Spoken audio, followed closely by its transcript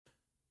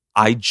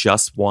I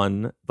just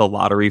won the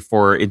lottery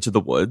for Into the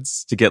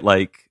Woods to get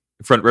like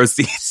front row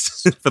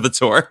seats for the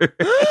tour.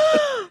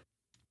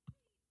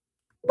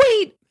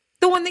 Wait,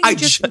 the one that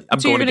you I'm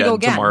going to go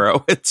again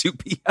tomorrow at 2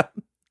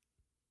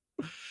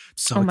 p.m.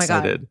 So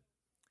excited. God.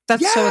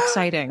 That's so I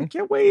exciting.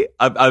 can't wait.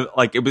 I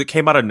like it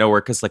came out of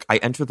nowhere because like I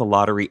enter the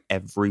lottery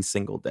every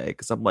single day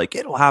because I'm like,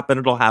 it'll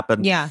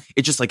happen. Yeah.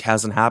 It just like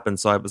hasn't happened.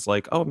 So I was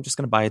like, oh, I'm just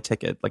going to buy a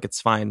ticket. Like it's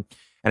fine.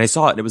 And I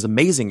saw it and it was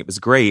amazing. It was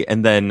great.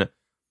 And then,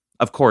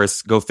 of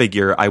course, go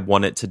figure, I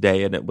won it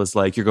today. And it was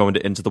like, you're going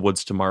to Into the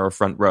Woods tomorrow,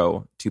 front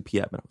row, 2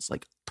 p.m. And I was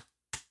like,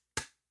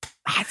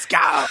 let's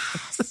go.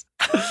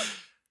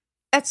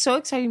 That's so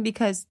exciting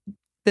because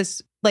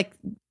this, like,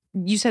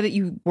 you said that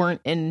you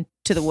weren't into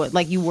the Woods.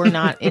 Like, you were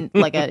not in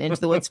like an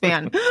Into the Woods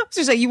fan.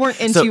 So you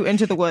weren't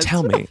Into the Woods.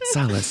 Tell me,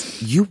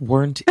 Silas, you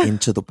weren't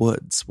into the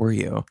Woods, were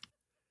you?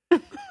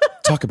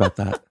 Talk about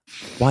that.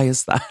 Why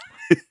is that?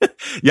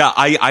 Yeah,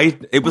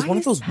 it was one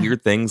of those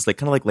weird things, like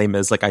kind of like Les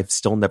Mis. Like I've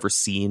still never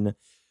seen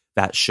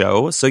that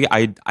show, so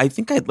yeah, I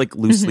think I'd like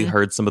loosely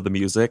heard some of the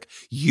music.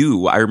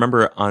 I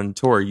remember on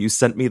tour, you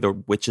sent me the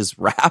Witch's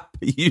Rap.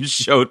 You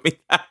showed me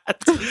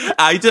that.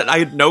 I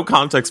had no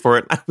context for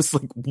it. I was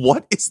like,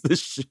 what is this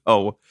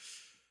show?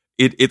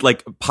 It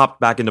like popped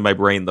back into my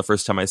brain the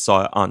first time I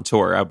saw it on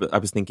tour. I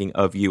was thinking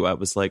of you. I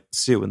was like,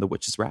 Sue and the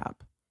Witch's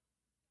Rap.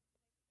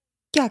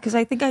 Yeah, because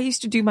I think I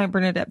used to do my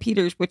Bernadette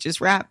Peters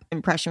Witch's Rap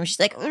impression where she's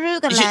like,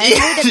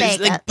 she's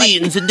like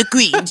beans and the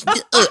greens.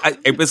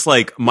 It was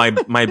like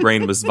my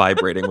brain was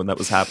vibrating when that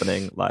was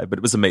happening live, but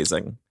it was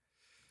amazing.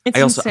 It's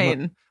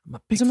insane. I'm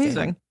a it's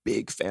amazing.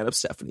 Big fan of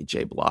Stephanie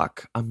J.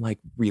 Block. I'm like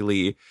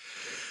really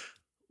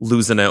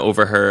losing it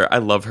over her. I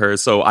love her.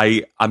 So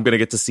I'm going to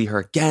get to see her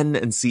again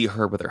and see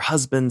her with her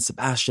husband,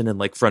 Sebastian, in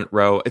like front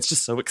row. It's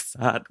just so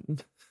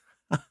exciting.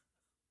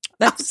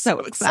 That's so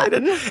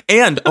excited.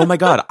 And oh my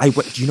God,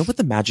 do you know what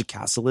the Magic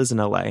Castle is in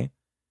LA?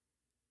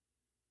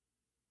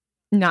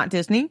 Not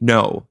Disney?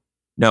 No.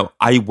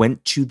 I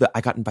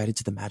got invited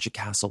to the Magic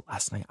Castle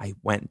last night. I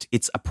went.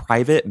 It's a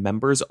private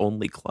members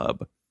only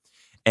club.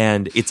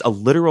 And it's a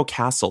literal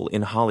castle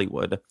in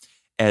Hollywood.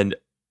 And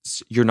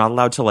you're not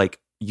allowed to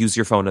like use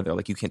your phone in there.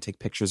 Like you can't take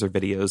pictures or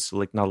videos. So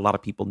like not a lot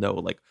of people know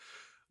like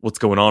what's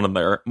going on in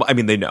there. I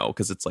mean, they know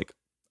because it's like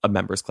a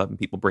members club and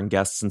people bring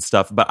guests and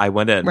stuff. But I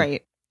went in.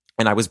 Right.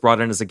 And I was brought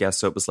in as a guest,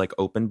 so it was like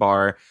open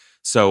bar.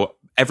 So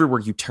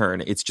everywhere you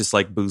turn, it's just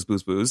like booze,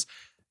 booze, booze.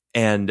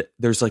 And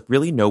there's like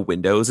really no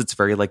windows. It's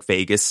very like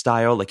Vegas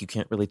style. Like you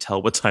can't really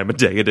tell what time of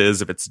day it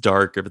is, if it's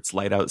dark, if it's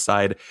light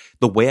outside.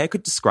 The way I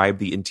could describe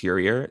the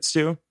interior,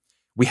 Stu,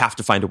 we have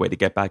to find a way to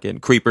get back in.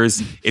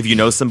 Creepers, if you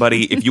know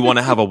somebody, if you want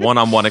to have a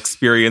one-on-one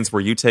experience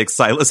where you take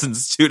Silas and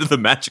Stu to the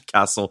Magic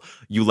Castle,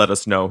 you let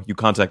us know. You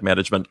contact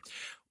management.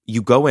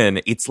 You go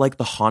in. It's like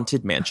the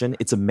Haunted Mansion.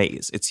 It's a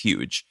maze. It's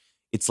huge.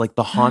 It's like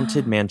the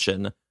Haunted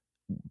Mansion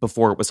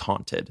before it was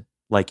haunted,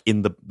 like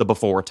in the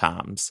before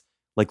times.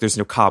 Like there's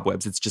no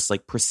cobwebs. It's just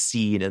like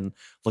pristine and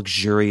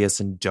luxurious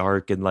and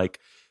dark and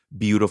like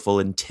beautiful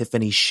and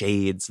Tiffany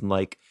shades and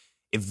like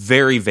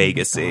very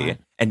Vegas-y.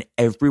 And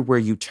everywhere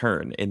you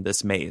turn in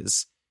this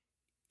maze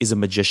is a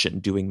magician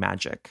doing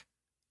magic.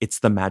 It's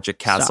the Magic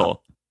Castle.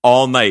 Stop.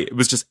 All night. It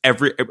was just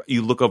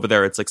you look over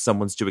there, it's like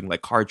someone's doing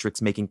like card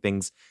tricks, making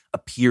things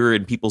appear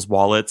in people's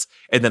wallets.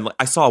 And then like,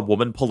 I saw a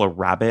woman pull a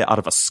rabbit out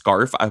of a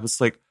scarf. I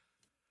was like,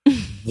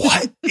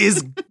 what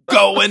is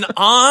going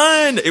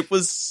on? It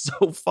was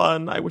so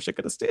fun. I wish I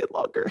could have stayed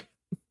longer.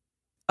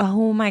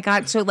 Oh my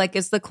God. So like,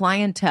 is the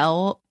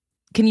clientele,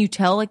 can you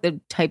tell like the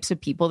types of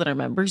people that are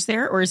members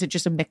there, or is it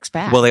just a mixed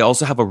bag? Well, they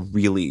also have a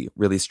really,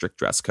 really strict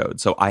dress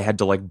code. So I had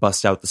to like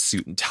bust out the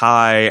suit and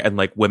tie, and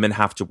like women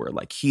have to wear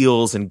like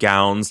heels and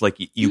gowns. Like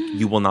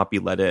you will not be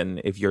let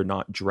in if you're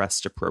not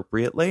dressed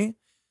appropriately.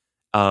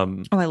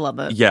 Oh, I love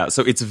it. Yeah.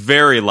 So it's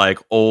very like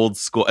old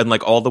school, and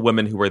like all the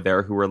women who were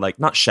there who were like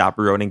not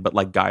chaperoning, but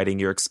like guiding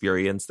your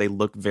experience. They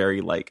look very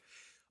like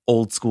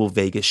old school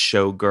Vegas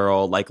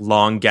showgirl, like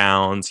long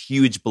gowns,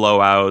 huge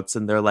blowouts,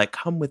 and they're like,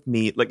 come with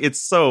me. Like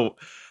it's so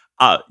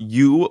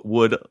you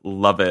would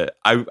love it.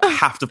 I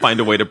have to find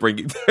a way to bring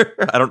you there.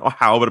 I don't know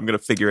how, but I'm gonna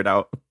figure it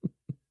out.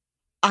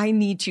 I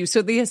need to.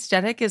 So the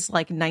aesthetic is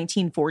like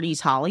 1940s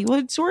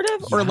Hollywood sort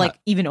of, or like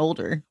even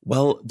older.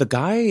 Well, the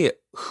guy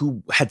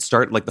who had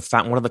started like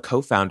one of the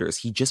co-founders,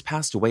 he just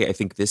passed away, I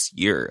think this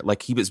year.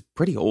 Like he was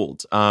pretty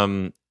old.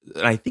 And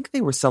I think they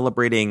were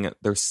celebrating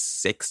their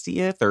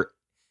 60th, or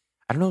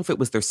I don't know if it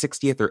was their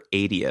 60th or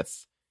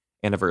 80th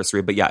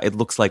anniversary, but yeah, it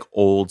looks like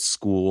old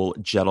school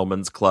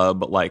gentleman's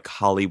club, like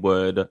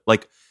Hollywood,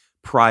 like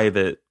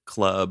private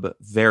club,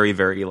 very,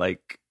 very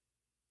like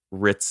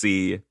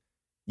ritzy.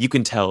 You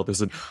can tell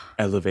there's an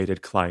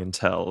elevated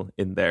clientele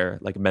in there,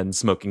 like men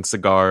smoking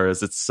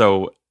cigars. It's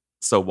so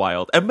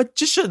wild. And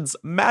magicians,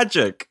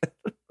 magic.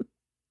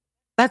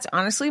 That's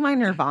honestly my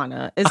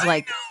nirvana, is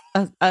like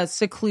a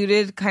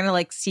secluded kind of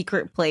like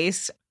secret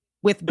place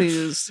with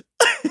booze.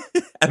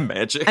 And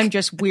magic. And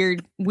just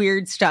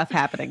weird stuff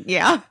happening.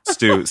 Yeah.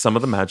 Stu, some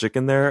of the magic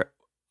in there,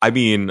 I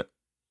mean,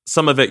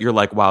 some of it you're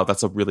like, wow,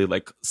 that's a really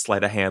like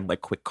sleight of hand,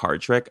 like quick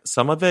card trick.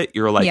 Some of it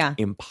you're like,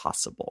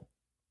 impossible.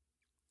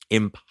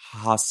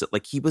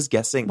 Like he was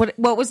guessing.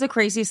 What was the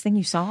craziest thing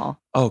you saw?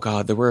 Oh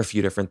God, there were a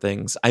few different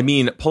things. I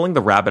mean, pulling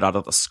the rabbit out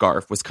of the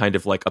scarf was kind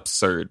of like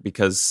absurd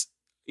because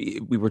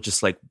we were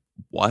just like,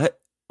 what?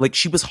 Like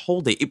she was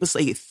holding, it was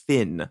a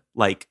thin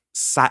like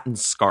satin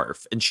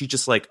scarf and she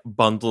just like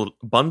bundled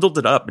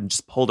it up and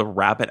just pulled a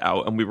rabbit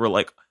out. And we were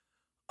like,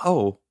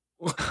 oh.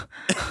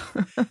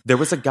 There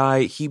was a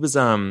guy, he was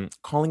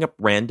calling up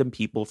random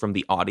people from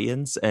the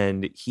audience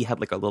and he had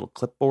like a little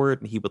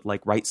clipboard and he would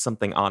like write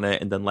something on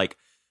it and then like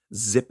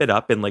zip it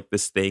up in like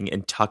this thing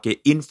and tuck it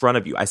in front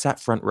of you. I sat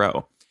front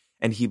row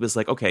and he was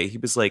like, okay, he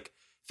was like,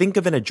 think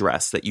of an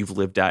address that you've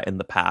lived at in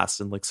the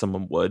past and like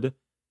someone would.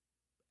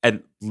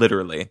 And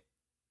literally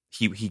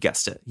he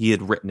guessed it. He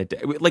had written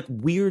it, like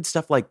weird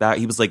stuff like that.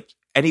 He was like,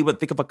 anyone,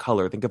 think of a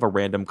color, think of a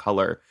random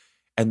color.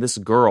 And this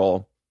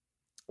girl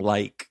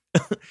like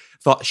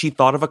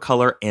thought of a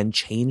color and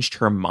changed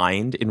her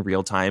mind in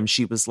real time.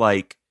 She was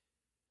like,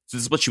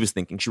 this is what she was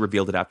thinking. She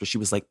revealed it after. She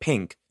was like,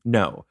 pink,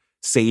 no,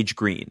 sage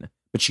green.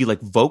 But she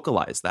like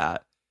vocalized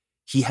that.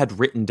 He had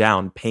written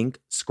down pink,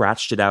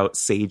 scratched it out,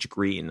 sage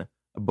green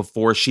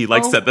before she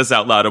like said this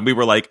out loud. And we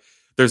were like,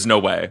 there's no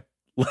way.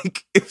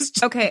 Like it was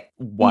just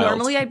wild.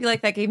 Normally I'd be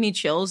like, that gave me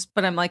chills,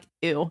 but I'm like,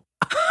 ew.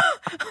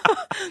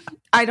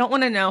 I don't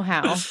want to know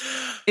how.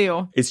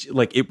 Ew. It's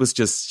like, it was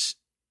just,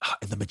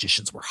 and the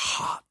magicians were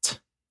hot.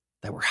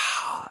 They were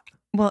hot.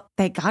 Well,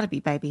 they got to be,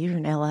 baby. You're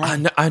in LA.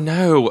 I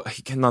know.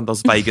 He came on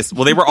those Vegas.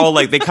 Well, they were all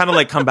like, they kind of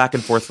like come back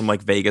and forth from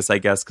like Vegas, I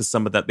guess, because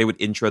some of that, they would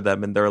intro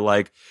them and they're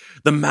like,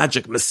 the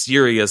magic,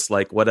 mysterious,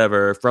 like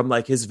whatever, from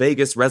like his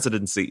Vegas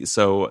residency.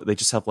 So they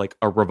just have like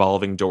a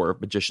revolving door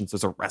of magicians.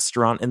 There's a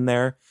restaurant in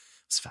there. It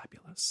was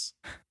fabulous.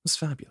 It was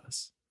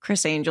fabulous.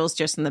 Chris Angel's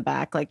just in the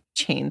back, like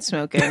chain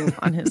smoking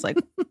on his like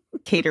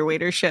cater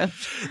waiter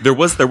shift. There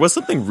was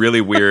something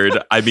really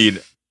weird. I mean,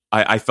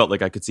 I felt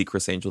like I could see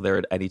Chris Angel there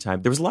at any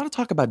time. There was a lot of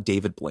talk about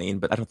David Blaine,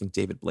 but I don't think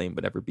David Blaine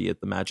would ever be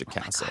at the Magic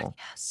Castle. God,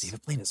 yes.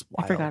 David Blaine is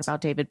wild. I forgot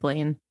about David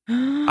Blaine.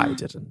 I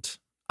didn't.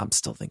 I'm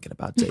still thinking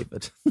about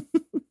David.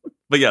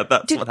 But yeah,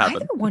 that's what happened.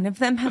 Did either one of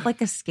them have like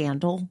a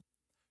scandal?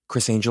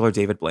 Chris Angel or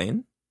David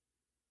Blaine?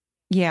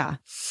 Yeah.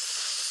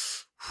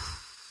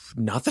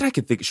 Not that I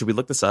could think. Should we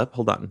look this up?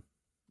 Hold on.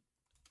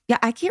 Yeah,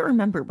 I can't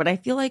remember, but I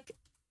feel like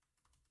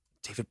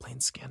David Blaine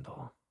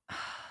scandal.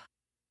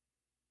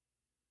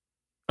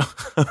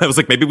 I was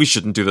like, maybe we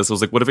shouldn't do this. I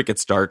was like, what if it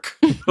gets dark?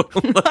 I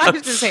was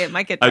going to say it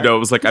might get dark. I know. It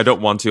was like, I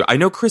don't want to. I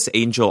know Chris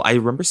Angel. I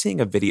remember seeing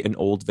an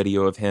old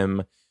video of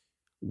him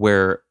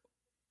where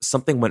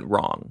something went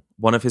wrong.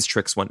 One of his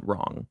tricks went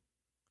wrong.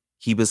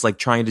 He was like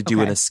trying to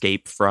do an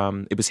escape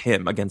from, it was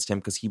him against him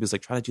because he was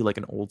like trying to do like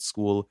an old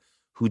school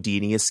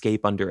Houdini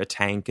escape under a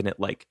tank and it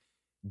like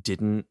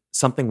didn't,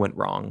 something went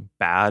wrong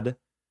bad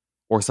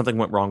or something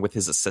went wrong with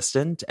his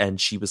assistant and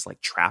she was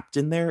like trapped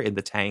in there in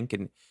the tank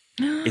and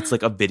it's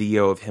like a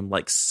video of him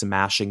like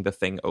smashing the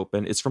thing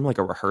open. It's from like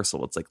a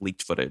rehearsal. It's like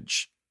leaked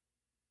footage.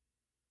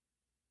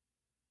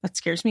 That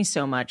scares me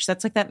so much.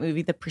 That's like that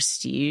movie, The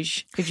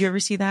Prestige. Did you ever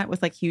see that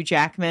with like Hugh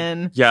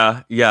Jackman?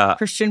 Yeah.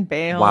 Christian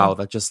Bale. Wow,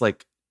 that just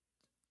like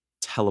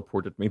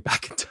teleported me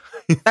back in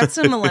time. That's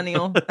a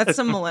millennial. That's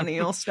some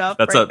millennial stuff.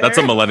 That's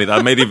a millennial.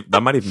 That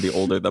might even be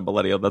older than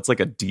millennial. That's like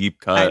a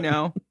deep cut. I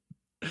know.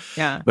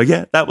 Yeah. But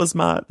yeah, that was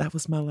my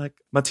like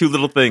my two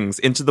little things,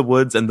 Into the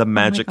Woods and the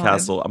Magic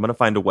Castle. I'm gonna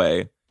find a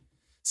way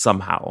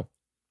somehow.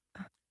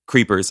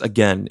 Creepers,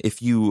 again,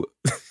 if you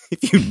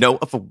know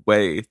of a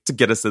way to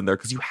get us in there,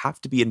 because you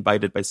have to be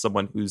invited by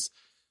someone who's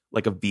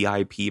like a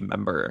VIP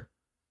member.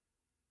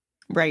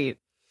 Right.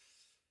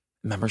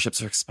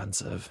 Memberships are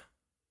expensive.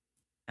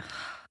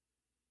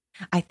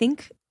 I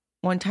think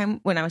one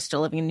time when I was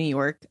still living in New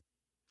York,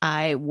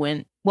 I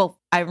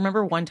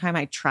remember one time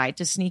I tried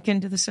to sneak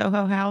into the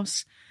Soho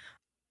House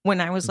when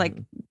I was like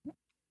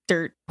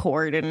dirt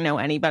poor, didn't know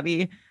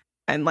anybody,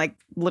 and like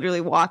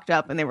literally walked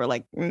up and they were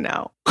like,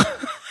 no.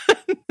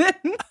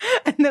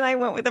 and then I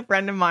went with a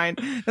friend of mine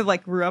that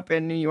like grew up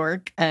in New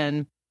York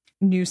and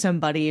knew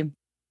somebody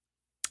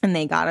and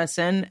they got us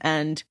in.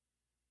 And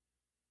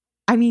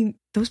I mean,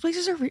 those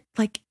places are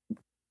like,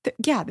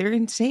 they're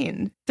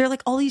insane. They're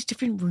like all these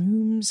different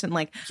rooms and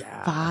like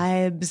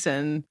vibes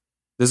and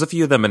there's a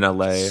few of them in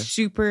LA.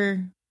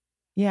 Super,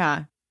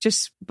 yeah.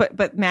 Just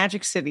but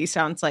Magic City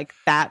sounds like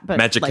that, but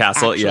Magic like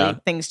Castle, actually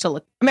things to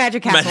look.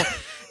 Magic Castle,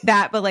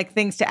 that, but like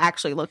things to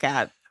actually look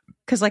at.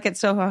 Because like at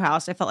Soho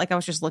House, I felt like I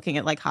was just looking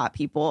at like hot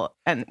people,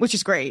 and which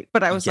is great.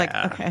 But I was like,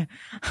 okay.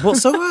 Well,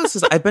 Soho House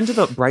is. I've been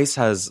to Bryce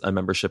has a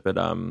membership at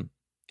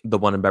the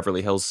one in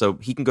Beverly Hills, so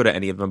he can go to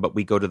any of them. But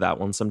we go to that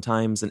one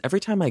sometimes, and every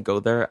time I go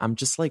there, I'm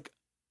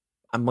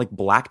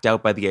blacked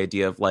out by the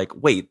idea of like,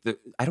 wait,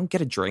 I don't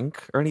get a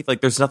drink or anything.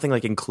 Like, there's nothing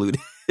like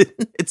included.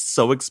 It's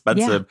so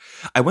expensive.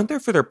 Yeah. I went there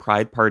for their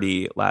Pride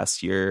party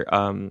last year.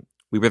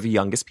 We were the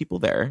youngest people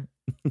there.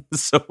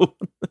 So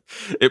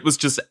it was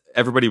just,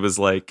 everybody was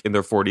like in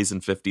their 40s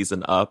and 50s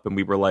and up. And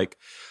we were like,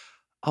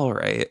 all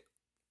right.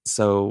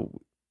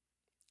 So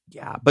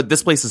Yeah, but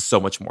this place is so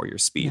much more your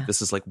speed. Yeah.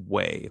 This is like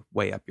way,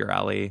 way up your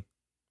alley.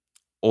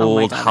 Oh my Old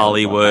God, I would love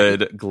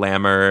Hollywood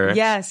glamour.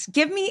 Yes.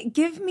 Give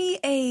me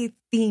a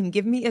theme.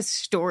 Give me a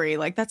story.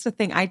 Like, that's the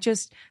thing.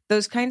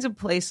 Those kinds of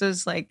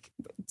places like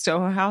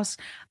Soho House,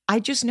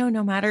 I just know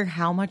no matter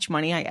how much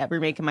money I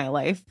ever make in my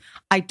life,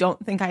 I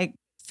don't think I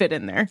fit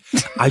in there.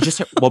 Bryce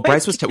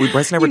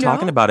and I were You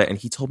talking know? about it, and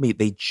he told me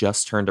they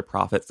just turned a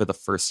profit for the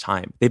first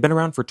time. They've been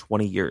around for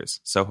 20 years,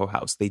 Soho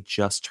House. They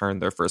just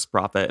turned their first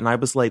profit. And I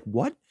was like,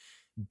 what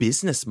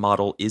business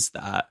model is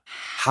that?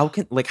 How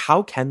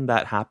can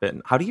that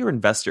happen? How do your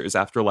investors,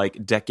 after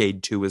like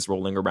decade 2 is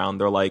rolling around,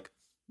 they're like,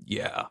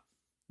 yeah,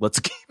 let's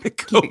keep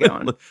it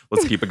going.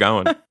 Let's keep it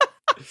going.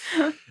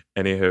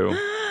 Anywho.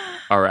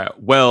 All right.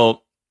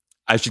 Well,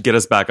 I should get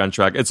us back on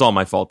track. It's all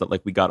my fault that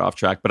like we got off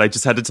track, but I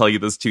just had to tell you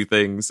those 2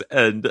 things,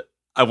 and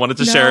I wanted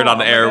to share it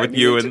on air with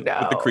you and with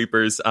the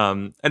creepers.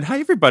 And hi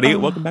everybody.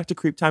 Welcome back to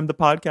Creep Time, the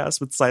podcast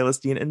with Silas,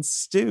 Dean, and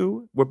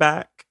Stu. We're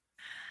back.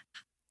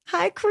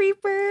 Hi,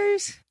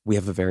 creepers. We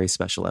have a very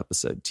special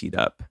episode teed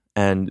up.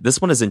 And this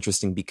one is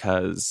interesting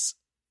because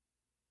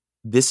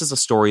this is a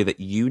story that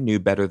you knew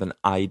better than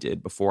I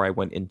did before I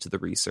went into the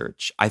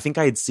research. I think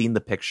I had seen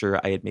the picture.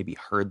 I had maybe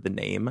heard the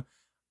name.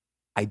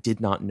 I did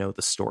not know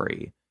the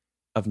story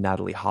of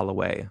Natalee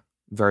Holloway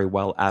very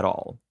well at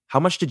all.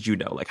 How much did you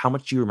know? Like, how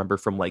much do you remember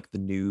from like the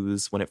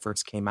news when it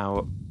first came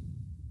out?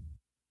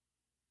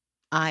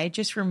 I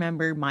just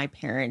remember my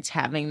parents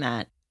having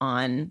that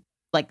on.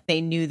 Like,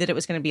 they knew that it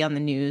was going to be on the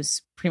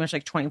news pretty much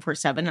like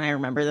 24/7. And I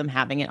remember them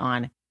having it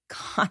on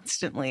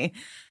constantly.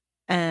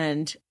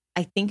 And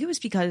I think it was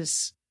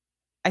because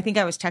I think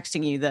I was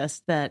texting you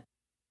this, that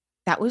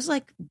was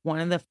like one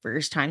of the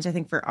first times I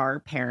think for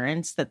our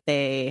parents that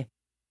they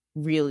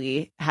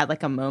really had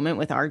like a moment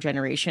with our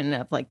generation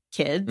of like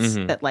kids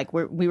that like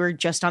we were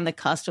just on the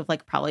cusp of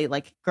like probably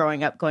like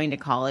growing up, going to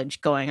college,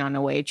 going on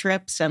away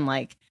trips. And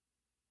like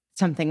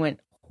something went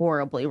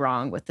horribly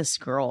wrong with this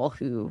girl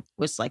who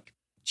was like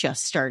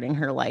just starting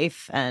her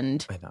life,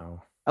 and I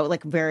know,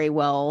 like very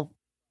well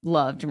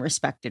loved and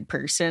respected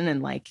person,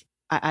 and like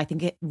I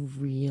think it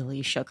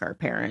really shook our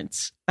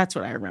parents. That's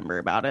what I remember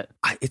about it.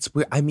 It's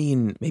weird. I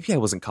mean, maybe I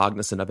wasn't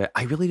cognizant of it.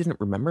 I really didn't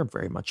remember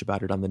very much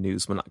about it on the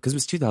news because it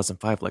was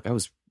 2005. Like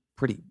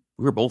we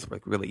were both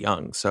like really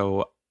young.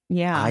 So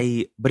yeah,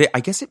 I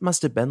guess it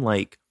must have been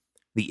like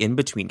the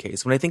in-between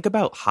case. When I think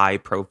about high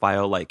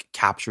profile, like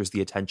captures the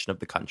attention of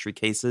the country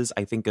cases,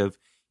 I think of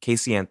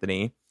Casey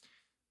Anthony.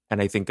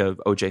 And I think of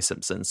O.J.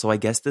 Simpson. So I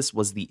guess this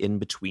was the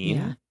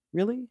in-between,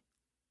 really?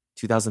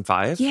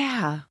 2005?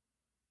 Yeah.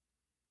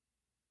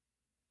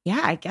 Yeah,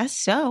 I guess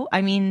so.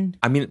 I mean,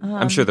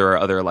 I'm sure there are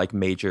other like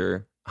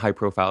major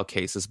high-profile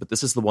cases, but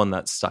this is the one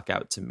that stuck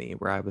out to me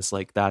where I was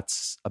like,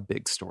 that's a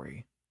big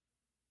story.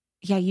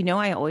 Yeah,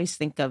 I always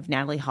think of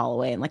Natalee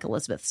Holloway and like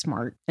Elizabeth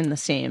Smart in the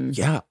same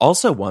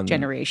also one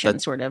generation,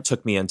 that sort of.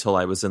 Took me until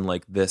I was in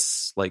like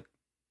this like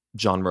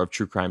genre of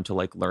true crime to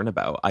like learn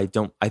about. I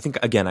think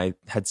again I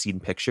had seen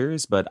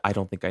pictures, but I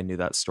don't think I knew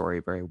that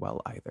story very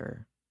well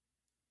either.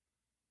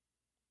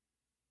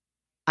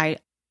 The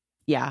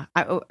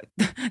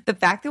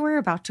fact that we're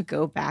about to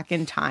go back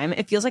in time,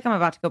 it feels like I'm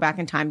about to go back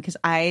in time because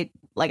I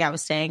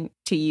was saying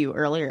to you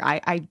earlier,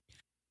 I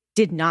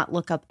did not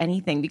look up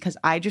anything because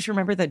I just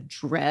remember the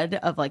dread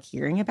of like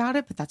hearing about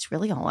it, but that's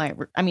really all I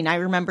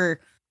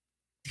remember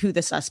who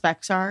the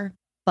suspects are,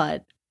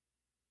 but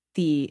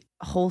the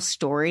whole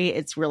story,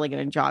 it's really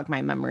going to jog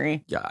my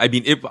memory. Yeah, I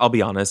mean, I'll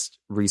be honest,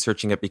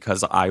 researching it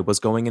because I was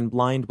going in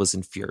blind was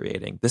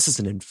infuriating. This is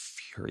an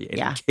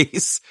infuriating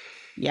case.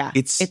 Yeah,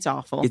 it's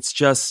awful. It's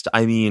just,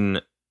 I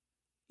mean,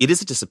 it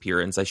is a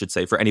disappearance, I should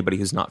say, for anybody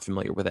who's not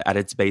familiar with it. At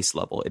its base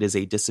level, it is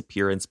a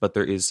disappearance, but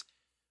there is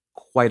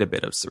quite a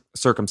bit of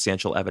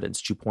circumstantial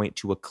evidence to point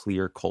to a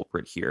clear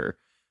culprit here,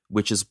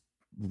 which is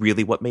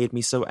really what made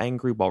me so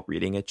angry while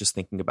reading it, just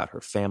thinking about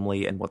her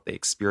family and what they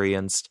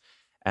experienced.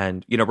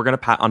 And, we're going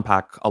to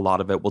unpack a lot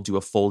of it. We'll do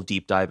a full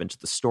deep dive into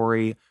the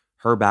story,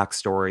 her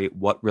backstory,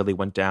 what really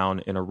went down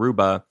in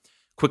Aruba.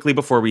 Quickly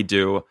before we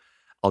do,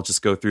 I'll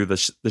just go through the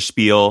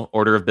spiel,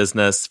 order of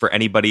business. For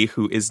anybody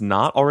who is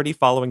not already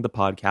following the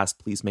podcast,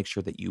 please make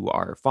sure that you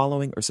are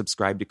following or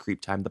subscribe to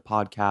Creep Time, the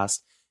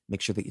podcast.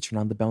 Make sure that you turn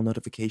on the bell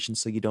notification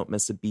so you don't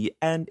miss a beat.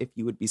 And if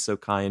you would be so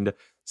kind,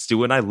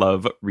 Stu and I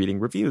love reading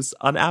reviews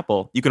on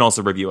Apple. You can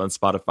also review on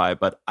Spotify,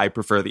 but I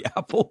prefer the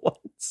Apple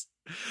ones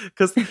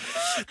because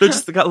they're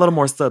just got a little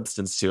more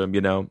substance to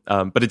them,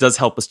 But it does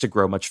help us to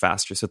grow much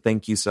faster. So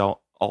thank you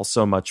all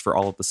so much for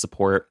all of the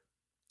support.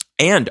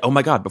 And oh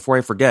my God, before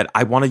I forget,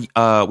 we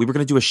were going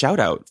to do a shout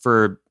out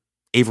for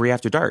Avery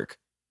After Dark.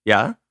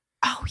 Yeah.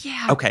 Oh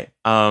yeah. Okay.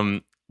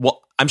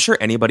 Well, I'm sure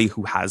anybody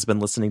who has been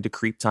listening to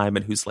Creep Time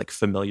and who's like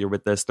familiar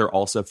with this, they're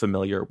also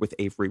familiar with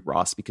Avery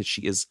Ross because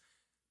she is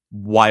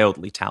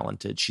wildly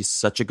talented. She's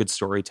such a good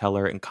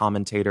storyteller and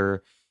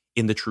commentator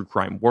in the true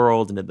crime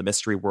world and in the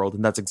mystery world.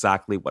 And that's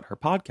exactly what her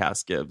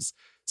podcast gives.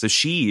 So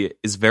she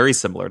is very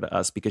similar to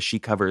us because she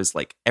covers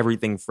like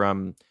everything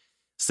from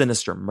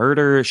sinister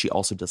murder. She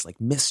also does like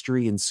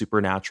mystery and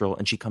supernatural.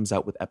 And she comes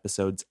out with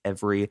episodes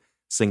every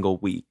single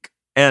week.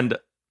 And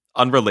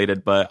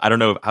unrelated, but I don't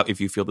know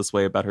if you feel this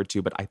way about her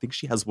too, but I think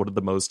she has one of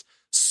the most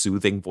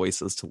soothing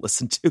voices to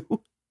listen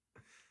to.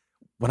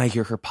 When I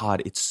hear her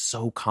pod, it's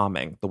so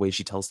calming the way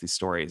she tells these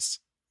stories.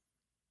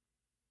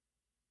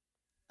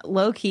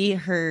 Low key,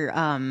 her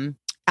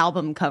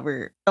album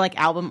cover, like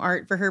album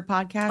art for her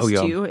podcast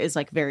too, is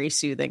like very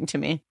soothing to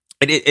me.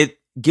 It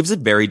gives a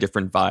very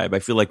different vibe. I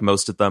feel like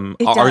most of them,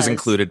 ours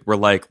included, were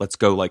like, let's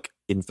go like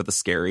in for the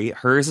scary.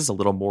 Hers is a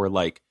little more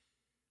like,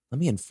 let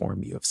me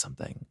inform you of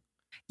something.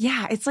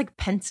 Yeah, it's like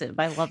pensive.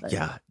 I love it.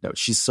 Yeah, no,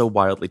 she's so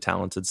wildly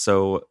talented.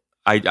 So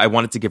I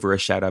wanted to give her a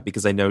shout out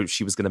because I know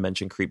she was going to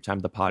mention Creep Time,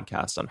 the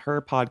podcast, on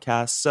her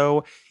podcast.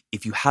 So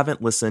if you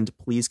haven't listened,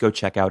 please go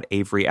check out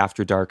Avery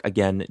After Dark.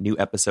 Again, new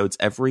episodes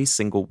every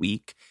single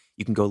week.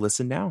 You can go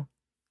listen now.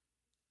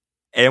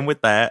 And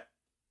with that,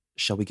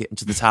 shall we get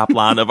into the top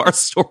line of our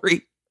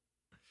story?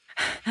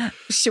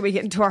 Should we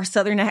get into our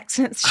Southern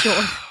accents?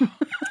 Sure.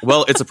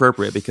 Well, it's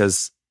appropriate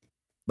because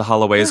the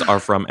Holloways are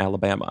from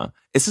Alabama.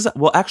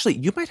 Well, actually,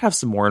 you might have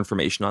some more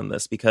information on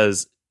this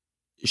because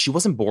she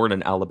wasn't born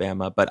in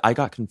Alabama, but I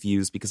got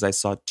confused because I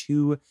saw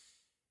two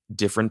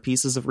different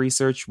pieces of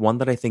research. One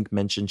that I think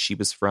mentioned she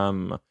was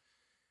from,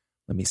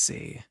 let me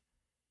see,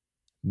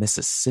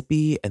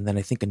 Mississippi, and then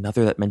I think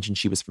another that mentioned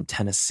she was from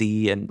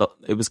Tennessee, and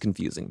it was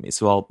confusing me.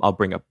 So I'll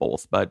bring up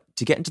both. But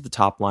to get into the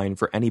top line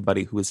for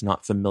anybody who is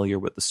not familiar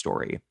with the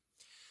story,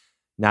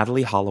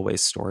 Natalee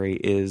Holloway's story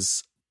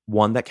is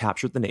one that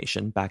captured the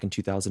nation back in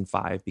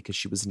 2005 because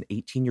she was an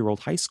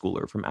 18-year-old high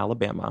schooler from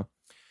Alabama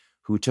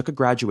who took a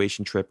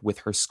graduation trip with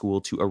her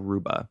school to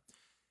Aruba,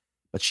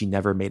 but she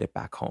never made it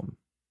back home.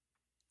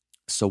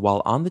 So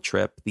while on the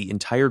trip, the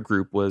entire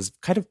group was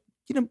kind of,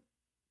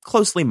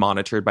 closely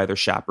monitored by their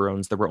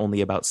chaperones. There were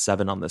only about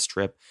 7 on this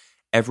trip.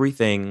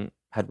 Everything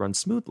had run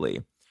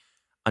smoothly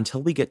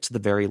until we get to the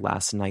very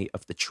last night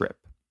of the trip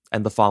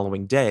and the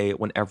following day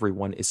when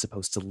everyone is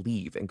supposed to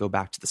leave and go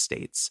back to the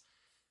States.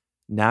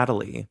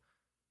 Natalee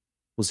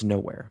was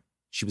nowhere.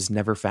 She was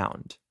never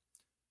found.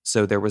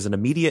 So there was an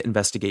immediate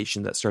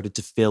investigation that started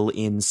to fill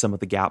in some of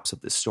the gaps of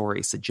this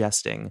story,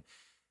 suggesting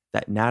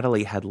that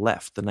Natalee had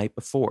left the night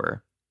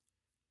before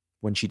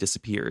when she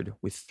disappeared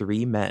with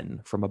 3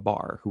 men from a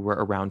bar who were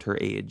around her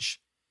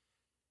age.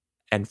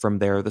 And from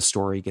there, the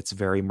story gets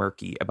very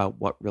murky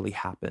about what really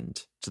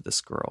happened to this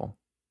girl.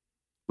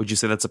 Would you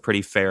say that's a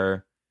pretty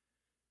fair,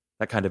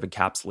 that kind of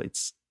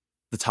encapsulates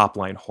the top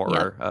line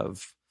horror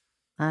of...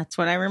 That's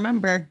what I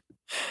remember.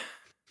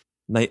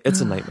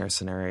 It's a nightmare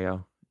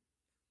scenario.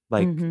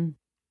 Like,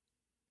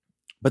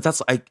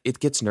 but it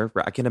gets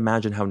nerve-wracking. I can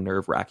imagine how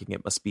nerve-wracking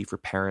it must be for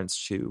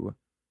parents to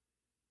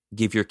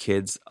give your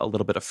kids a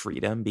little bit of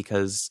freedom,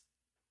 because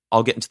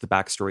I'll get into the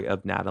backstory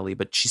of Natalee,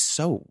 but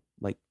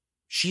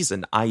she's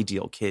an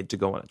ideal kid to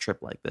go on a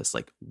trip like this,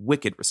 like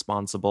wicked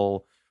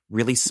responsible,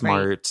 really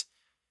smart. Right.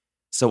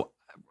 So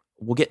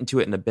we'll get into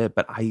it in a bit,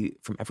 but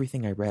from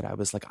everything I read, I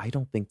was like, I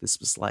don't think this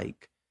was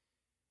like,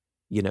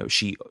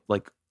 she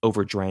like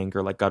overdrank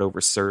or like got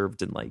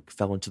overserved and like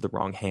fell into the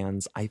wrong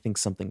hands. I think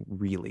something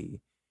really,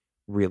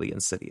 really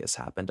insidious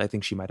happened. I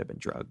think she might have been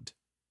drugged.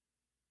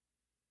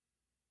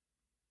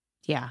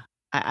 Yeah,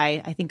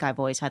 I think I've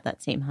always had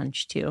that same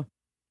hunch too.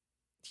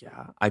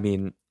 Yeah, I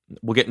mean,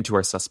 we'll get into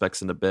our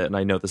suspects in a bit, and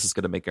I know this is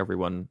going to make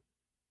everyone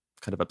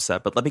kind of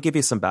upset, but let me give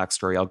you some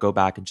backstory. I'll go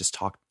back and just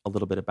talk a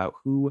little bit about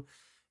who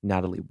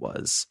Natalee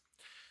was.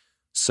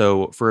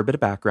 So for a bit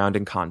of background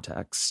and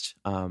context,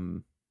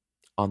 on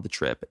the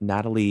trip,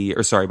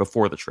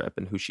 before the trip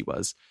and who she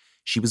was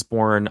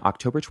born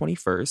October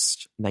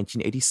 21st,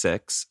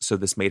 1986. So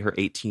this made her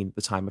 18 at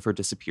the time of her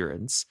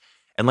disappearance.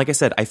 And like I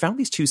said, I found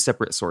these two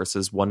separate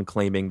sources, one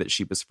claiming that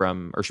she was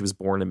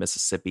born in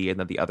Mississippi, and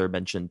then the other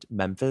mentioned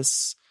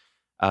Memphis.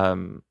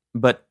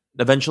 But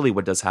eventually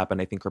what does happen,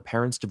 I think her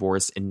parents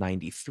divorced in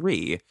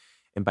 93.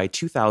 And by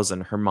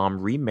 2000, her mom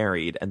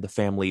remarried and the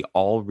family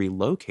all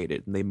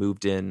relocated, and they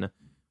moved in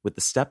with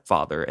the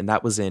stepfather. And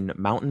that was in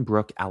Mountain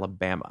Brook,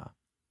 Alabama.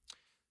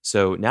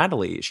 So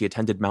Natalee, she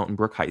attended Mountain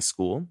Brook High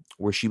School,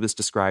 where she was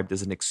described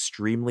as an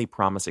extremely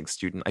promising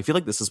student. I feel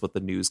like this is what the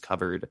news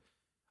covered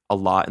a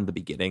lot in the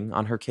beginning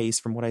on her case,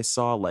 from what I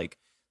saw, like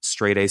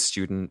straight A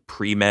student,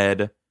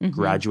 pre-med,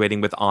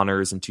 graduating with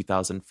honors in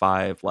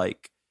 2005,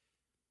 like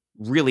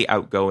really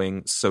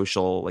outgoing,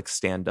 social, like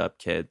stand-up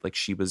kid. Like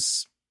she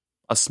was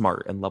a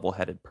smart and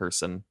level-headed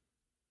person.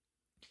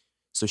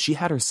 So she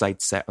had her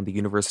sights set on the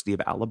University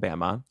of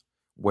Alabama,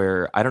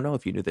 where, I don't know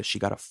if you knew this, she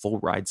got a full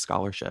ride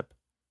scholarship.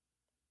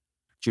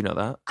 Do you know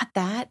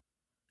that?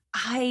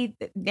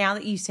 Now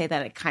that you say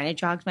that, it kind of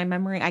jogs my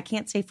memory. I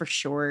can't say for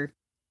sure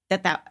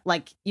that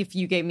like if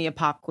you gave me a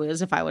pop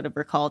quiz, if I would have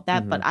recalled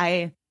that, but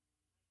I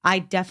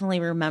definitely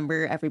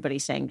remember everybody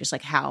saying just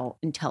like how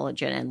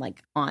intelligent and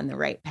like on the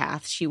right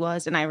path she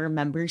was. And I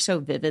remember so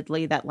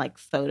vividly that like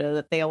photo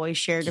that they always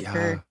shared of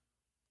her.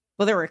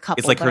 Well, there were a couple.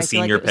 It's like her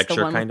senior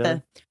picture, kind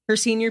of. Her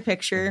senior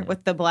picture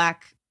with the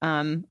black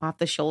off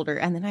the shoulder,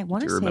 and then I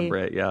want to say, remember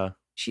it? Yeah,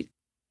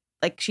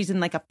 she's in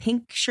like a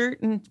pink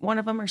shirt in one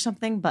of them or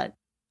something. But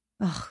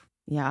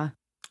yeah,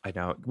 I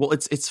know. Well,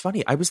 it's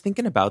funny. I was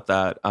thinking about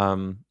that.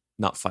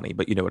 Not funny,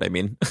 but you know what I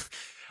mean.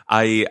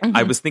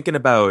 I was thinking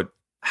about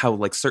how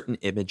like certain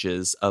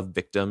images of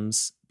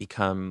victims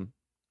become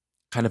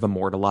kind of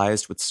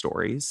immortalized with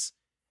stories.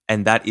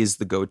 And that is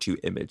the go-to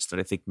image that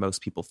I think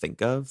most people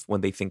think of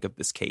when they think of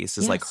this case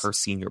is like her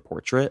senior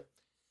portrait.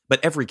 But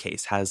every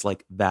case has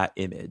like that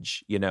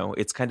image, you know,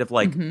 it's kind of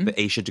like the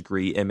Aisha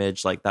Degree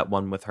image, like that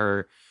one with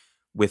her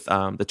with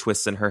the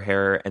twists in her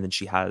hair. And then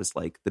she has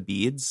like the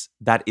beads.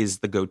 That is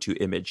the go-to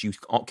image. You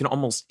can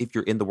almost, if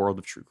you're in the world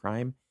of true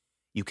crime,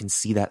 you can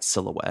see that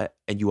silhouette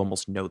and you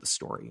almost know the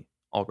story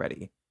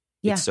already.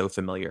 Yeah, it's so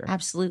familiar.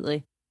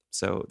 Absolutely.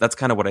 So that's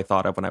kind of what I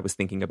thought of when I was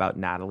thinking about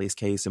Natalee's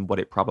case and what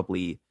it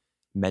probably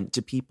meant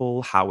to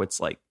people, how it's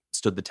like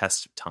stood the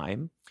test of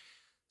time.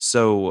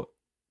 So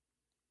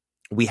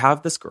we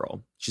have this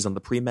girl. She's on the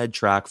pre-med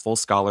track, full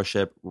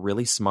scholarship,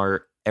 really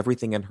smart.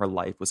 Everything in her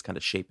life was kind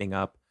of shaping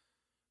up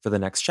for the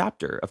next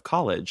chapter of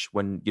college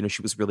when, you know,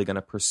 she was really going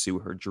to pursue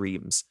her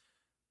dreams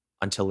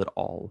until it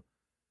all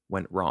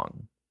went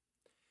wrong.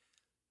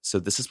 So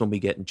this is when we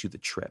get into the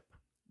trip.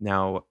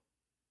 Now,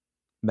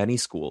 many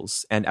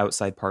schools and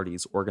outside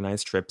parties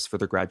organize trips for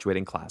their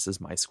graduating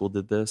classes. My school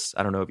did this.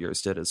 I don't know if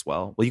yours did as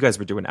well. Well, you guys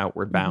were doing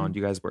Outward Bound.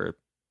 You guys were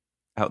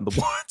out in the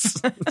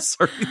woods.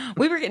 Sorry.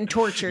 We were getting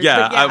tortured.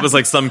 Yeah, I was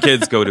like, some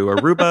kids go to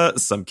Aruba,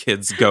 some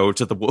kids go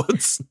to the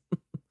woods.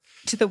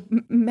 To the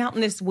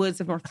mountainous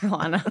woods of North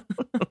Carolina.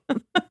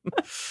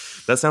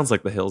 That sounds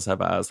like the hills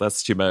have eyes.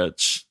 That's too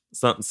much.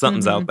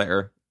 Something's out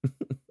there.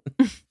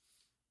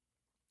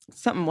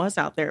 Something was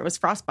out there. It was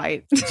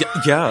frostbite.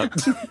 Yeah.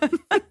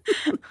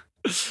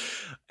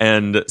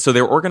 And so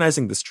they were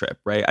organizing this trip,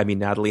 right? I mean,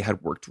 Natalee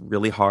had worked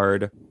really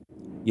hard.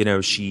 You know,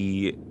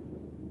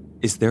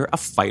 is there a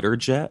fighter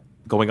jet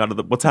going on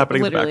to what's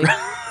happening Literally. In the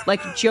background?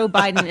 Like Joe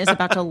Biden is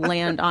about to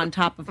land on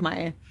top of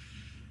my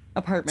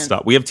apartment.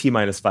 Stop. We have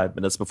T-minus 5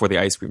 minutes before the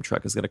ice cream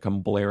truck is going to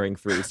come blaring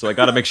through. So I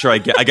got to make sure I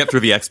get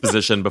through the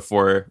exposition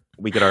before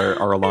we get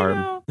our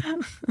alarm.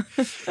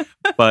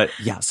 But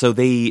yeah, so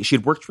she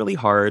had worked really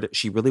hard.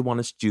 She really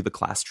wanted to do the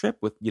class trip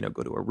with, you know,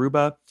 go to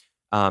Aruba,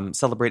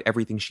 celebrate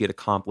everything she had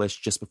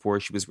accomplished just before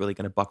she was really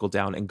going to buckle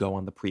down and go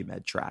on the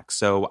pre-med track.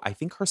 So I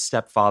think her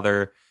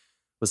stepfather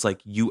was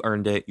like, you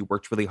earned it. You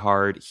worked really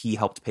hard. He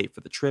helped pay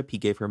for the trip. He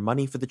gave her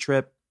money for the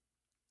trip.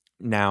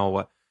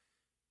 Now,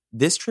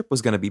 this trip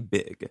was going to be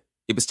big.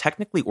 It was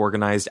technically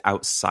organized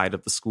outside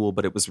of the school,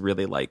 but it was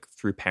really like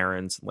through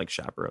parents and like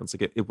chaperones.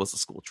 Like it was a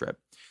school trip.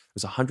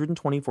 There's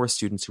 124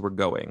 students who were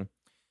going.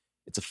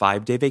 It's a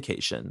 5-day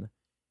vacation,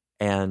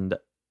 and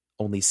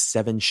only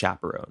 7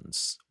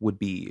 chaperones would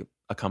be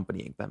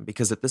accompanying them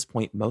because at this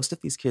point, most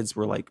of these kids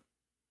were like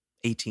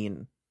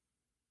 18.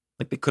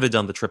 Like they could have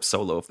done the trip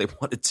solo if they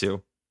wanted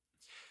to.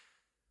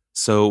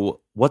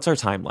 So what's our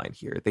timeline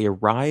here? They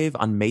arrive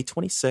on May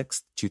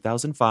 26th,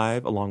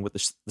 2005, along with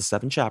the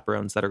 7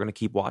 chaperones that are going to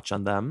keep watch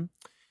on them.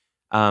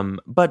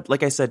 But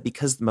like I said,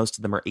 because most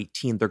of them are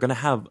 18, they're going to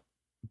have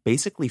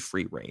basically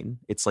free reign.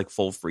 It's like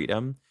full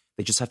freedom.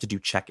 They just have to do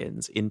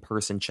check-ins,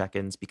 in-person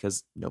check-ins,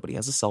 because nobody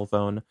has a cell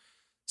phone.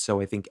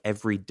 So I think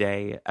every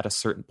day at a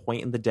certain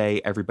point in the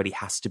day, everybody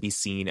has to be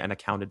seen and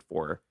accounted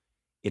for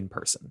in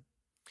person.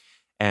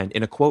 And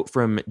in a quote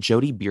from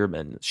Jody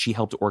Bierman, she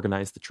helped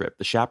organize the trip.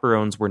 The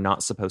chaperones were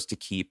not supposed to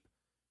keep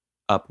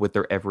up with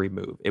their every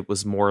move. It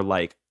was more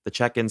like the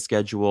check-in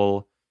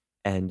schedule,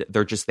 and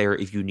they're just there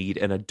if you need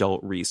an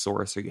adult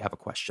resource or you have a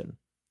question.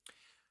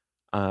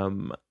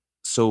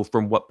 So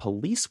from what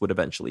police would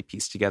eventually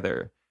piece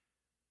together,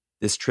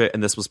 this trip,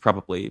 and this was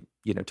probably,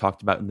 you know,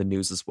 talked about in the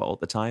news as well at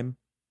the time,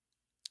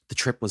 the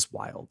trip was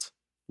wild,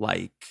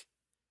 like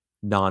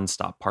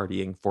nonstop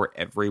partying for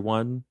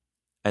everyone.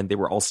 And they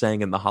were all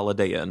staying in the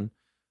Holiday Inn,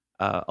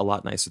 a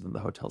lot nicer than the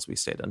hotels we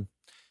stayed in.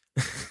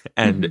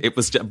 And it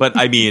was, but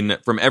I mean,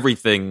 from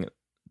everything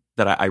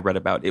that I read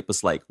about, it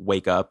was like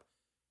wake up,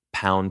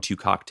 pound 2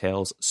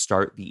 cocktails,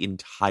 start the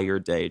entire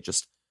day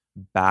just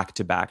back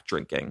to back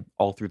drinking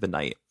all through the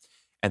night.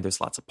 And there's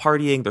lots of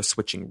partying. They're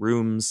switching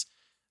rooms.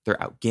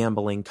 They're out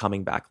gambling,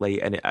 coming back late.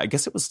 And I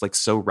guess it was like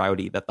so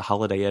rowdy that the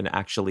Holiday Inn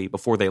actually,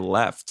 before they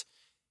left,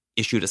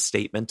 issued a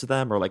statement to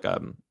them, or like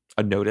a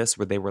notice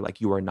where they were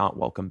like, you are not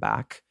welcome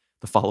back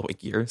the following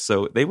year.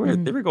 So they were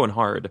going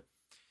hard.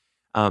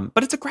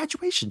 But it's a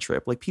graduation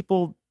trip. Like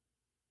people,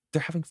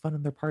 they're having fun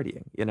and they're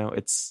partying. You know,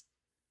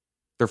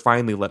 they're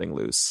finally letting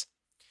loose.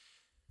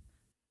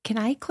 Can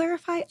I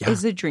clarify? Yeah.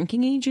 Is the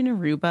drinking age in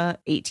Aruba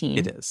 18?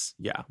 It is,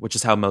 yeah. Which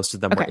is how most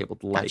of them were able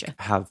to like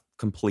have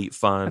complete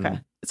fun. Okay.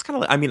 It's kind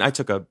of like, I mean, I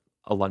took a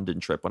London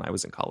trip when I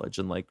was in college,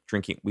 and like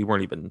drinking, we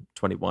weren't even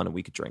 21 and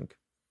we could drink.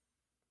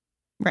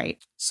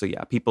 Right. So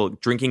yeah, people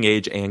drinking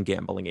age and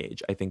gambling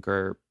age, I think,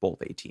 are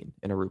both 18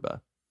 in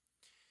Aruba.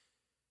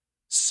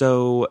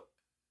 So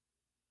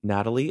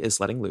Natalee is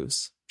letting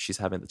loose. She's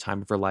having the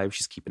time of her life.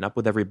 She's keeping up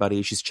with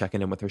everybody. She's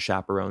checking in with her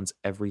chaperones.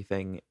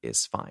 Everything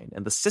is fine.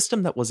 And the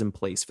system that was in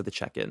place for the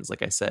check-ins,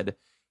 like I said,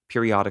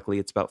 periodically,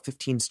 it's about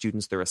 15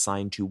 students. They're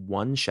assigned to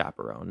one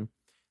chaperone.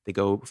 They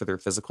go for their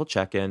physical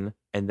check-in,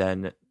 and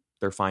then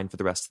they're fine for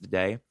the rest of the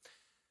day.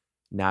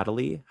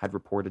 Natalee had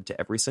reported to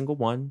every single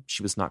one.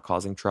 She was not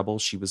causing trouble.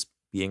 She was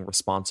being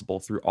responsible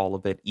through all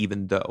of it,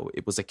 even though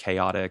it was a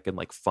chaotic and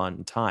like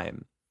fun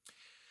time.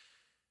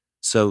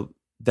 So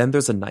then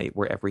there's a night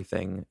where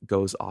everything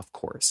goes off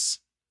course.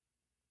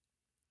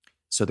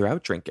 So they're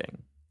out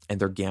drinking and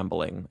they're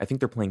gambling. I think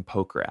they're playing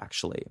poker,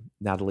 actually.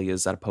 Natalee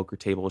is at a poker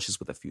table. She's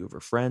with a few of her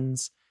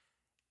friends.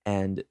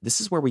 And this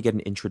is where we get an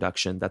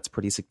introduction that's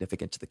pretty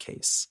significant to the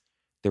case.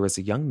 There is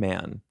a young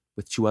man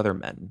with two other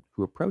men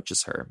who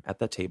approaches her at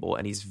that table,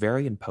 and he's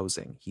very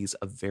imposing. He's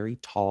a very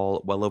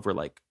tall, well over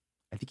like,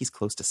 I think he's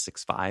close to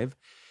 6'5".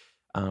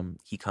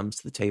 He comes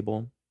to the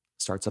table,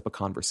 starts up a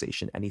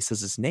conversation, and he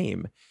says his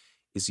name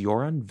is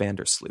Joran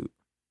Vandersloot.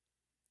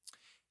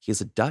 He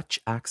has a Dutch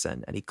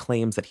accent, and he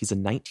claims that he's a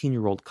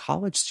 19-year-old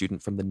college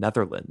student from the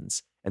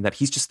Netherlands, and that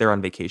he's just there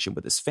on vacation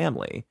with his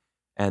family,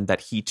 and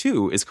that he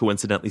too is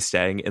coincidentally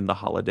staying in the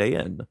Holiday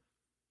Inn.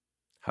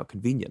 How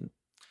convenient.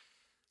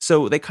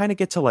 So they kind of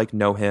get to like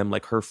know him,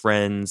 like her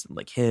friends, and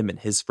like him and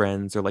his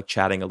friends are like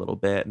chatting a little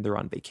bit, and they're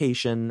on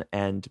vacation.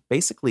 And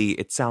basically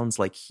it sounds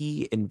like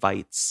he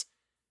invites,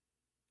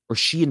 or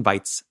she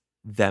invites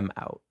them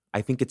out.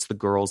 I think it's the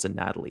girls and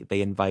Natalee.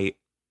 They invite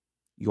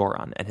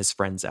Joran and his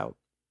friends out.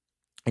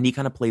 And he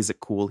kind of plays it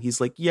cool. He's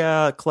like,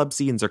 yeah, club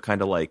scenes are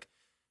kind of like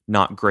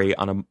not great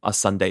on a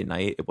Sunday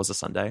night. It was a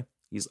Sunday.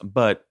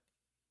 But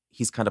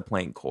he's kind of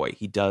playing coy.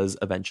 He does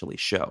eventually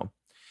show.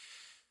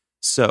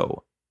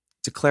 So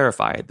to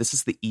clarify, this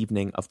is the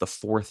evening of the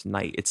fourth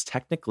night. It's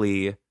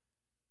technically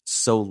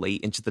so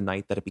late into the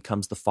night that it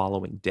becomes the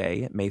following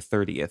day, May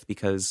 30th,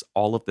 because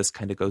all of this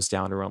kind of goes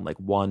down around like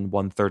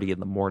 1:30 in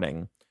the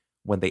morning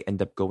when they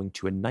end up going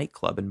to a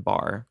nightclub and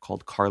bar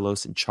called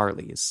Carlos and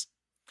Charlie's.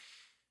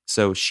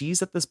 So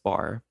she's at this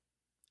bar.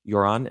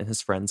 Joran and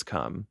his friends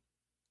come.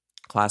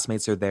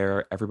 Classmates are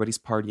there. Everybody's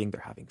partying.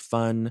 They're having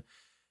fun.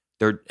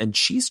 And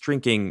she's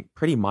drinking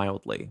pretty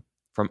mildly.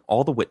 From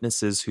all the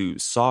witnesses who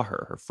saw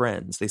her, her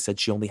friends, they said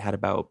she only had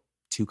about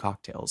 2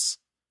 cocktails.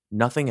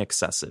 Nothing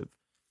excessive,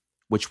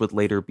 which would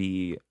later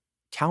be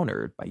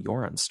countered by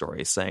Joran's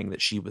story, saying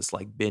that she was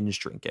like binge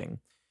drinking.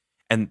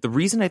 And the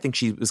reason I think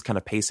she was kind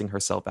of pacing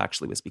herself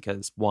actually was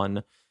because,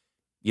 one,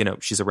 you know,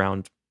 she's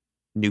around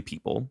new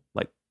people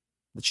like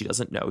that she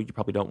doesn't know. You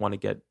probably don't want to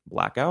get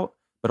blackout,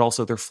 but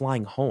also they're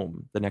flying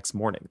home the next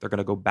morning. They're going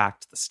to go back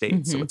to the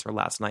States. Mm-hmm. So it's her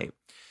last night.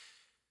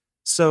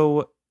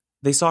 So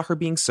they saw her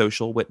being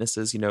social.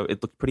 Witnesses, you know,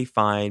 it looked pretty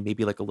fine.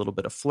 Maybe like a little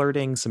bit of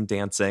flirting, some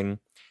dancing.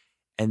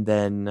 And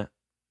then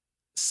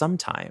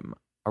sometime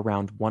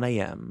around 1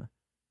 a.m.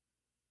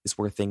 is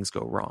where things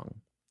go wrong.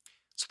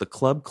 So the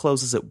club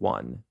closes at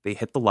 1. They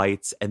hit the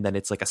lights, and then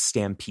it's like a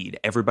stampede.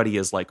 Everybody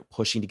is like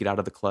pushing to get out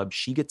of the club.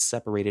 She gets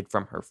separated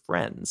from her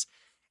friends,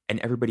 and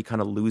everybody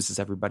kind of loses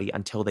everybody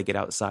until they get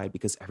outside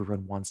because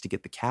everyone wants to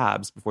get the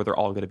cabs before they're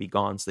all going to be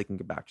gone so they can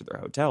get back to their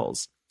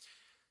hotels.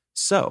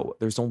 So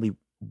there's only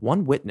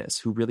one witness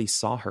who really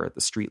saw her at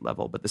the street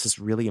level, but this is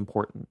really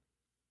important.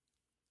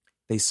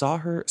 They saw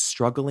her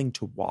struggling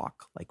to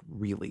walk, like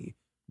really,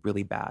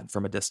 really bad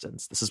from a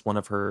distance. This is one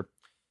of her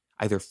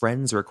either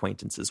friends or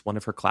acquaintances, one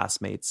of her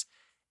classmates,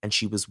 and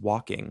she was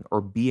walking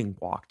or being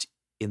walked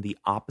in the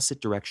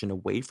opposite direction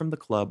away from the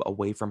club,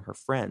 away from her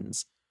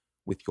friends,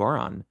 with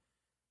Joran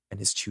and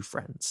his 2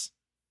 friends.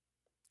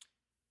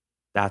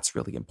 That's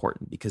really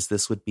important because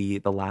this would be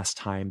the last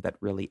time that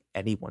really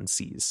anyone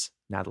sees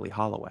Natalee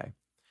Holloway.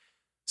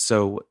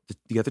 So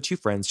the other 2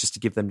 friends, just to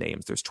give them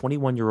names, there's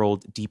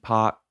 21-year-old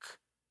Deepak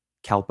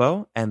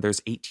Kalpo and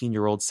there's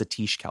 18-year-old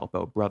Satish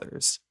Kalpo,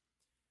 brothers.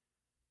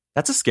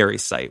 That's a scary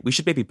sight. We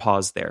should maybe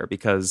pause there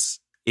because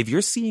if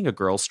you're seeing a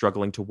girl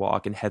struggling to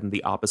walk and head in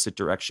the opposite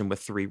direction with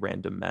 3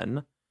 random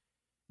men,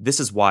 this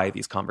is why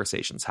these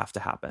conversations have to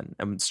happen.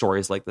 And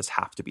stories like this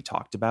have to be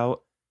talked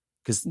about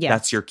because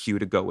that's your cue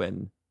to go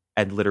in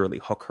and literally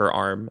hook her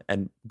arm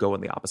and go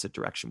in the opposite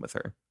direction with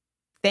her.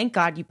 Thank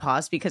God you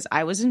paused because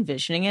I was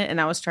envisioning it and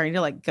I was starting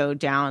to like go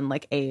down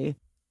like a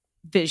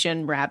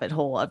vision rabbit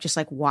hole of just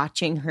like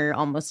watching her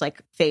almost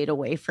like fade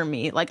away from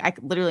me. Like I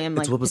literally am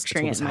like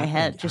picturing it in my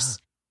head. Yeah.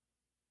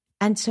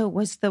 And so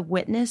was the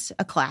witness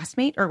a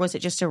classmate or was it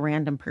just a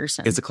random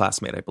person? It's a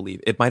classmate, I believe.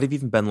 It might have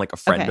even been like a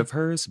friend of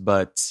hers,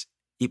 but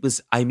it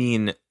was, I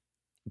mean,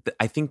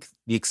 I think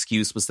the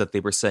excuse was that they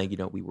were saying, you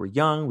know, we were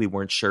young. We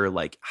weren't sure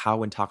like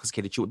how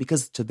intoxicated she was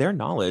because to their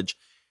knowledge,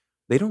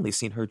 they'd only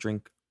seen her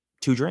drink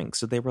 2 drinks.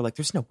 So they were like,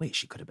 there's no way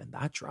she could have been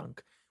that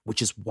drunk,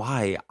 which is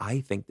why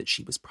I think that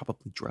she was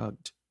probably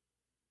drugged.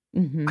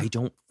 Mm-hmm.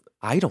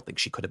 I don't think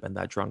she could have been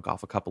that drunk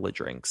off a couple of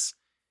drinks.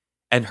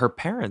 And her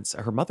parents,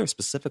 her mother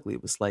specifically,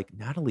 was like,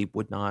 Natalee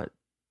would not,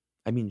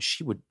 I mean,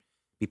 she would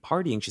be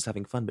partying, she's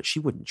having fun, but she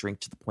wouldn't drink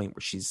to the point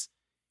where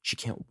she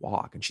can't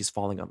walk and she's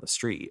falling on the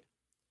street.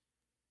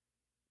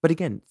 But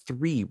again,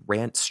 3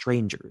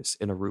 strangers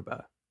in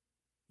Aruba,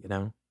 you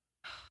know?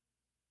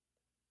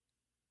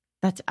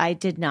 I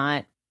did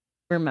not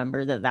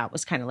remember that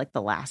was kind of like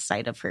the last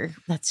sight of her.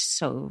 That's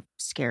so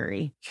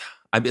scary.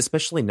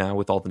 Especially now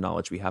with all the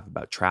knowledge we have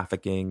about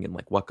trafficking and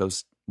like what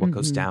goes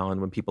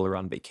down when people are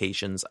on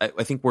vacations.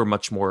 I think we're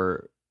much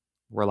more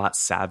we're a lot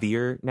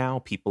savvier now.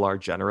 People are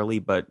generally,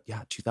 but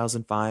yeah,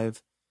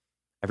 2005,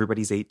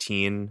 everybody's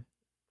 18.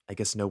 I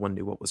guess no one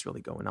knew what was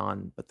really going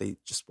on, but they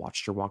just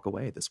watched her walk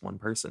away. This one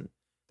person.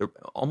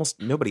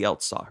 Almost nobody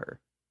else saw her.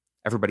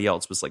 Everybody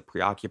else was like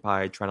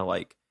preoccupied, trying to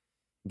like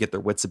get their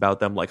wits about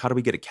them. Like, how do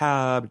we get a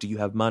cab? Do you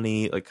have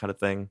money? Like, kind of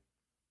thing.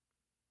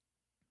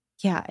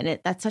 Yeah, and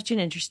that's such an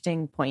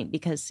interesting point,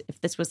 because if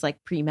this was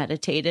like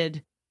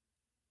premeditated,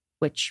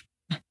 which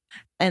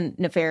and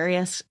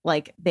nefarious,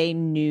 like they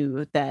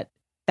knew that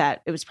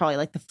it was probably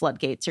like the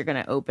floodgates are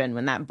going to open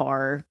when that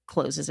bar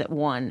closes at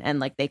 1, and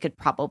like they could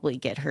probably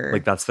get her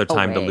like that's their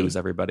time to lose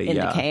everybody in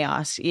the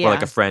chaos. Yeah, or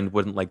like a friend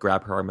wouldn't like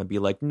grab her arm and be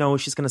like, no,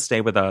 she's going to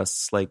stay with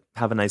us, like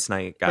have a nice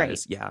night,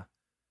 guys. Right.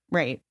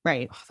 Yeah,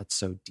 right. Oh, that's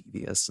so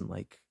devious and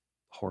like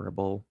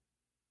horrible.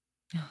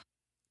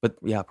 But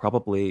yeah,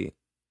 probably,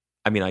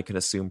 I mean, I can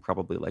assume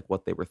probably like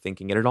what they were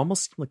thinking. And it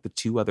almost seemed like the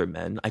two other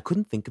men, I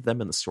couldn't think of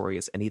them in the story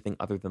as anything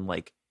other than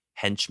like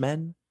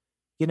henchmen,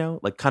 you know,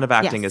 like kind of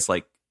acting as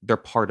like they're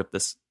part of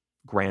this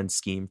grand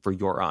scheme for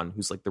Euron,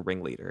 who's like the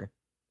ringleader.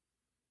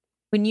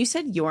 When you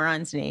said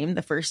Euron's name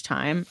the first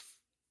time,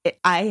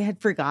 I had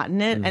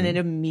forgotten it, and it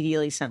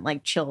immediately sent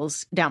like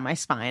chills down my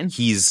spine.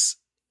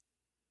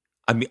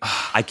 I mean,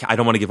 I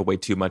don't want to give away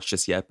too much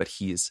just yet, but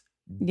he's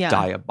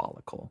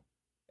diabolical,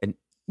 an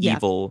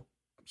evil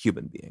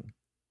human being.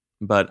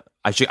 But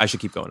I should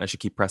keep going. I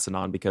should keep pressing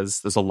on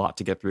because there's a lot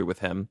to get through with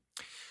him.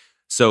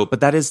 So, but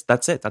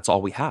that's it. That's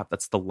all we have.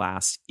 That's the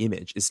last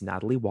image, is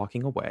Natalee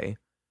walking away.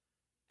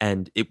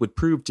 And it would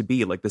prove to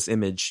be like this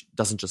image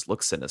doesn't just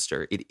look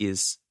sinister. It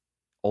is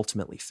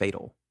ultimately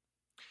fatal.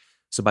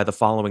 So by the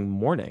following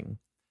morning,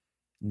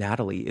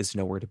 Natalee is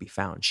nowhere to be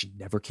found. She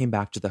never came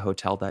back to the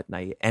hotel that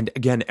night. And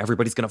again,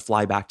 everybody's going to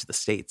fly back to the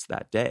States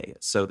that day.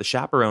 So the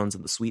chaperones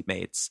and the suite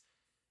mates,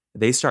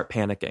 they start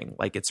panicking.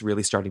 Like it's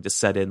really starting to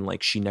set in,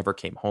 like she never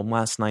came home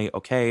last night.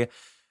 Okay,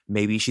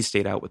 maybe she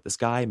stayed out with this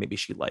guy. Maybe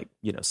she like,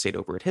 stayed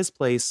over at his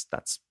place.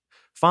 That's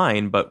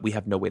fine, but we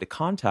have no way to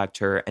contact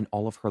her. And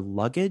all of her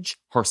luggage,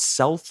 her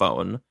cell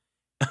phone,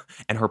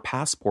 and her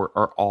passport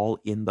are all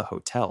in the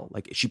hotel.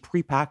 Like she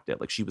pre-packed it.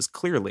 Like she was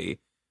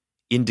clearly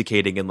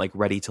indicating and like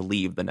ready to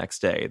leave the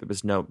next day. There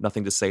was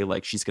nothing to say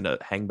like she's going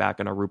to hang back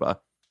in Aruba.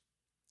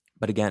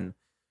 But again,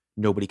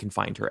 nobody can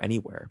find her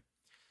anywhere.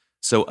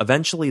 So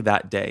eventually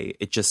that day,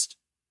 it just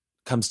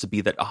comes to be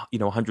that,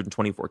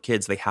 124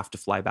 kids, they have to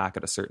fly back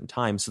at a certain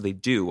time. So they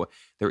do.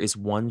 There is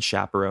one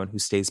chaperone who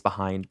stays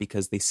behind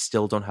because they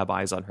still don't have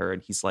eyes on her.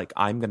 And he's like,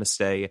 I'm going to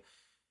stay,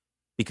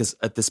 because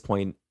at this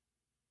point,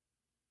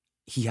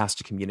 he has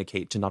to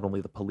communicate to not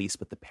only the police,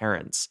 but the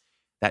parents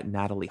that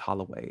Natalee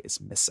Holloway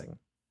is missing.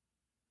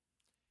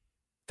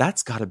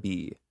 That's got to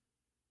be,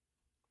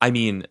 I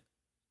mean,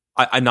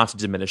 I'm not to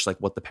diminish like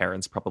what the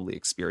parents probably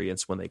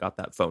experienced when they got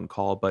that phone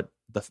call, but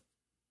the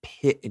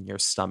pit in your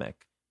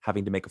stomach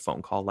having to make a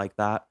phone call like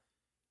that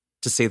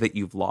to say that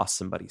you've lost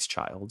somebody's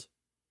child.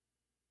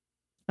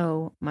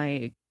 Oh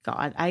my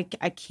God. I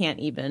can't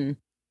even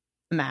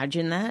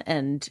imagine that.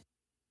 And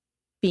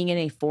being in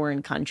a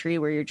foreign country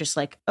where you're just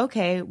like,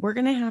 okay, we're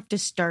going to have to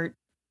start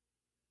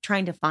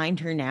trying to find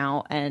her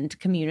now and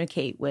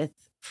communicate with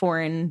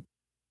foreign,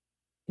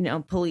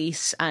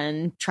 police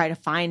and try to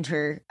find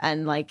her.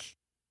 And like,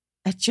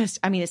 it's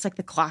like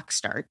the clock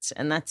starts,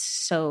 and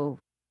that's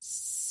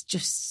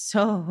just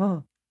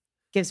so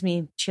gives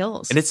me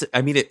chills. And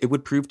it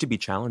would prove to be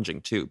challenging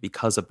too,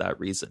 because of that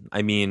reason.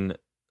 I mean,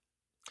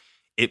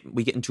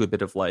 we get into a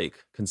bit of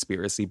like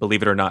conspiracy,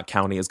 believe it or not,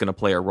 County is going to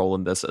play a role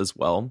in this as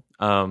well.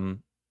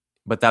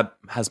 But that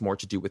has more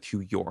to do with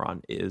who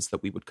Euron is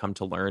that we would come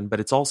to learn.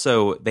 But it's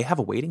also, they have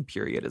a waiting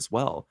period as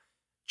well,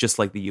 just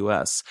like the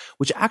US,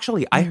 which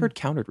actually I heard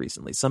countered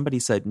recently. Somebody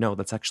said, no,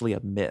 that's actually a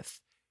myth.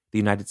 The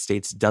United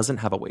States doesn't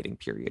have a waiting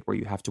period where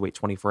you have to wait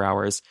 24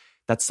 hours.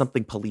 That's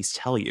something police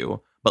tell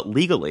you, but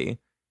legally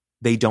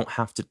they don't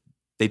have to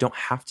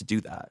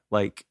do that.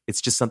 Like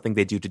it's just something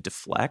they do to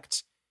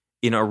deflect.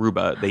 In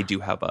Aruba, they do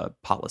have a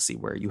policy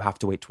where you have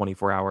to wait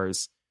 24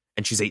 hours,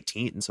 and she's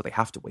 18, so they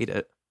have to wait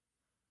it.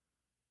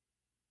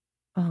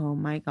 Oh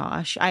my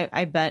gosh.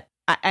 I bet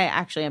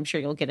I'm sure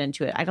you'll get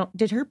into it.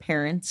 Did her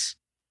parents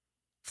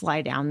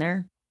fly down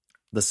there?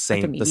 The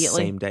same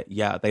day.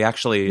 Yeah, they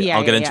actually,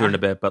 I'll get into it in a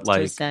bit, but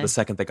like the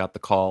second they got the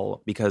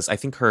call, because I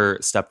think her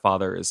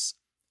stepfather is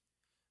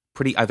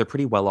either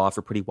pretty well off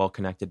or pretty well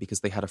connected, because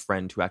they had a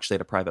friend who actually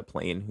had a private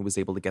plane who was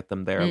able to get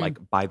them there like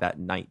by that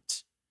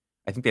night.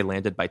 I think they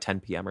landed by 10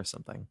 p.m. or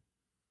something.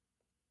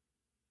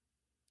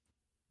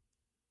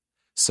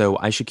 So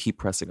I should keep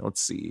pressing.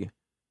 Let's see.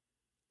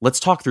 Let's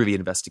talk through the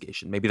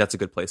investigation. Maybe that's a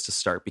good place to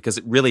start, because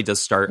it really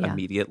does start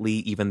immediately,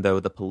 even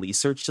though the police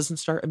search doesn't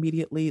start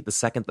immediately. The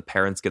second the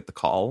parents get the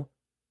call,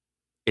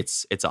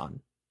 it's on.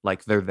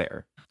 Like they're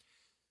there.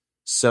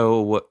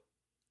 So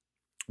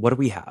what do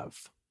we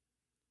have?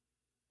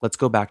 Let's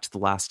go back to the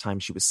last time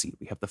she was seen.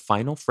 We have the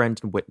final friend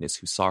and witness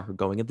who saw her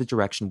going in the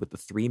direction with the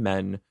three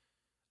men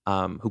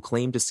who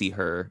claimed to see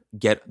her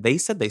they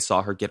said they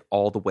saw her get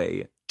all the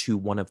way to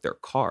one of their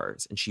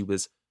cars, and she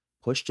was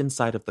pushed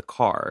inside of the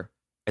car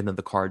and then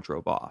the car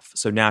drove off.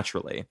 So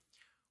naturally,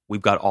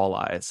 we've got all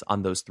eyes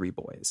on those 3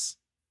 boys.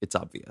 It's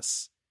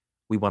obvious.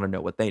 We want to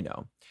know what they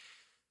know.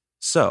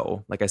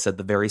 So, like I said,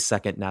 the very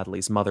second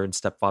Natalee's mother and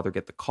stepfather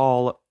get the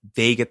call,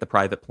 they get the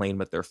private plane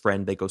with their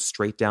friend. They go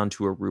straight down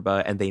to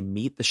Aruba and they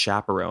meet the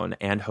chaperone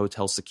and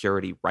hotel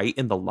security right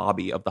in the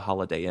lobby of the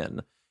Holiday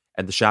Inn.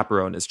 And the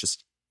chaperone is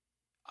just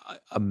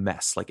a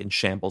mess, like in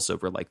shambles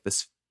over like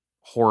this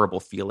horrible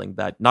feeling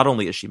that not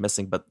only is she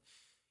missing, but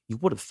you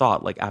would have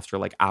thought like after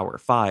like hour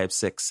 5,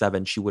 6,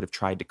 7, she would have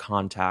tried to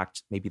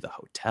contact maybe the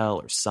hotel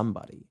or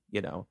somebody,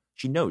 you know.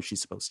 She knows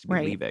she's supposed to be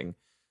leaving.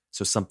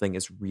 So something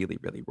is really,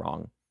 really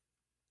wrong.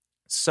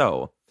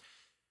 So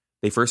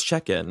they first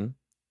check in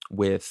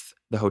with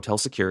the hotel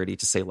security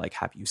to say, like,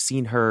 have you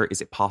seen her?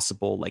 Is it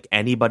possible, like,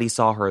 anybody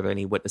saw her? Are there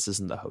any witnesses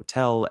in the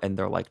hotel? And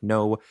they're like,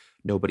 no,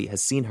 nobody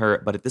has seen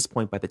her. But at this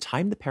point, by the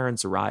time the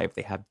parents arrive,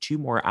 they have 2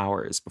 more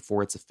hours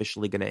before it's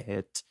officially going to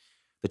hit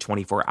the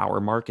 24-hour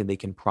mark and they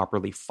can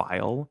properly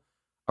file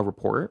a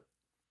report.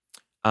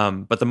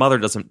 But the mother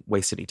doesn't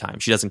waste any time.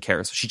 She doesn't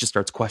care. So she just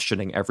starts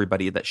questioning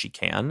everybody that she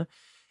can.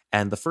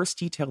 And the first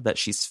detail that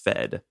she's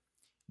fed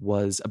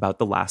was about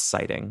the last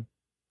sighting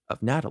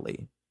of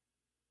Natalee.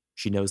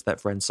 She knows that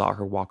friend saw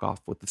her walk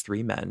off with the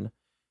 3 men,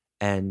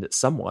 and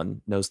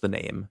someone knows the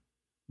name,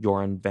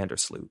 Joran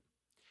Vandersloot.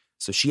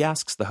 So she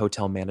asks the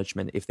hotel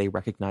management if they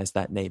recognize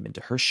that name, and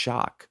to her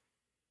shock,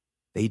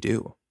 they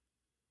do.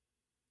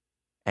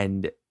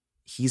 And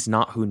he's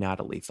not who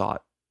Natalee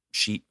thought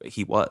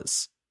he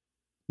was.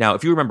 Now,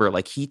 if you remember,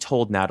 like, he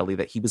told Natalee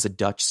that he was a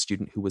Dutch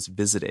student who was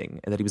visiting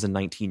and that he was a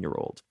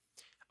 19-year-old.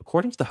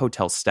 According to the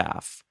hotel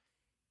staff,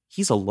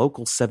 he's a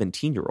local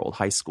 17-year-old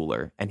high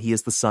schooler, and he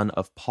is the son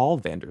of Paul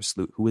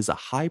Vandersloot, who is a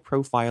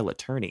high-profile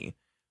attorney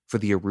for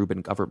the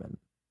Aruban government.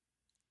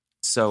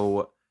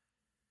 So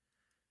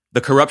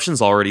the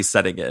corruption's already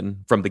setting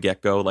in from the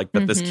get-go, like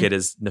that this kid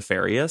is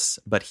nefarious,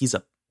 but he's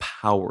a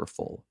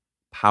powerful,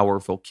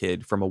 powerful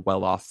kid from a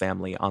well-off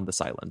family on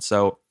this island.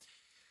 So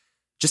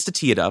just to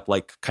tee it up,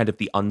 like kind of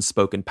the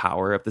unspoken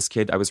power of this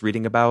kid I was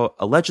reading about,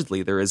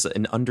 allegedly there is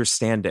an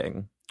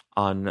understanding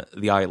on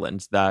the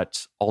island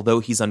that although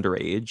he's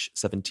underage,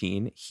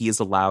 17, he is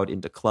allowed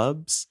into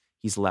clubs,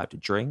 he's allowed to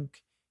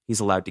drink,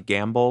 he's allowed to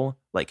gamble.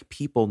 Like,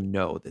 people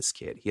know this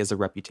kid. He has a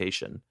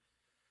reputation.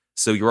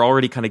 So you're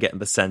already kind of getting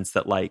the sense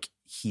that, like,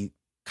 he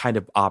kind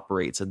of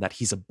operates and that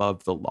he's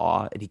above the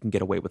law and he can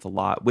get away with a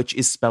lot, which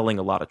is spelling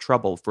a lot of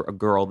trouble for a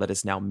girl that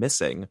is now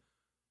missing,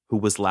 who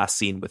was last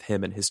seen with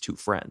him and his 2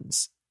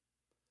 friends.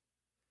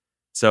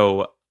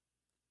 So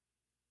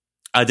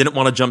I didn't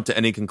want to jump to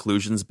any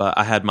conclusions, but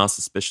I had my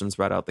suspicions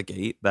right out the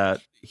gate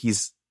that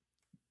he's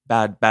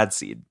bad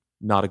seed,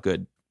 not a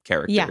good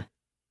character. Yeah.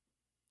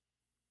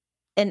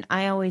 And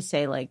I always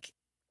say, like,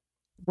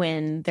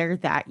 when they're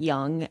that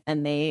young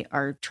and they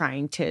are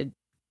trying to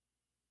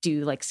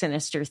do like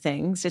sinister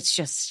things, it's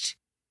just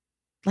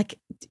like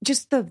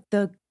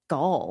the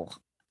gall.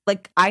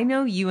 Like, I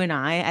know you and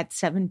I at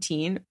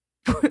 17,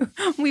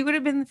 we would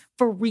have been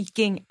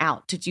freaking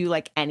out to do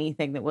like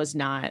anything that was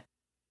not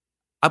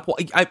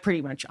I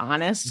pretty much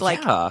honest.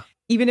 Like,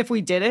 even if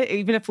we did it,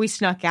 even if we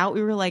snuck out,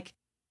 we were like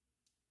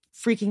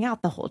freaking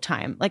out the whole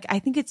time. Like, I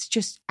think it's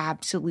just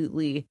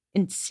absolutely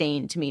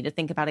insane to me to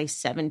think about a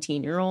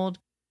 17-year-old,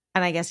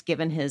 and I guess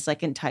given his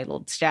like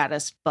entitled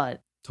status,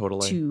 but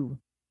totally to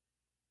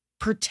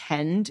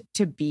pretend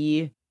to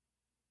be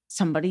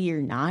somebody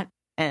you're not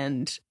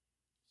and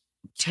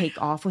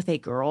take off with a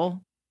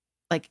girl.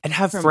 Like, and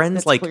have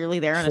friends like clearly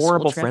there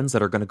horrible friends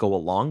that are going to go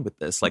along with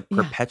this, like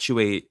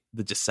perpetuate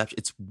the deception.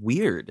 It's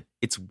weird.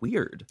 It's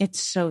weird. It's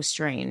so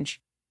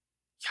strange.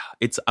 Yeah,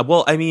 it's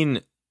well, I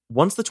mean,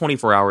 once the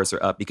 24 hours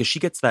are up, because she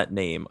gets that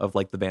name of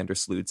like the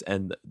Vandersloots,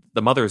 and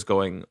the mother is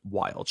going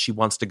wild. She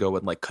wants to go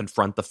and like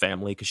confront the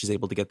family because she's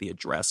able to get the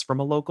address from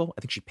a local.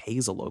 I think she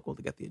pays a local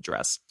to get the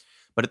address.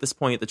 But at this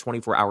point, the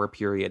 24-hour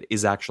period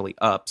is actually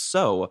up.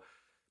 So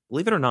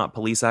believe it or not,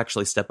 police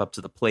actually step up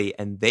to the plate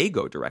and they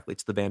go directly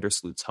to the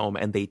Vandersloots' home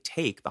and they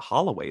take the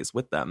Holloways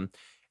with them,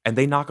 and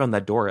they knock on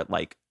that door at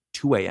like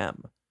 2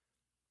 a.m.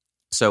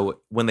 So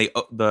when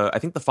I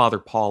think the father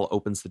Paul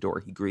opens the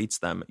door, he greets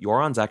them.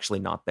 Joran's actually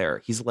not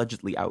there. He's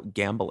allegedly out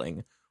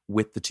gambling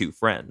with the 2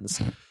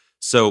 friends.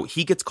 So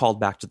he gets called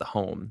back to the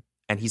home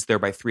and he's there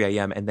by 3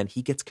 a.m. And then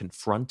he gets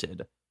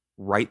confronted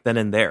right then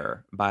and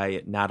there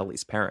by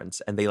Natalee's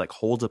parents. And they like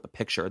hold up a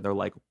picture and they're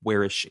like,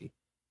 where is she?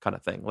 Kind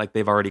of thing. Like,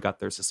 they've already got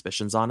their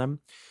suspicions on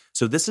him.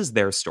 So this is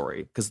their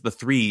story, because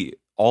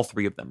all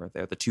three of them are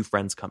there. The 2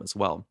 friends come as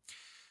well.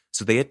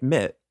 So they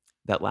admit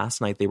that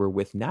last night they were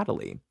with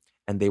Natalee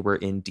and they were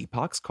in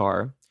Deepak's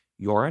car.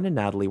 Joran and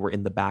Natalee were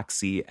in the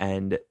backseat,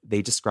 and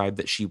they described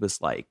that she was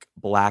like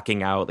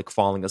blacking out, like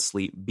falling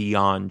asleep,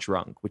 beyond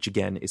drunk, which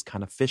again is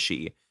kind of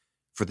fishy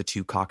for the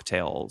 2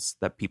 cocktails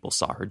that people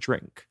saw her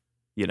drink.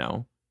 You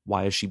know,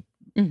 why is she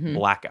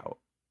blackout?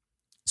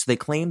 So they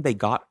claim they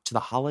got to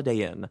the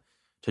Holiday Inn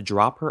to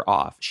drop her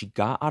off. She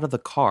got out of the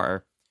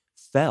car,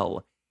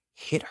 fell,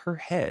 hit her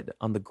head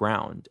on the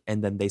ground,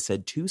 and then they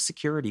said 2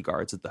 security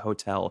guards at the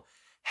hotel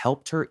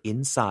helped her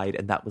inside,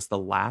 and that was the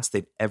last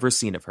they'd ever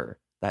seen of her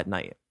that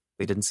night.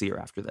 They didn't see her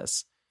after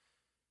this.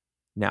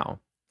 Now,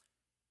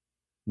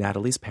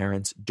 Natalee's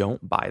parents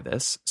don't buy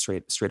this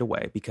straight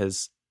away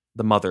because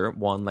the mother,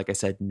 one, like I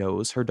said,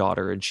 knows her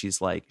daughter, and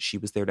she's like, she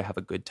was there to have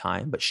a good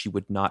time, but she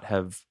would not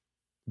have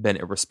been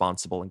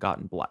irresponsible and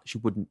gotten she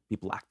wouldn't be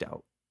blacked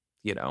out,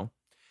 you know?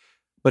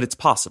 But it's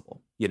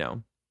possible, you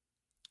know?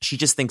 She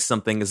just thinks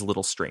something is a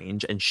little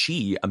strange, and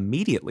she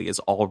immediately is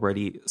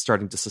already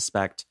starting to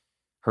suspect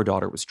her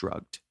daughter was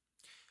drugged.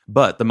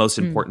 But the most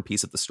important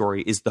piece of the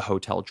story is the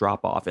hotel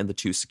drop-off and the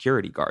 2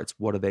 security guards.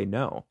 What do they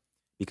know?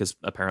 Because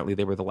apparently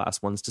they were the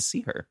last ones to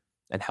see her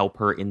and help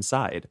her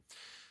inside.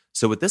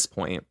 So at this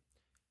point,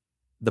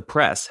 the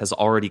press has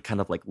already kind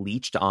of like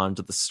leached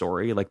onto the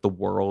story. Like the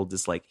world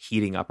is like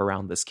heating up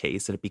around this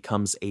case, and it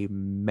becomes a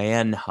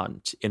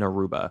manhunt in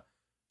Aruba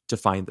to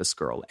find this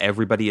girl.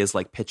 Everybody is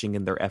like pitching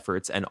in their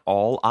efforts, and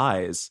all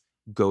eyes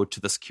go to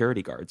the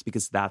security guards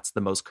because that's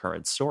the most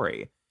current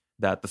story.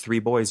 That the 3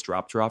 boys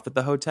dropped her off at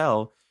the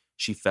hotel.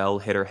 She fell,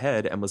 hit her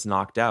head, and was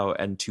knocked out,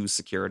 and 2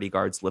 security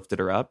guards lifted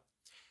her up.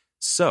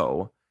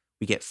 So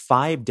we get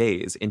 5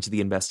 days into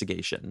the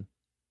investigation.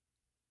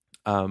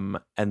 And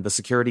the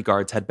security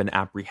guards had been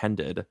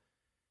apprehended,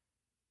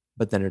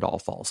 but then it all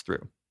falls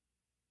through.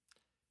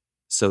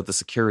 So the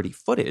security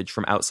footage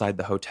from outside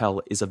the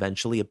hotel is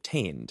eventually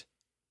obtained.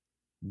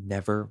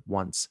 Never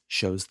once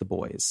shows the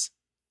boys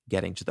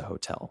getting to the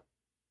hotel.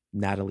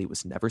 Natalee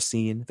was never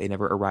seen. They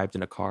never arrived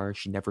in a car.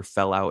 She never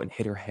fell out and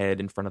hit her head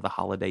in front of the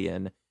Holiday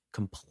Inn.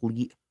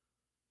 Complete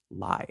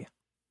lie.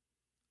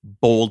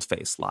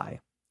 Bold-faced lie.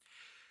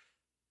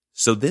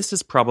 So this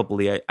is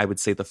probably, I would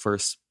say, the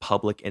first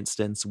public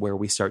instance where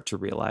we start to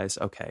realize,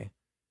 okay,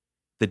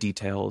 the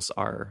details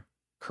are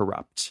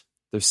corrupt.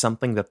 There's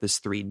something that this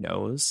 3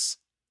 knows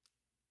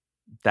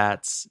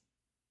that's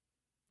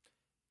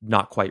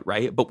not quite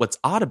right. But what's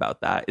odd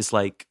about that is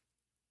like,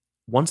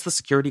 once the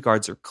security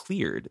guards are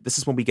cleared, this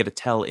is when we get a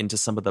tell into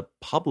some of the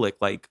public,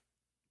 like,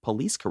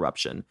 police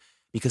corruption,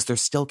 because they're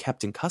still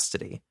kept in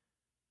custody.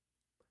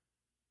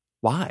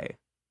 Why?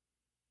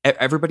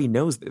 Everybody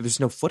knows there's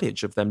no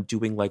footage of them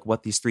doing like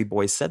what these 3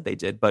 boys said they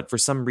did, but for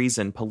some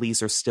reason,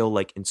 police are still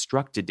like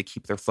instructed to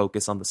keep their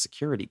focus on the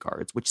security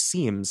guards, which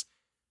seems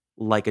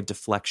like a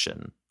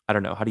deflection. I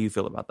don't know. How do you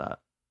feel about that?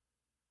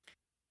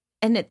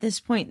 And at this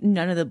point,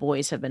 none of the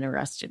boys have been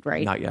arrested,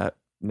 right? Not yet.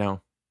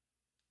 No.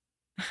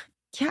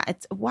 Yeah.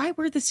 Why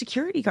were the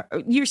security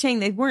guards? You're saying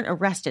they weren't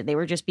arrested. They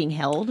were just being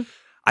held?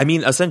 I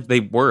mean, they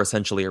were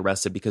essentially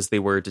arrested because they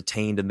were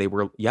detained, and they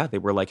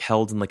were like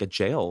held in like a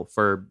jail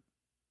for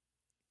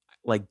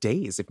like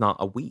days, if not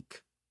a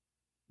week.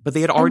 But they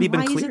had already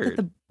been cleared. Why is it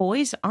that the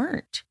boys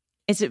aren't?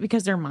 Is it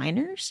because they're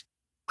minors?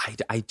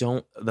 I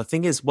don't. The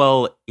thing is,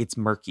 well, it's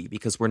murky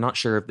because we're not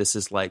sure if this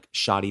is like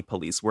shoddy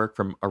police work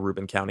from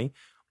Aruban County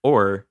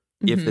or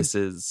if this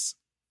is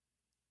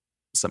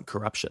some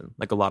corruption,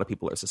 like a lot of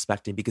people are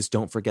suspecting. Because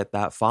don't forget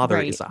that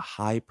father is a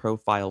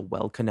high-profile,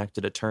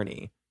 well-connected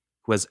attorney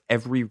who has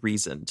every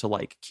reason to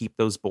like keep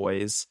those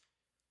boys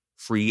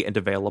free and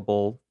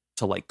available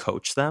to like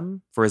coach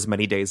them for as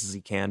many days as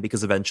he can,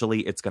 because eventually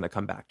it's going to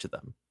come back to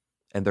them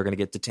and they're going to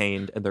get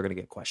detained and they're going to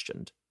get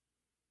questioned.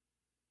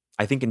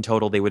 I think in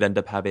total they would end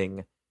up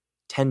having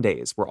 10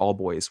 days where all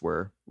boys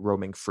were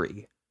roaming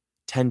free.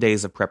 10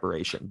 days of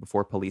preparation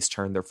before police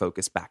turn their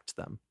focus back to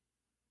them.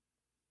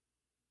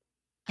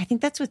 I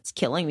think that's what's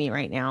killing me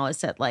right now,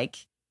 is that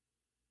like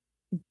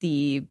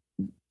the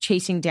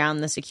chasing down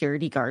the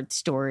security guard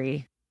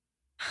story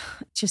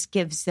just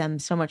gives them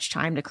so much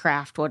time to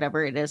craft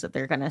whatever it is that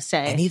they're going to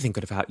say. Anything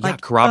could have happened.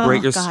 Like,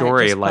 corroborate your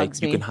story.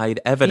 Like, you can hide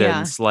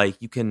evidence. Yeah. Like,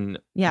 you can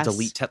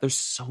delete. There's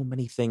so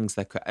many things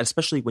that could,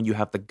 especially when you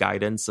have the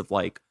guidance of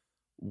like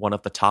one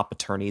of the top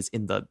attorneys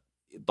in the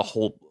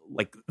whole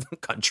like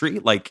country,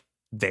 like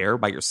there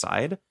by your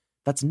side.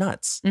 That's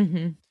nuts.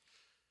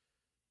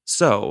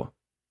 So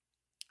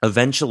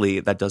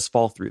eventually that does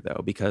fall through,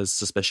 though, because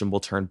suspicion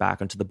will turn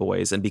back onto the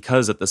boys. And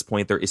because at this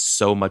point there is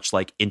so much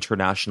like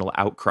international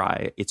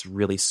outcry, it's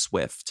really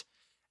swift.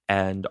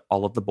 And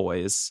all of the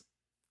boys,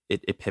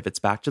 it pivots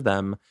back to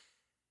them.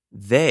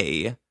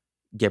 They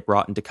get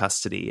brought into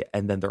custody,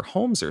 and then their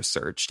homes are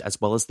searched,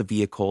 as well as the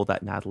vehicle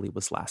that Natalee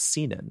was last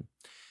seen in.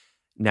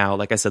 Now,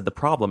 like I said, the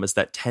problem is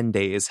that 10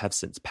 days have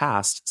since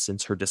passed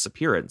since her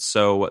disappearance.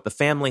 So the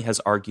family has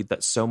argued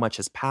that so much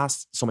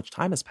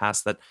time has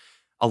passed that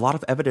a lot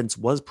of evidence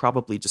was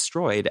probably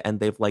destroyed, and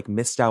they've like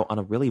missed out on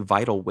a really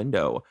vital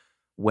window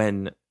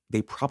when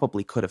they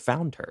probably could have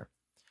found her.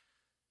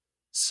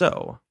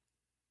 So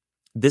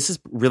this is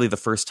really the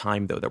first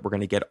time, though, that we're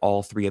going to get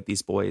all 3 of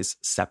these boys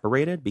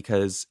separated,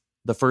 because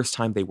the first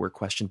time they were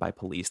questioned by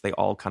police, they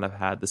all kind of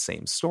had the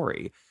same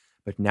story.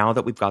 But now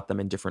that we've got them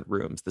in different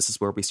rooms, this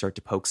is where we start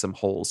to poke some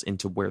holes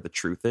into where the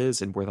truth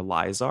is and where the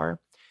lies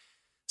are.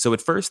 So at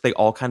first, they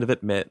all kind of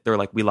admit, they're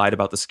like, we lied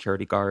about the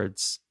security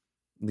guards,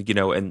 you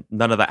know, and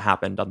none of that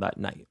happened on that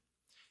night.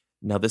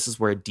 Now, this is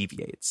where it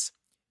deviates.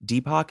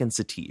 Deepak and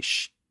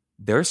Satish,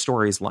 their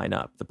stories line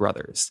up, the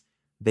brothers.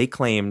 They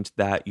claimed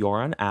that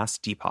Yoran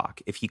asked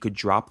Deepak if he could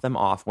drop them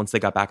off once they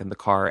got back in the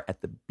car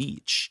at the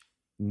beach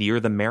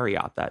near the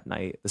Marriott that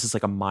night. This is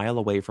like a mile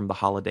away from the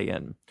Holiday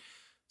Inn.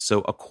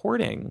 So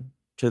according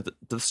to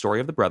the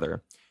story of the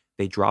brother,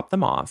 they dropped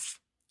them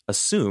off,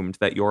 assumed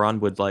that Yoran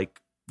would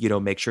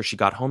make sure she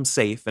got home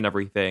safe and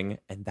everything.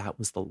 And that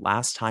was the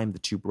last time the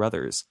two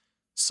brothers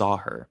saw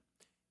her.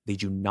 They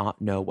do not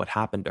know what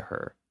happened to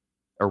her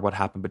or what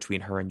happened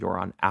between her and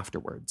Yoran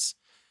afterwards.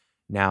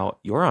 Now,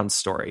 Yoran's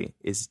story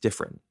is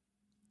different.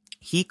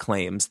 He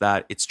claims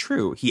that it's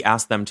true. He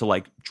asked them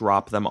to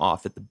drop them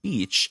off at the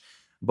beach,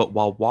 but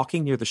while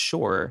walking near the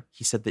shore,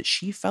 he said that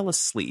she fell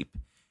asleep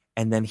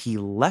and then he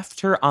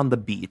left her on the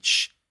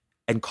beach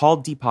and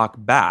called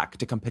Deepak back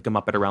to come pick him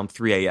up at around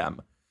 3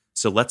 a.m.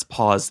 So let's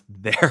pause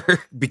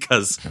there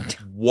because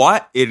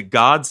what in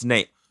God's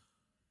name?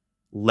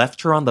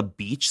 Left her on the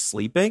beach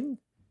sleeping?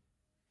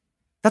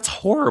 That's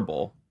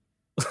horrible.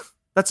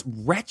 That's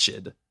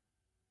wretched.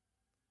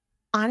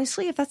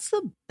 Honestly, if that's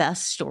the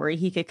best story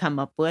he could come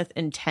up with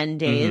in 10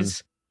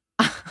 days,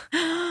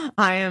 I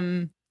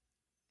am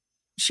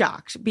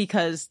shocked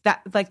because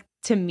that,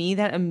 to me,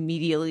 that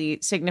immediately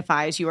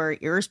signifies you are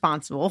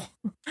irresponsible.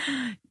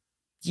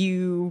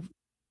 You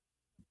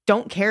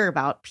don't care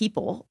about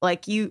people.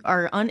 You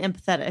are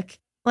unempathetic.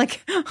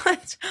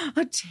 That's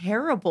a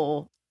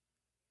terrible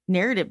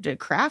narrative to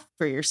craft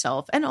for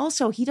yourself. And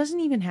also, he doesn't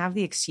even have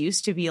the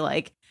excuse to be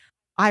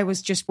I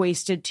was just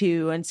wasted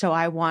too, and so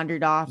I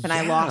wandered off and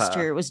I lost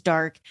her. It was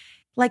dark.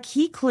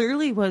 He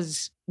clearly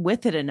was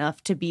with it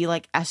enough to be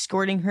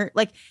escorting her.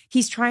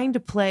 He's trying to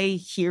play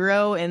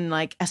hero and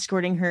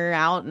escorting her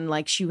out,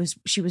 and she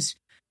was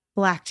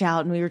blacked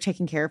out and we were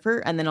taking care of her,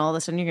 and then all of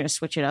a sudden you're going to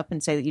switch it up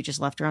and say that you just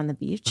left her on the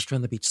beach. Left her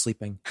on the beach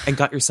sleeping and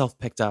got yourself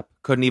picked up.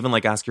 Couldn't even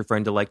ask your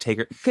friend to take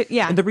her.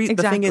 Yeah, and the thing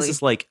exactly.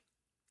 is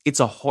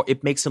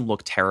it makes him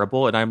look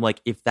terrible, and I'm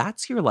if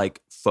that's your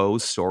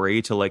faux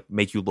story to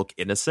make you look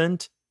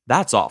innocent,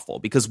 that's awful,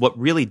 because what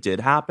really did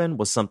happen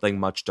was something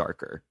much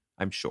darker,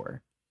 I'm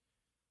sure.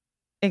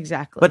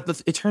 Exactly.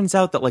 But it turns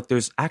out that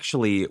there's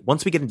actually,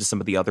 once we get into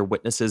some of the other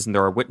witnesses, and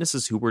there are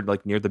witnesses who were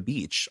near the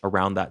beach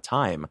around that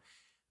time,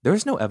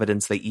 there's no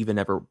evidence they even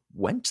ever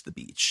went to the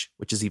beach,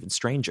 which is even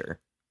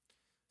stranger.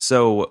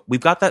 So we've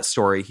got that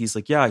story. He's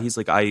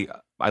I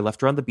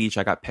left her on the beach.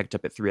 I got picked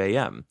up at 3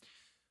 a.m.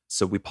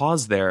 So we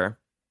pause there,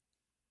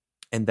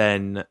 and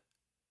then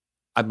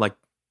I'm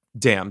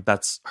damn,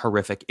 that's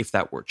horrific if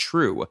that were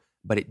true,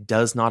 but it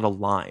does not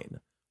align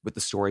with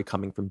the story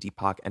coming from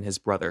Deepak and his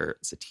brother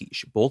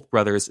Satish. Both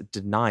brothers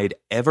denied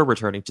ever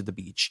returning to the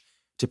beach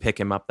to pick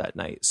him up that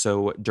night.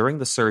 So during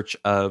the search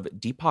of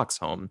Deepak's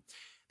home,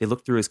 they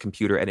looked through his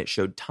computer and it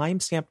showed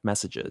time-stamped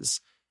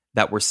messages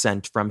that were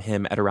sent from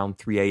him at around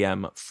 3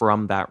 a.m.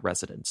 from that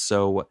residence.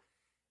 So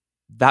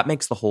that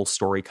makes the whole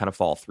story kind of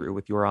fall through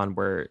with Yoran,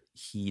 where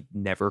he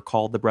never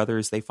called the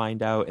brothers, they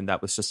find out, and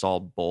that was just all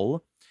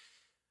bull.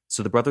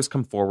 So the brothers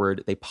come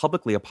forward. They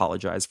publicly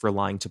apologize for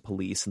lying to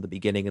police in the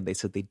beginning, and they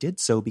said they did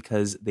so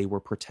because they were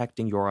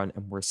protecting Yoran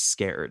and were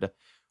scared,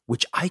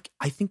 which I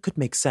think could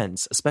make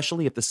sense,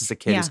 especially if this is a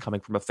kid who's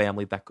coming from a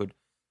family that could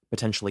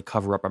potentially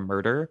cover up a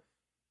murder.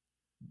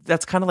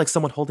 That's kind of like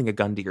someone holding a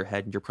gun to your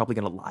head, and you're probably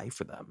going to lie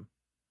for them.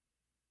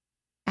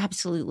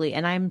 Absolutely.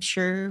 And I'm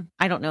sure,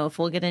 I don't know if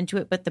we'll get into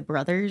it, but the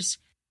brothers,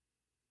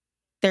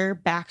 their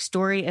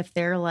backstory, if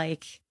they're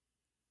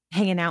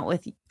hanging out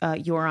with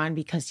Yoran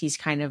because he's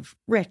kind of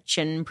rich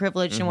and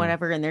privileged and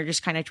whatever, and they're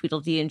just kind of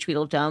Tweedledee and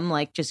Tweedledum,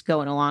 just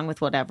going along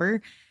with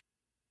whatever.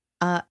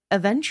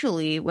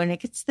 Eventually, when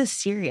it gets this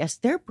serious,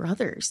 they're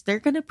brothers. They're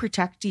going to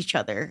protect each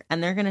other,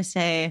 and they're going to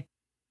say,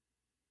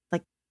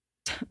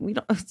 we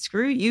don't,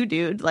 screw you,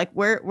 dude.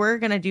 We're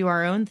going to do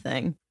our own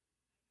thing.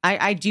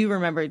 I do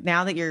remember,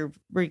 now that you're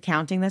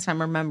recounting this,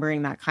 I'm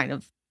remembering that kind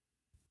of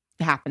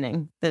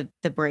happening, the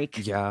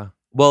break. Yeah.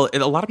 Well, a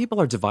lot of people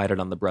are divided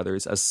on the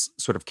brothers as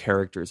sort of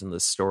characters in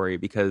this story,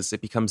 because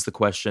it becomes the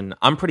question.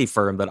 I'm pretty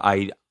firm that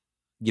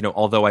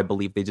although I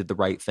believe they did the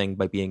right thing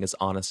by being as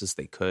honest as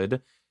they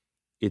could,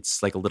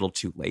 it's a little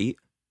too late,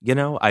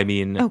 I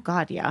mean, oh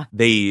God, yeah.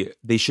 They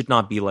should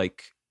not be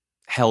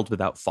held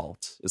without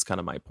fault is kind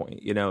of my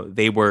point.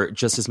 They were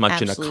just as much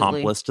Absolutely. an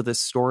accomplice to this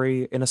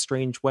story in a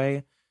strange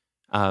way.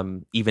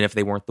 Even if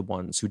they weren't the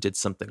ones who did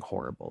something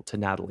horrible to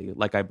Natalee,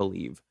 like I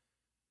believe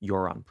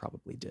Yoran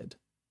probably did.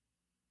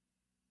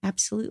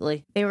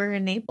 Absolutely. They were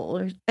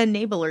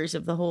enablers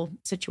of the whole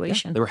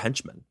situation. Yeah, they were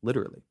henchmen,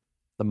 literally.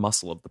 The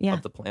muscle of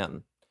the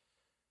plan.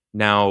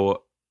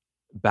 Now,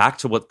 back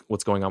to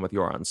what's going on with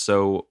Yoran.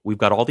 So we've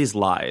got all these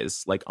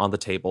lies on the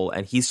table,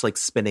 and he's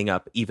spinning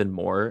up even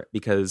more,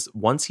 because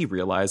once he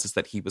realizes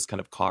that he was kind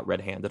of caught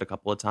red-handed a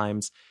couple of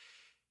times,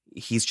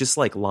 he's just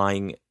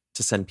lying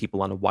to send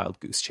people on a wild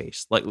goose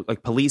chase.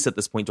 Like police at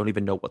this point don't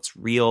even know what's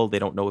real. They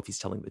don't know if he's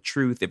telling the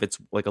truth, if it's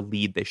a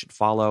lead they should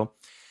follow.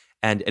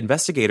 And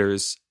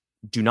investigators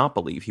do not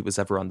believe he was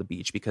ever on the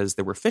beach, because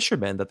there were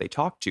fishermen that they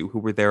talked to who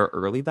were there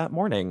early that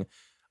morning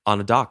on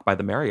a dock by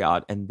the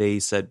Marriott, and they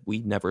said, we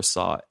never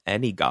saw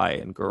any guy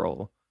and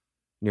girl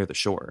near the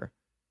shore.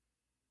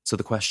 So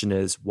the question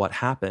is, what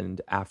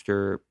happened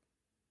after,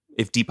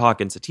 if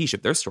Deepak and Satish,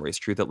 if their story is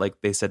true, that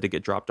like they said to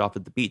get dropped off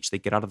at the beach, they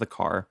get out of the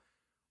car,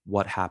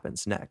 what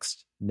happens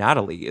next?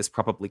 Natalee is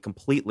probably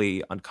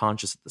completely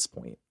unconscious at this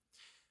point.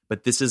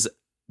 But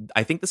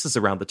I think this is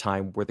around the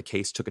time where the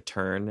case took a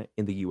turn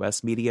in the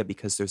US media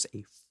because there's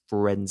a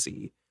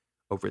frenzy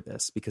over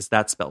this, because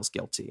that spells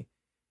guilty.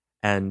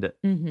 And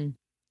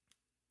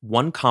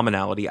one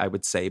commonality I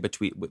would say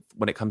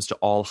when it comes to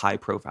all high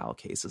profile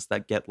cases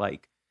that get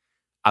like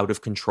out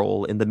of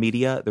control in the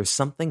media, there's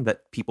something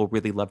that people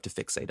really love to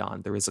fixate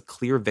on. There is a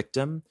clear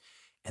victim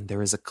and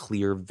there is a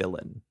clear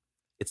villain.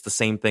 It's the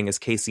same thing as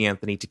Casey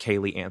Anthony to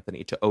Kaylee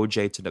Anthony to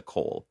OJ to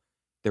Nicole.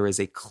 There is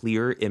a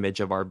clear image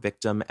of our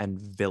victim and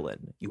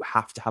villain. You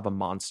have to have a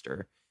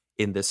monster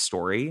in this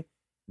story.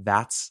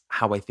 That's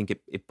how I think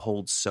it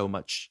pulled so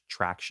much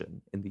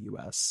traction in the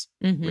US,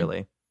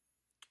 really.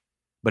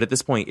 But at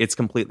this point, it's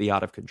completely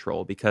out of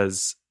control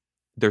because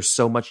there's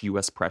so much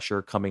US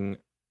pressure coming,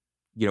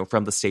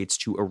 from the States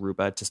to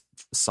Aruba to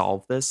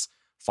solve this,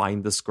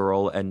 find this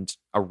girl and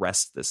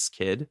arrest this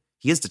kid.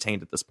 He is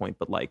detained at this point,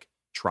 but like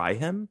try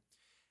him.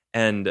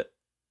 And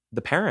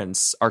the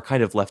parents are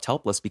kind of left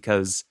helpless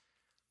because,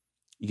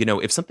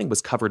 if something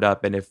was covered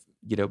up and if,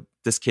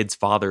 this kid's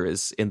father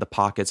is in the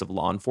pockets of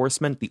law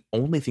enforcement, the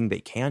only thing they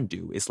can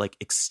do is like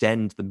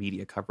extend the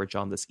media coverage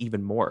on this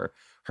even more.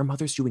 Her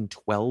mother's doing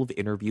 12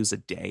 interviews a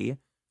day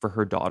for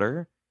her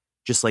daughter,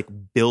 just like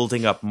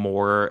building up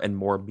more and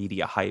more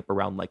media hype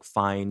around like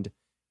find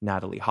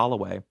Natalee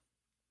Holloway.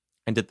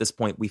 And at this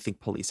point, we think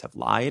police have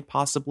lied,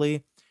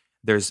 possibly.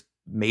 There's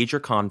major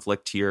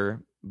conflict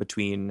here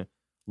between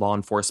law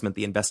enforcement,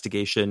 the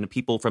investigation,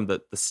 people from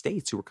the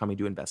states who were coming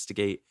to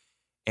investigate,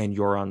 and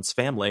Yoran's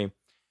family.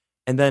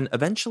 And then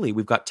eventually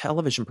we've got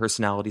television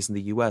personalities in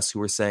the US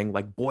who are saying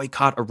like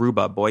boycott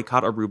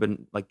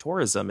Aruba, like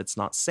tourism. It's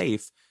not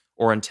safe,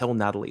 or until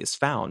Natalee is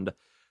found,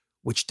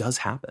 which does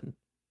happen.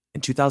 In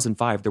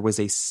 2005, there was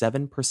a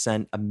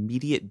 7%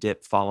 immediate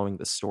dip following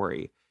the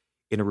story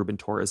in Aruban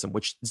tourism,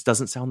 which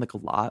doesn't sound like a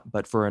lot,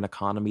 but for an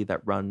economy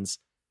that runs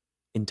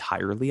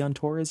entirely on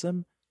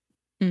tourism,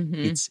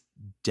 it's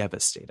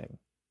devastating.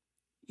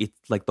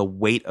 It's like the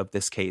weight of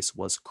this case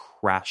was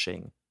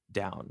crashing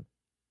down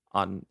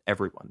on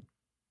everyone.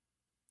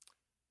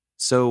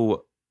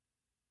 So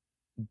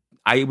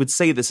I would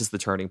say this is the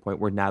turning point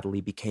where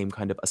Natalee became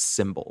kind of a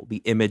symbol.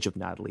 The image of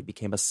Natalee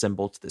became a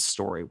symbol to this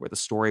story, where the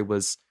story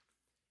was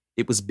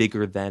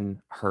bigger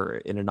than her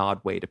in an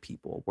odd way to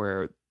people,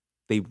 where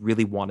they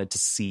really wanted to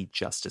see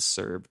justice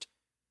served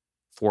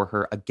for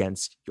her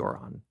against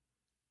Yoran.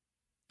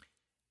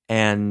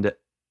 And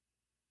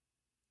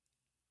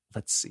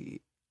let's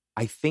see,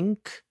 I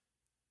think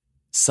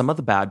some of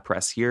the bad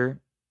press here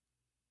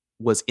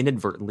was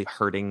inadvertently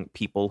hurting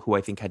people who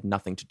I think had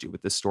nothing to do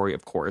with this story,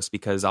 of course,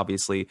 because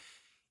obviously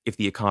if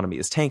the economy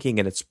is tanking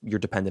and you're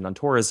dependent on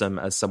tourism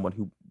as someone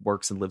who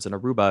works and lives in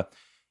Aruba,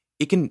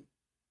 it can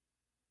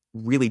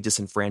really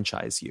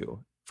disenfranchise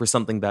you for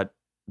something that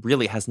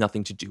really has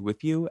nothing to do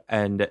with you.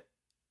 And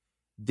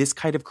this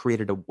kind of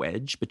created a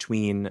wedge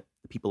between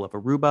the people of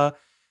Aruba,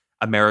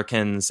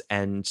 Americans,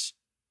 and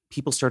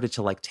people started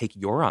to like take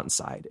Yoran's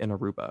side in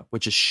Aruba,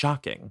 which is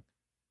shocking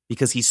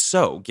because he's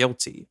so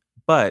guilty.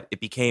 But it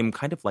became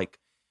kind of like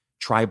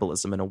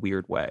tribalism in a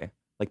weird way.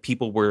 Like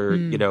people were,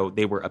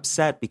 they were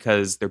upset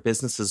because their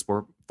businesses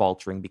were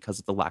faltering because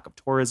of the lack of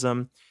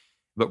tourism.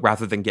 But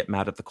rather than get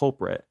mad at the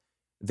culprit,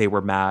 they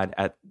were mad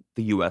at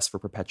the US for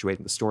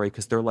perpetuating the story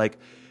because they're like,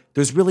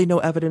 there's really no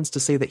evidence to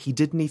say that he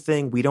did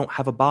anything. We don't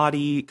have a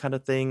body kind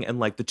of thing. And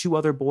like the two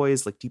other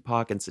boys, like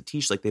Deepak and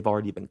Satish, like they've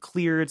already been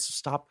cleared. So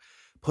stop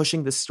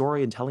pushing this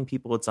story and telling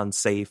people it's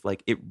unsafe.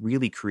 Like it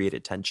really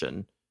created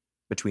tension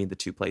between the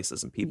two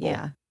places and people.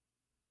 Yeah.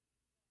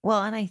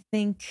 Well, and I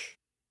think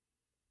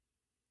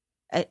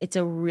it's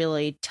a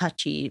really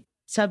touchy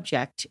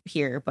subject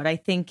here, but I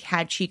think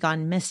had she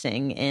gone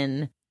missing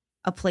in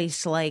a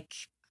place like,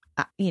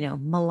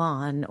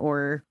 Milan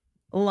or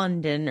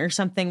London or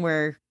something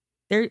where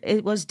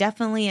it was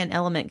definitely an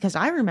element, because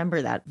I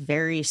remember that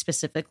very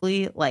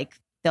specifically, like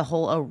the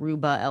whole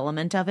Aruba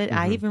element of it.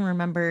 I even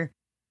remember,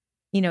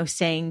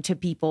 saying to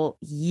people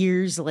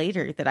years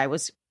later that I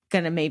was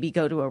going to maybe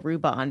go to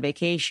Aruba on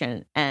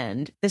vacation.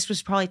 And this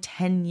was probably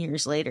 10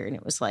 years later. And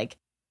it was like,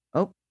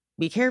 oh,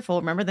 be careful.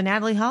 Remember the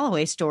Natalee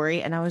Holloway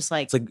story? And I was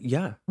like, it's like,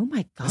 yeah. Oh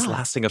my God. It's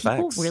lasting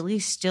effects. People really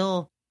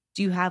still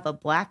do have a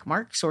black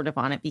mark sort of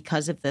on it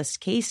because of this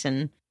case.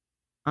 And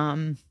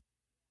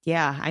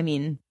yeah, I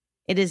mean,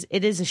 it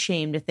is a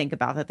shame to think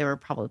about that there were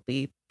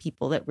probably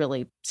people that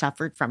really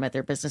suffered from it.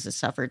 Their businesses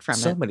suffered from it.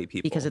 So many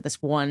people. Because of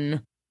this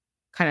one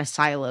kind of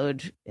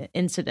siloed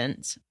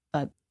incident.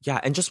 But yeah,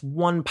 and just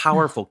one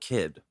powerful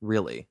kid,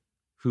 really,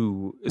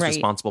 who is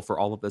responsible for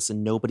all of this,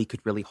 and nobody could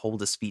really hold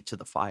his feet to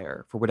the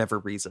fire for whatever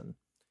reason.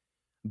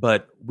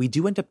 But we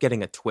do end up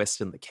getting a twist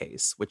in the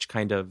case, which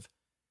kind of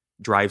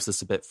drives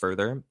this a bit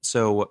further.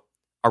 So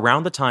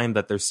around the time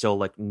that there's still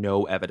like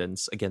no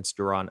evidence against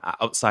Yoran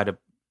outside of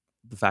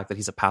the fact that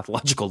he's a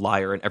pathological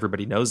liar and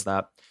everybody knows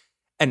that,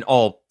 and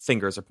all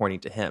fingers are pointing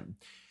to him,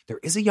 there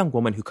is a young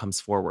woman who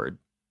comes forward,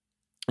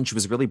 and she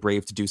was really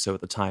brave to do so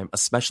at the time,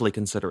 especially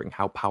considering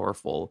how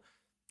powerful,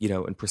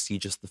 and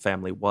prestigious the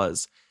family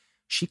was.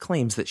 She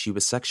claims that she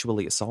was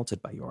sexually assaulted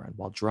by Joran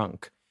while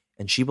drunk,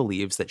 and she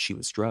believes that she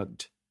was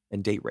drugged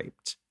and date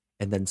raped.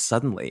 And then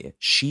suddenly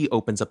she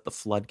opens up the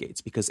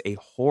floodgates because a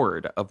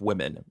horde of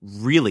women,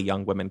 really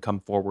young women,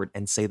 come forward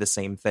and say the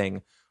same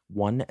thing,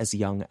 one as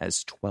young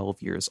as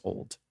 12 years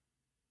old.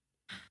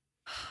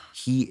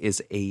 He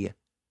is a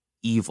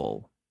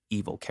evil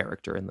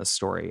character in this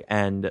story.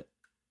 And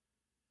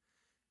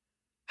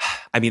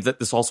I mean,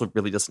 this also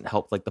really doesn't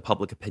help like the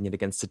public opinion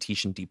against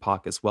Satish and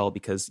Deepak as well,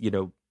 because,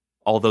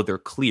 although they're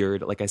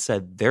cleared, like I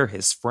said, they're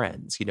his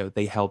friends.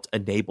 They helped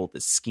enable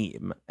this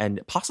scheme.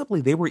 And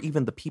possibly they were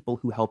even the people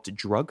who helped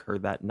drug her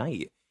that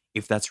night,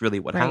 if that's really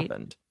what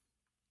happened.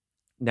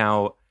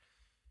 Now,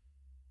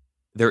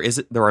 there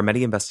are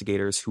many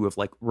investigators who have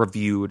like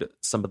reviewed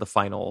some of the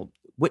final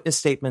witness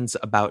statements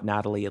about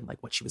Natalee and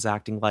like what she was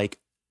acting like.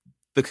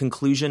 The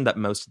conclusion that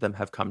most of them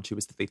have come to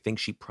is that they think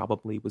she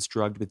probably was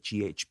drugged with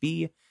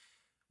GHB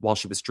while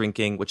she was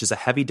drinking, which is a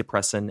heavy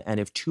depressant. And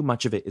if too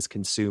much of it is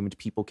consumed,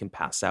 people can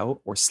pass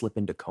out or slip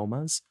into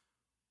comas,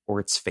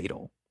 or it's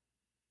fatal.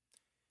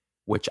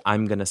 Which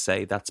I'm going to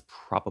say that's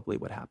probably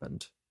what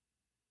happened.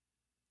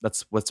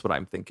 That's what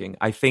I'm thinking.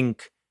 I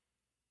think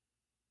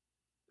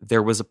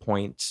there was a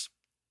point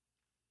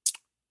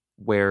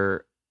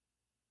where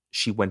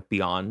she went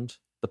beyond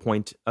the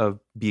point of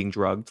being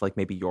drugged, like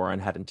maybe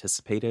Joran had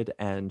anticipated,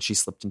 and she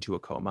slipped into a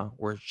coma,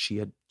 or she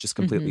had just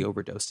completely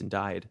overdosed and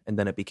died. And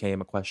then it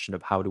became a question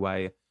of, how do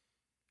I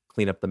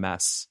clean up the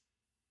mess?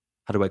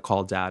 How do I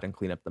call dad and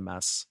clean up the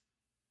mess?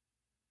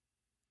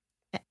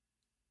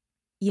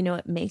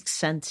 It makes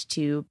sense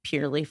too,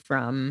 purely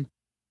from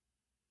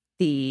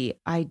the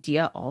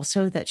idea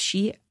also that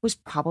she was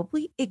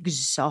probably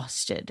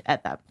exhausted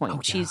at that point. Oh,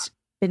 yeah. She's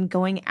been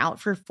going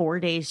out for 4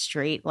 days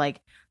straight.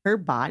 Like, her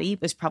body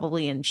was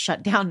probably in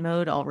shutdown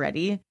mode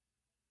already.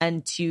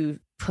 And to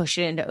push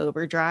it into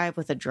overdrive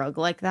with a drug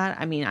like that,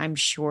 I mean, I'm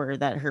sure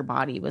that her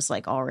body was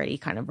like already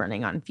kind of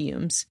running on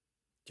fumes.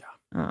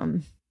 Yeah.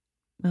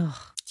 Do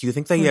you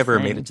think they ever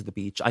made it to the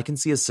beach? I can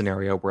see a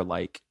scenario where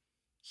like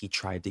he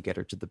tried to get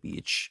her to the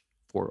beach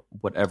for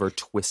whatever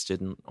twisted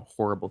and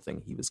horrible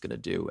thing he was going to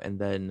do. And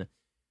then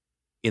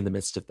in the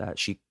midst of that,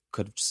 she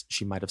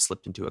might have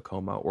slipped into a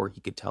coma, or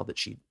he could tell that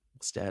she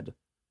was dead.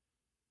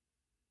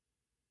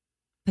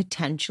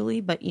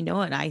 Potentially, but you know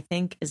what I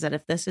think is that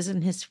if this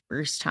isn't his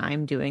first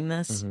time doing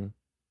this,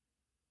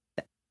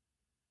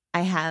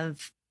 I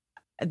have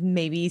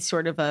maybe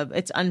sort of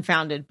it's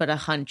unfounded, but a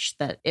hunch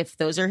that if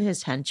those are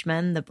his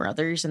henchmen, the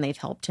brothers, and they've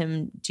helped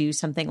him do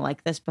something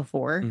like this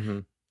before,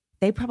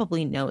 they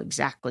probably know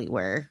exactly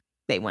where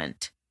they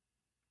went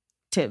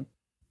to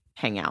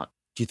hang out.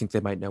 Do you think they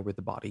might know where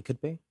the body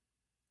could be?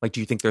 Like,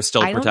 do you think they're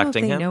still protecting I don't know if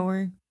they him? know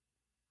where.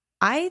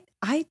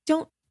 I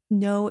don't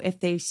know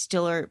if they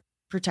still are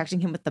protecting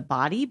him with the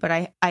body, but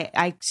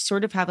I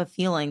sort of have a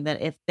feeling that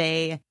if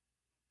they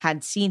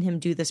had seen him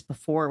do this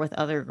before with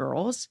other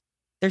girls,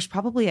 there's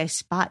probably a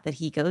spot that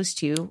he goes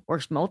to,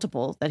 or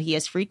multiple that he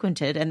has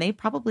frequented, and they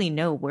probably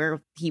know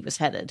where he was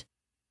headed.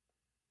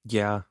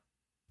 Yeah.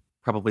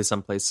 Probably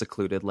someplace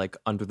secluded, like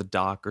under the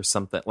dock or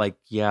something. Like,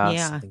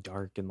 something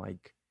dark and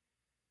like,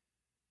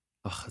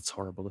 oh, it's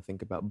horrible to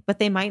think about. But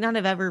they might not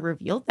have ever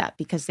revealed that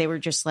because they were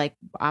just like,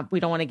 we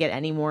don't want to get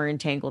any more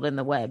entangled in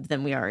the web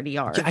than we already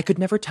are. Yeah, I could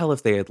never tell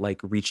if they had like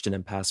reached an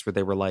impasse where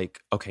they were like,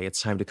 okay, it's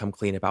time to come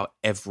clean about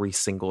every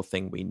single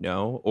thing we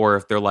know. Or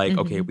if they're like,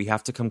 okay, we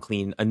have to come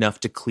clean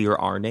enough to clear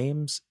our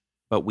names,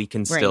 but we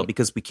can still,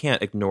 because we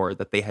can't ignore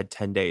that they had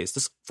 10 days.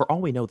 This, for all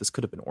we know, this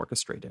could have been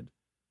orchestrated.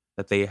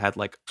 That they had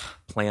like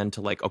planned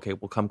to like, okay,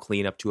 we'll come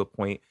clean up to a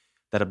point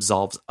that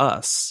absolves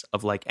us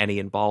of like any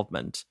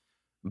involvement,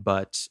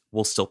 but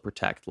we'll still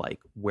protect like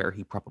where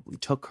he probably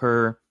took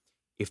her,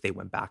 if they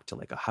went back to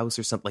like a house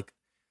or something. Like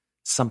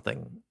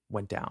something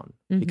went down.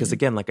 Because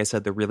again, like I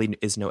said, there really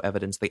is no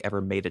evidence they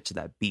ever made it to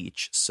that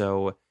beach.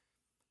 So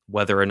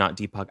whether or not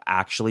Deepak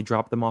actually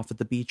dropped them off at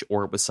the beach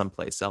or it was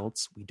someplace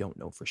else, we don't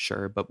know for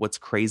sure. But what's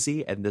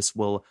crazy, and this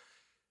will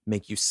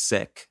make you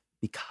sick,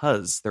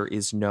 because there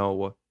is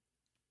no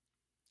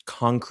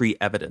concrete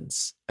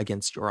evidence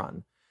against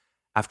Joran.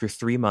 After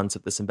 3 months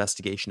of this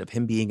investigation of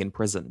him being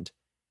imprisoned,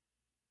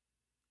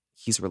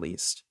 he's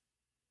released.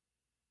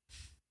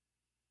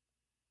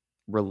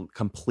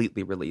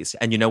 Completely released.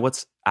 And you know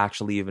what's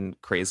actually even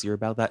crazier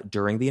about that?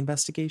 During the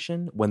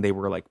investigation, when they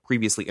were like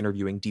previously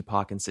interviewing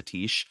Deepak and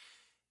Satish,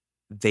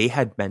 they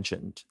had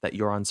mentioned that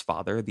Joran's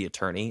father, the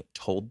attorney,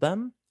 told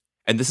them,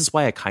 and this is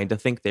why I kind of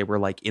think they were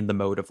like in the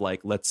mode of like,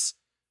 let's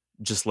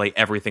just lay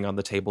everything on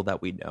the table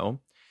that we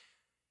know.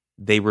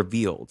 They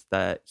revealed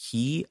that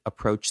he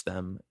approached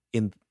them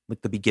in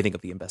like the beginning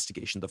of the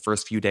investigation, the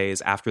first few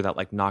days after that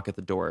like knock at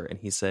the door, and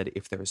he said,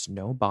 if there's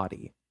no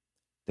body,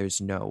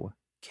 there's no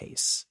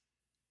case.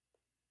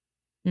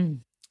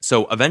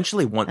 So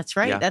eventually that's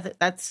right.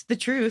 That's the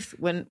truth.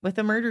 When with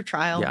a murder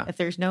trial, if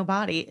there's no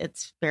body,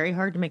 it's very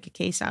hard to make a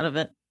case out of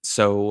it.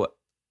 So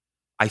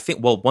I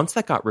think, well, once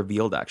that got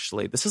revealed,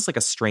 actually, this is like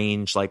a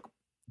strange, like,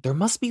 there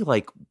must be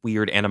like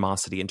weird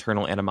animosity,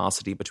 internal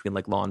animosity between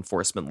like law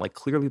enforcement. Like,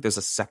 clearly there's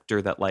a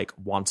sector that like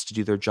wants to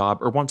do their job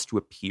or wants to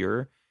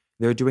appear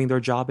they're doing their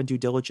job in due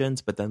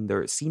diligence. But then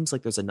there seems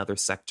like there's another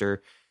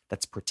sector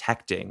that's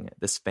protecting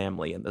this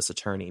family and this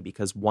attorney,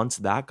 because once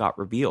that got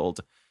revealed,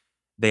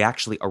 they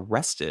actually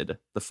arrested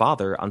the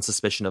father on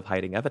suspicion of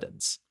hiding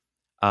evidence.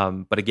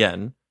 But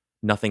again,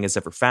 nothing is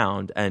ever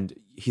found. And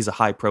he's a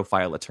high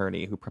profile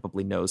attorney who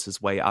probably knows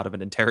his way out of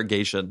an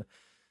interrogation.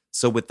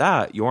 So with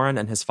that, Joran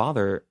and his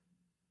father,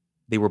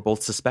 they were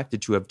both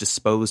suspected to have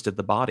disposed of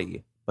the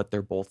body, but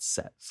they're both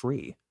set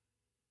free.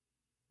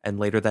 And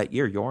later that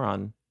year,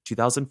 Joran,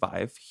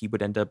 2005, he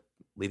would end up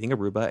leaving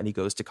Aruba and he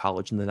goes to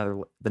college in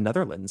the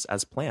Netherlands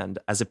as planned,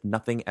 as if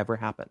nothing ever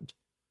happened.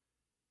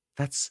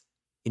 That's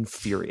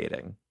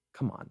infuriating.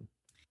 Come on.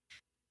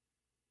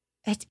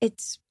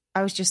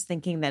 I was just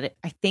thinking that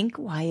I think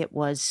why it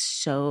was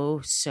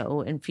so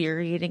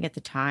infuriating at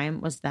the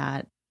time was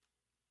that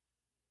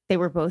they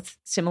were both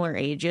similar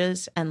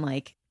ages and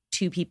like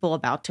two people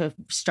about to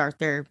start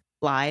their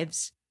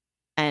lives,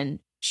 and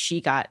she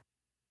got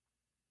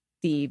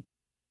the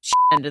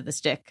end of the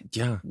stick.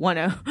 Yeah.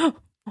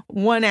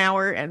 1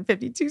 hour and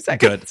 52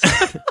 seconds.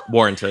 Good.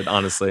 Warranted,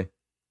 honestly.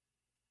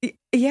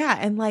 Yeah.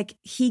 And like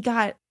he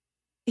got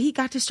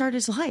to start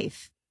his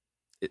life.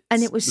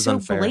 And it was so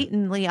unfair.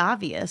 Blatantly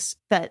obvious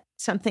that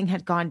something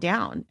had gone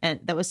down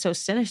and that was so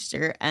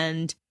sinister.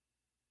 And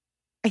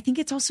I think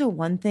it's also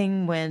one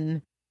thing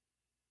when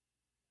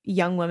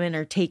young women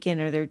are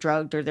taken or they're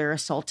drugged or they're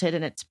assaulted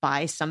and it's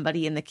by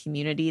somebody in the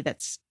community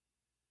that's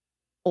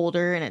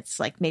older, and it's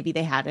like maybe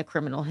they had a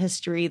criminal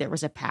history, there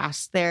was a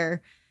past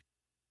there,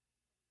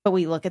 but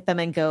we look at them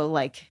and go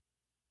like,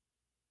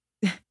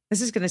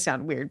 this is going to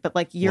sound weird, but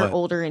like you're What?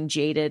 older and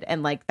jaded,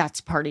 and like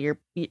that's part of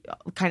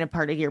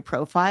your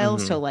profile.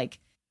 Mm-hmm. So like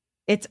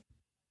it's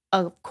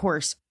of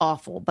course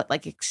awful, but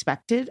like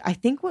expected. I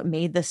think what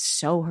made this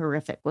so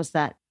horrific was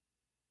that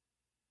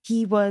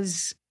he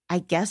was, I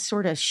guess,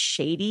 sort of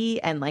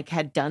shady and like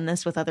had done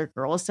this with other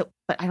girls. So,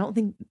 but I don't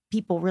think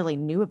people really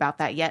knew about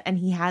that yet. And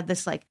he had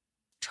this like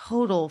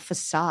total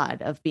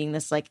facade of being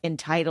this like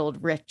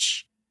entitled,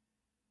 rich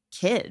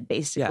kid,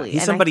 basically. Yeah,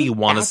 he's And somebody I you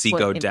think want to that's see what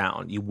go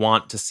down. You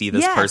want to see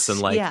this Yes, person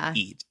like yeah.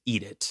 eat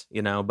it,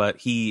 you know, but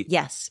he,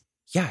 Yes.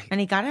 yeah, And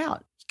he got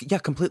out. yeah,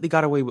 completely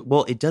got away with.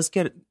 Well, it does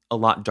get a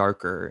lot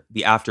darker.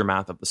 The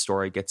aftermath of the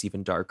story gets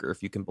even darker,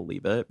 if you can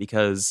believe it,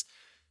 because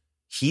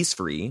he's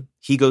free.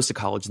 He goes to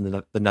college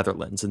in the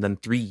Netherlands, and then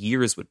 3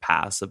 years would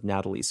pass of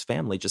Natalee's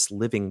family just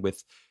living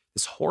with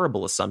this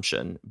horrible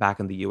assumption back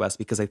in the US,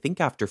 because I think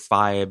after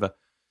 5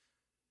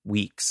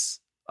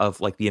 weeks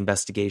of like the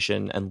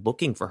investigation and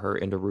looking for her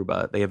in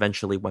Aruba, they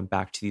eventually went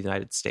back to the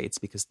United States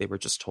because they were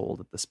just told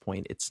at this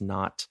point it's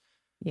not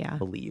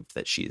believed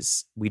that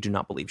we do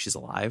not believe she's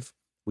alive.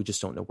 We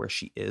just don't know where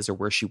she is or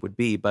where she would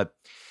be. But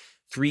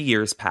 3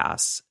 years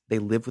pass. They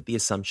live with the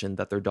assumption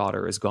that their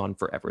daughter is gone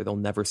forever. They'll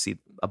never see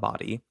a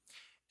body.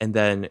 And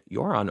then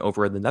Joran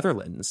over in the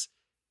Netherlands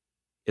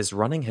is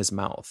running his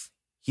mouth.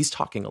 He's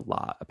talking a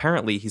lot.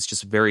 Apparently, he's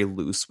just very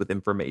loose with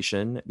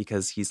information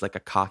because he's like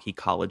a cocky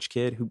college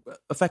kid who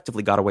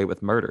effectively got away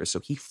with murder. So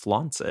he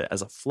flaunts it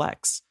as a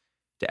flex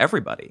to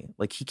everybody.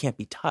 Like he can't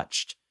be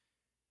touched.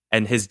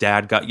 And his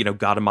dad got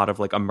him out of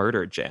like a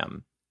murder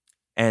jam.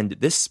 And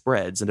this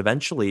spreads. And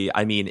eventually,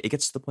 I mean, it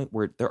gets to the point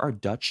where there are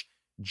Dutch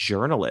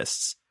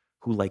journalists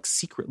who like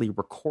secretly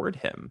record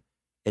him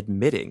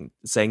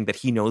saying that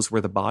he knows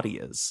where the body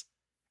is.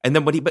 And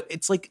then but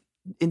it's like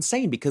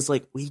insane because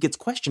like he gets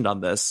questioned on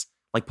this.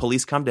 Like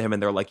police come to him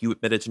and they're like, you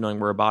admitted to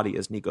knowing where a body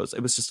is. And he goes, it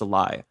was just a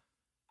lie.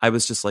 I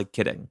was just like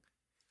kidding.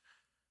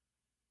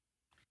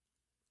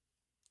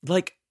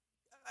 Like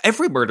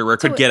every murderer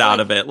could get out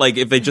of it. Like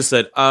if they just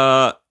said,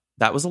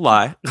 that was a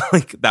lie.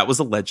 Like that was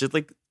alleged.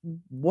 Like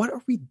what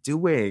are we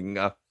doing?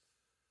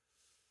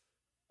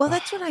 Well,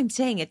 that's what I'm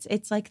saying.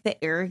 It's like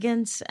the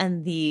arrogance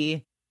and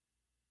the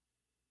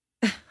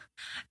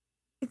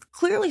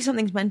clearly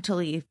something's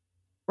mentally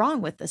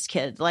wrong with this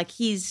kid. Like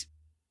he's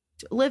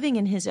living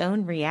in his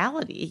own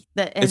reality.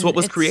 It's what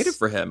was created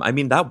for him. I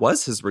mean, that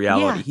was his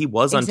reality. Yeah, he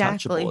was exactly.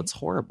 untouchable. It's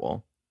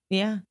horrible.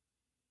 Yeah.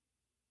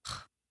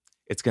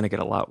 It's going to get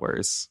a lot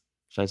worse.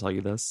 Should I tell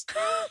you this?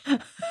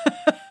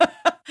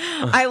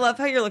 I love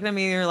how you're looking at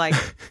me and you're like,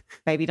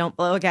 baby, don't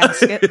blow a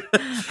gasket.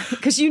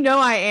 Because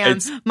I am.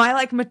 My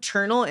like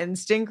maternal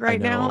instinct right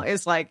now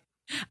is like,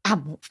 I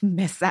won't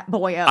mess that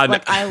boy up.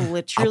 Like I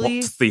literally I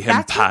won't see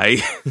him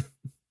pay.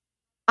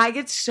 I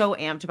get so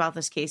amped about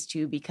this case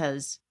too,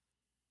 because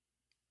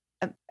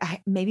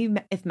maybe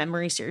if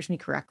memory serves me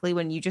correctly,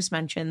 when you just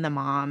mentioned the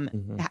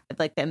mom,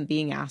 like them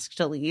being asked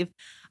to leave,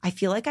 I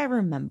feel like I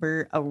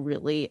remember a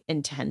really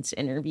intense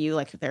interview,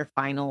 like their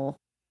final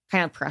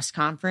kind of press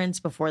conference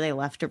before they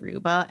left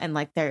Aruba, and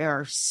like they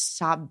are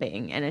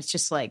sobbing, and it's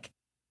just like,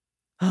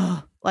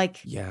 oh,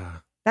 like yeah,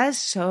 that is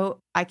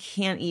so. I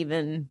can't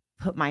even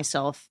put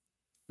myself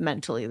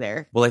mentally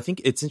there. Well, I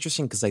think it's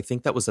interesting because I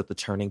think that was at the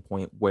turning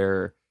point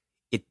where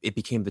it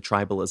became the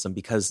tribalism,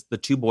 because the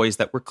two boys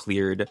that were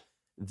cleared,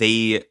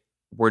 they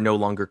were no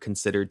longer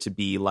considered to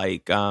be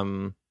like,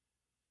 how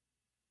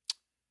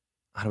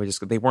do we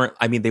just, they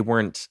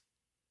weren't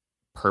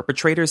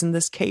perpetrators in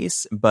this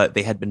case, but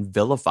they had been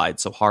vilified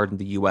so hard in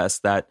the US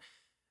that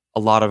a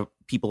lot of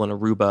people in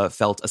Aruba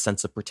felt a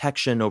sense of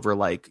protection over,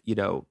 like, you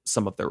know,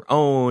 some of their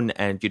own.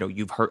 And, you know,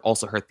 you've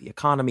also hurt the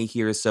economy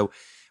here. So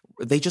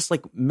they just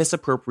like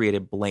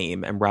misappropriated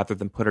blame, and rather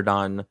than put it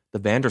on the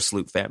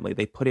Vandersloot family,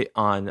 they put it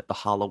on the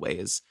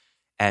Holloways.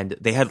 And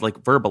they had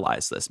like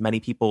verbalized this. Many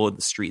people in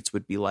the streets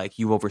would be like,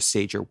 "You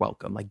overstayed your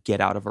welcome, like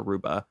get out of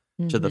Aruba,"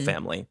 to the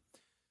family.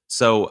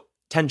 So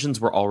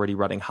tensions were already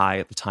running high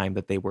at the time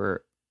that they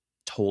were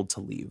told to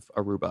leave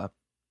Aruba.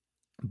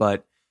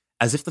 But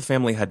as if the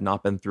family had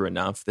not been through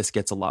enough, this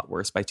gets a lot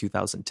worse by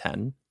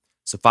 2010.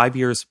 So 5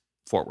 years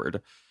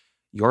forward,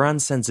 Joran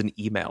sends an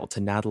email to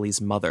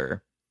Natalee's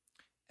mother,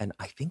 and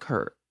I think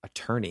her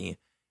attorney,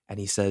 and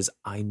he says,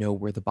 "I know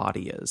where the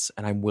body is,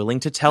 and I'm willing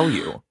to tell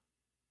you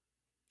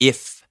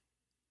if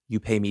you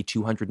pay me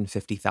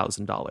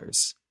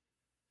 $250,000.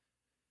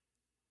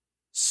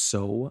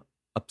 So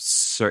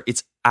absurd.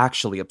 It's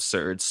actually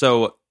absurd.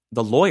 So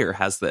the lawyer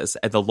has this,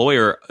 and the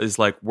lawyer is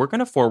like, "We're going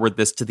to forward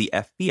this to the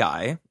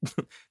FBI,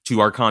 to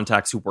our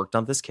contacts who worked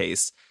on this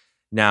case."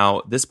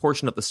 Now, this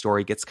portion of the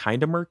story gets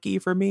kind of murky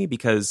for me,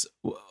 because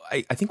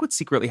I think what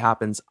secretly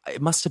happens,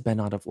 it must have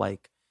been out of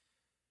like,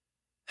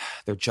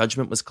 their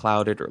judgment was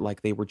clouded, or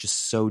like they were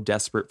just so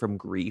desperate from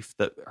grief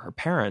that her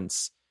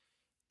parents,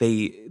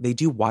 they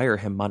do wire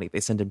him money. They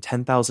send him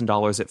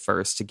 $10,000 at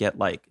first to get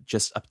like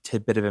just a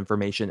tidbit of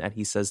information. And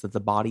he says that the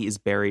body is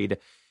buried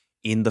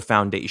in the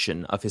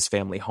foundation of his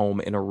family home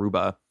in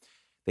Aruba.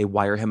 They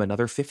wire him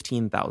another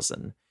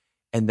 $15,000.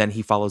 And then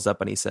he follows up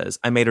and he says,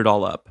 "I made it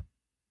all up,"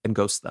 and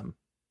ghosts them.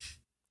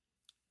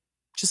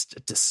 Just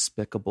a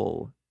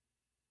despicable,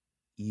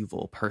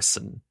 evil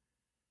person.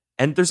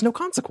 And there's no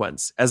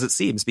consequence, as it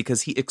seems,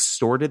 because he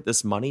extorted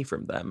this money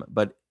from them.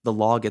 But the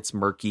law gets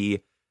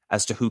murky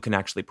as to who can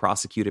actually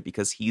prosecute it,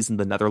 because he's in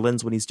the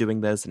Netherlands when he's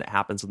doing this, and it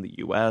happens in the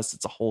US.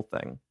 It's a whole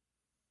thing.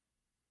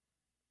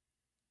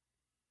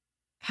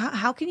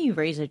 How can you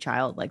raise a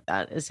child like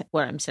that is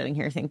what I'm sitting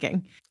here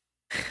thinking.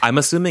 I'm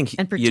assuming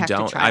you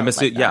don't.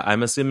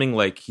 I'm assuming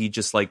like he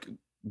just like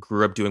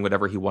grew up doing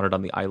whatever he wanted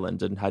on the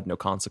island and had no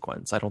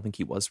consequence. I don't think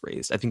he was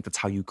raised. I think that's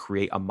how you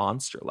create a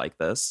monster like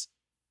this.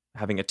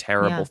 Having a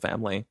terrible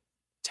family,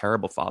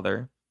 terrible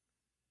father,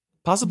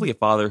 possibly a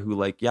father who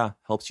like,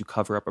 helps you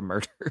cover up a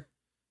murder,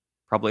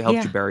 probably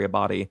helped you bury a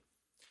body.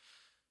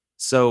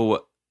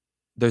 So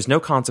there's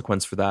no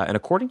consequence for that. And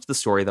according to the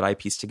story that I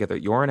pieced together,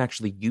 Joran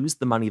actually used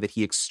the money that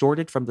he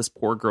extorted from this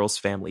poor girl's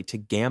family to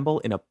gamble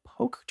in a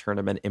poker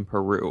tournament in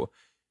Peru.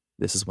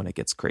 This is when it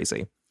gets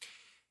crazy.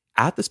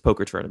 At this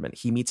poker tournament,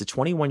 he meets a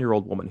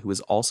 21-year-old woman who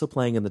is also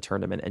playing in the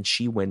tournament, and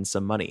she wins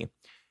some money.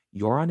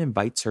 Joran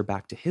invites her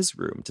back to his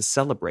room to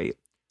celebrate,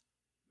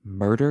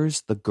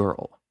 murders the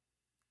girl,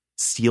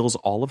 steals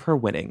all of her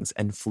winnings,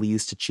 and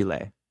flees to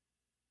Chile.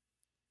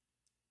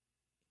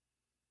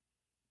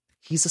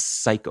 He's a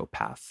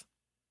psychopath.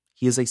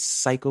 He is a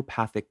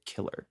psychopathic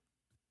killer.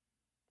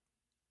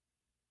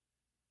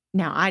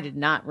 Now, I did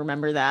not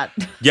remember that.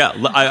 Yeah,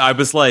 I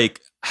was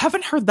like,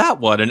 haven't heard that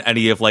one in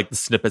any of like the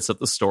snippets of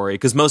the story,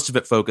 because most of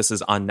it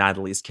focuses on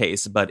Natalee's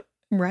case. But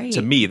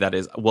to me, that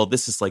is, well,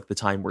 this is like the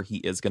time where he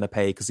is going to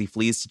pay, because he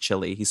flees to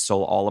Chile. He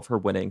stole all of her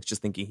winnings,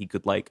 just thinking he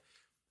could like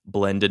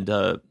blend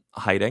into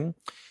hiding.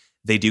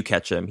 They do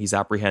catch him. He's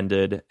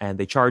apprehended and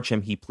they charge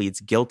him. He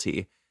pleads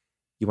guilty.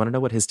 You want to know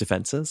what his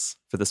defense is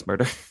for this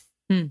murder?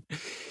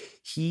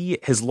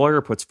 His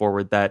lawyer puts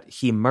forward that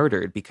he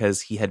murdered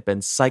because he had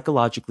been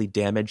psychologically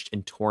damaged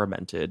and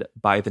tormented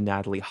by the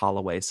Natalee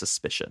Holloway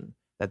suspicion,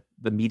 that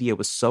the media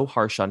was so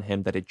harsh on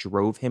him that it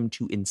drove him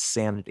to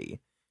insanity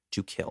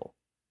to kill.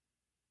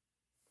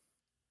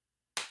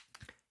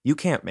 You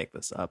can't make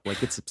this up.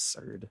 Like, it's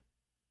absurd.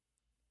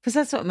 Because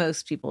that's what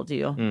most people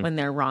do when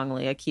they're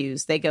wrongly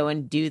accused. They go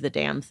and do the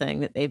damn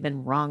thing that they've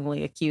been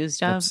wrongly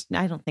accused of.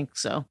 I don't think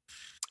so.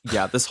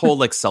 Yeah, this whole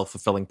like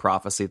self-fulfilling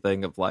prophecy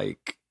thing of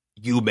like,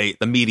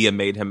 the media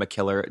made him a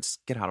killer.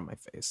 Just get out of my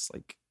face.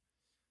 Like,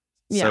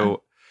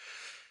 so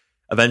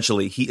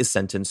eventually he is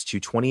sentenced to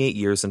 28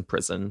 years in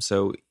prison.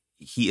 So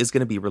he is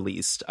going to be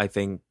released, I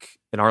think,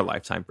 in our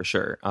lifetime for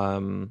sure.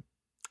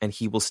 And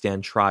he will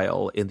stand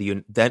trial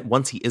then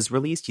once he is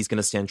released, he's going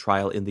to stand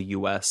trial in the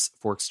US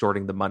for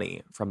extorting the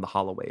money from the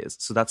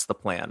Holloways. So that's the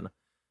plan.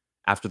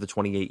 After the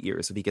 28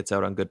 years, if he gets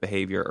out on good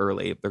behavior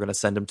early, they're going to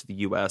send him to the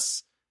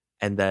US,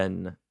 and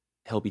then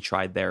he'll be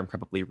tried there and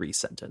probably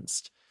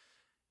resentenced.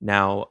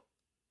 Now,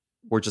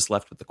 we're just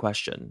left with the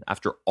question,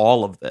 after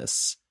all of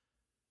this,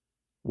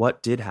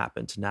 what did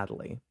happen to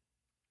Natalee?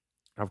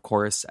 Of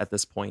course, at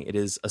this point, it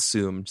is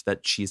assumed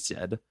that she's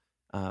dead.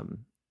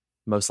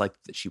 Most likely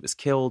that she was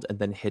killed and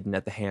then hidden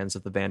at the hands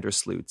of the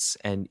Vandersloots.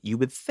 And you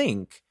would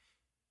think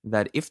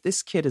that if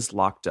this kid is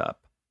locked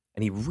up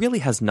and he really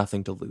has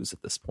nothing to lose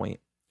at this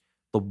point,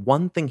 the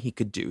one thing he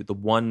could do, the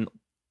one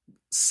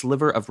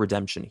sliver of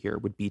redemption here,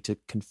 would be to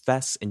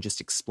confess and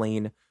just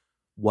explain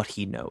what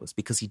he knows,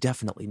 because he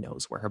definitely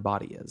knows where her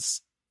body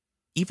is.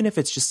 Even if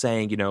it's just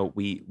saying,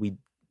 we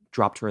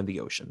dropped her in the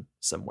ocean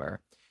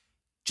somewhere.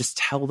 Just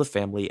tell the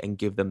family and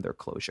give them their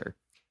closure.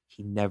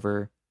 He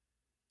never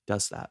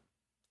does that.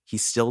 He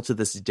still to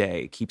this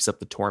day keeps up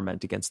the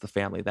torment against the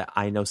family that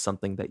I know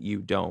something that you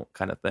don't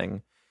kind of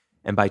thing.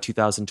 And by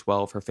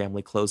 2012, her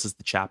family closes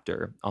the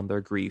chapter on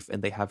their grief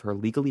and they have her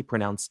legally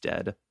pronounced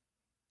dead.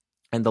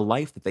 And the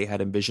life that they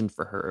had envisioned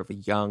for her of a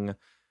young,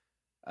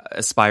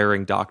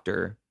 aspiring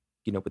doctor,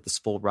 with this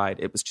full ride,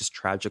 it was just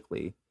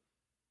tragically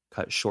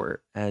cut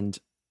short. And,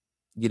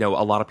 a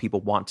lot of people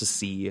want to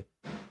see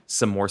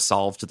some more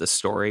solve to this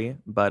story.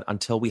 But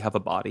until we have a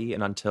body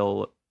and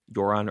until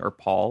Joran or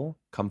Paul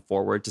come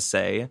forward to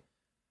say,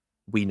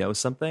 we know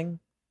something,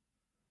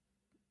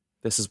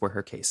 this is where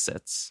her case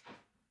sits.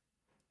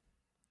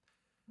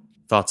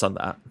 Thoughts on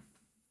that?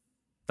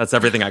 That's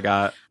everything I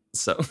got.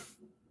 So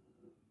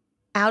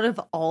out of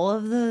all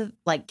of the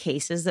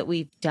cases that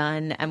we've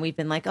done and we've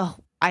been like, oh,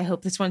 I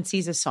hope this one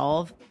sees a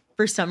solve.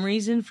 For some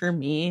reason, for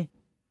me,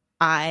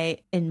 I,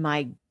 in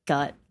my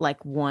gut,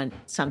 want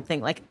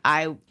something.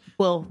 I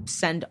will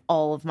send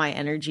all of my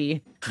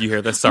energy. Do you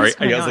hear this? Sorry.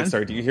 I was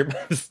sorry. Do you hear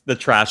the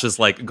trash is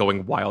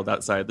going wild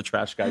outside? The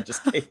trash guy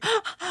just came.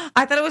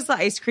 I thought it was the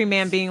ice cream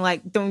man being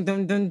dum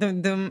dum dum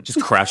dum dum.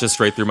 Just crashes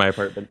straight through my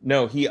apartment.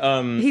 No,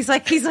 he's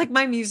like,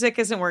 my music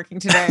isn't working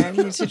today. I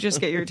need to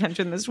just get your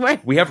attention this way.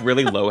 We have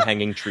really low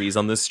hanging trees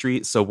on this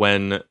street, so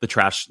when the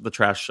trash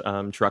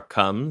truck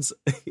comes,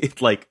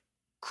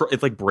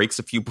 it breaks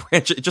a few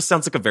branches. It just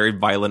sounds like a very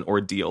violent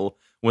ordeal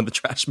when the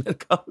trash man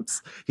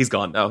comes. He's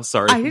gone now.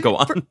 Sorry, go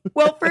on.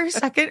 For a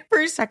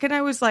second,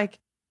 I was like,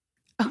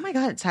 oh my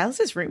God,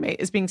 Silas's roommate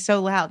is being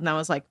so loud. And I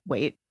was like,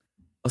 wait,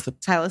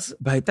 Silas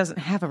doesn't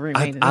have a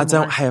roommate anymore. I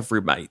don't have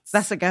roommates.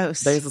 That's a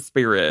ghost. There's a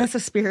spirit. That's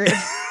a spirit.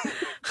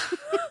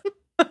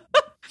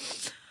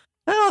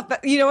 Oh,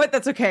 you know what?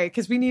 That's okay,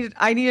 because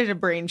I needed a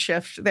brain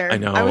shift there. I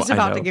know. I was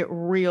about to get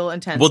real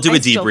intense. We'll do a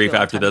debrief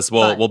after this.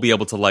 We'll be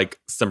able to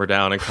simmer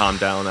down and calm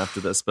down after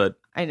this. But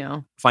I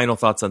know. Final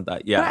thoughts on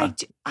that? Yeah,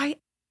 but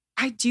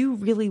I do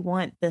really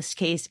want this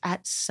case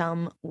at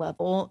some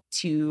level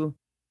to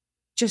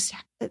just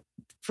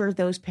for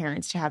those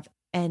parents to have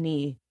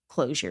any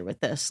closure with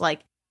this.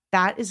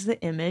 That is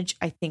the image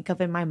I think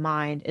of in my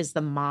mind, is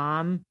the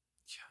mom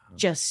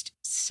just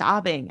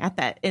sobbing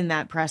in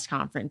that press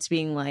conference,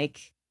 being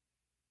like,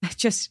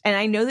 and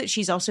I know that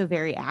she's also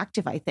very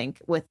active, I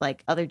think, with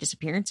other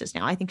disappearances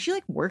now. I think she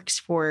works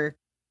for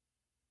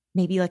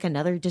maybe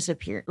another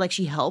disappearance.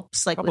 She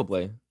helps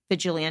probably with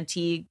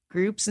vigilante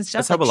groups and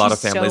stuff. That's how a lot of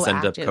families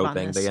end up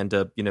coping. They end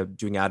up,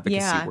 doing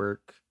advocacy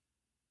work.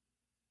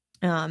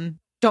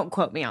 Don't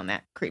quote me on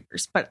that,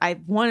 creepers, but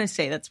I want to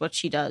say that's what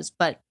she does.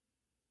 But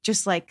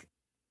just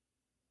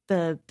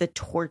the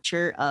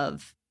torture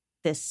of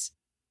this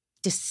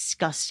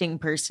disgusting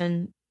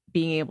person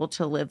being able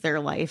to live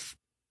their life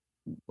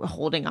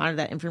holding on to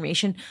that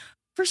information.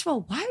 First of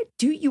all, why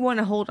do you want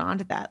to hold on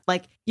to that?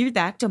 You're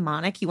that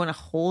demonic. You want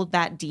to hold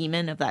that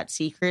demon of that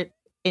secret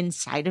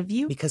inside of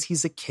you? Because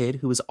he's a kid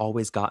who has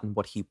always gotten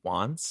what he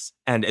wants.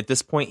 And at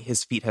this point,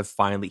 he's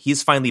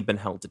finally been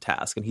held to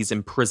task and he's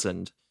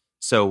imprisoned.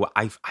 So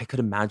I could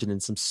imagine in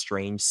some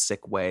strange,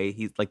 sick way,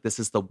 he's this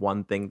is the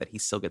one thing that he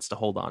still gets to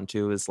hold on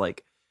to, is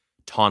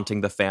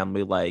taunting the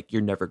family,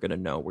 you're never going to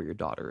know where your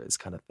daughter is,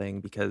 kind of thing,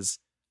 because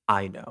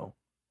I know.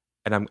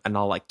 And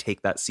I'll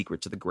take that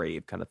secret to the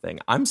grave, kind of thing.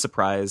 I'm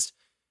surprised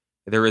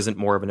there isn't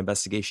more of an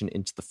investigation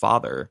into the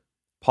father,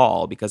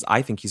 Paul, because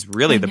I think he's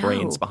really the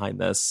brains behind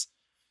this.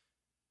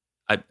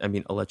 I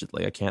mean,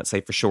 allegedly, I can't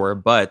say for sure,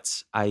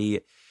 but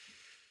I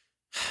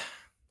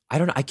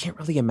don't know. I can't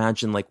really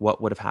imagine what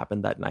would have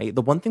happened that night.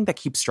 The one thing that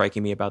keeps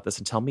striking me about this,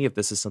 and tell me if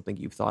this is something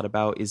you've thought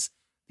about, is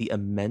the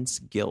immense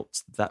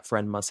guilt that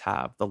friend must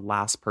have. The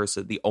last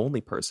person, the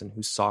only person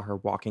who saw her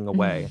walking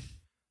away,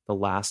 the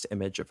last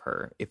image of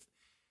her. If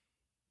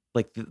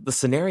the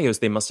scenarios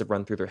they must have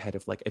run through their head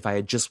of if I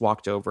had just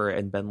walked over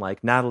and been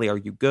like, Natalee, are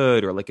you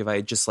good? Or if I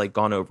had just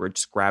gone over and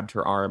just grabbed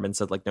her arm and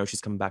said no, she's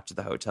coming back to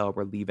the hotel,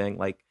 we're leaving.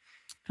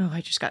 Oh,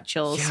 I just got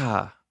chills.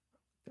 Yeah.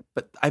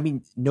 But I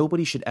mean,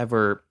 nobody should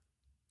ever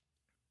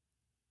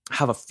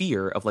have a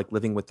fear of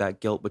living with that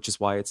guilt, which is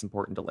why it's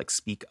important to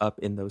speak up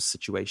in those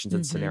situations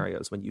and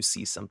scenarios when you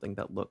see something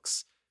that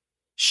looks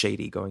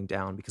shady going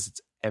down, because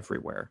it's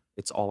everywhere.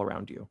 It's all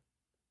around you.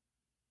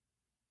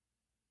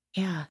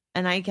 Yeah.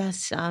 And I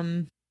guess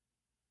the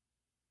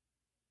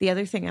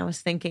other thing I was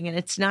thinking, and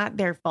it's not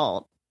their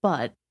fault,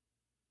 but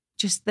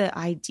just the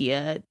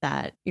idea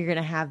that you're going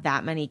to have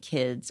that many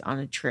kids on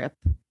a trip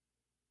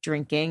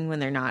drinking when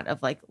they're not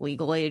of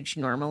legal age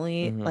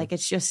normally.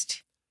 It's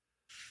just,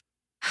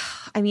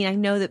 I mean, I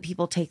know that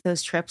people take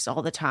those trips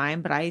all the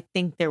time, but I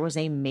think there was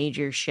a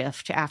major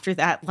shift after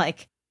that.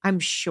 I'm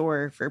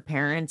sure for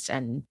parents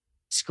and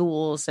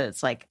schools that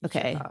it's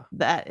okay,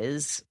 that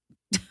is...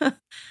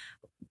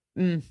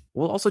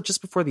 Well, also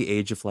just before the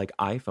age of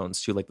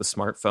iPhones too, the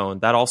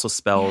smartphone, that also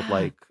spelled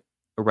a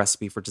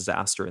recipe for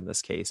disaster in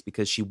this case,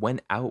 because she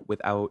went out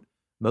without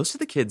most of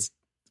the kids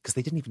because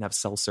they didn't even have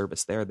cell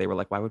service there. They were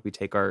like, why would we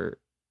take our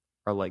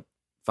like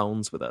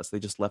phones with us? They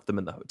just left them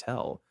in the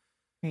hotel.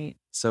 Right.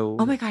 So,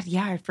 oh my God.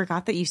 Yeah. I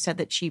forgot that you said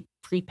that she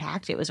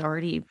pre-packed. It was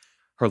already.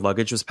 Her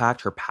luggage was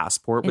packed. Her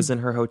passport was in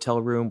her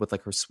hotel room with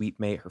like her suite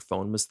mate. Her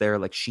phone was there.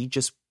 Like she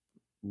just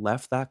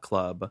left that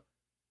club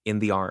in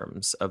the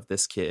arms of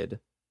this kid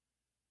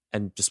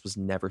and just was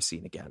never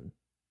seen again.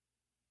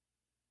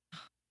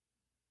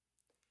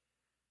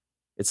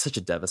 It's such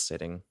a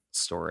devastating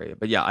story.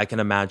 But yeah, I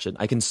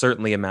can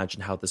certainly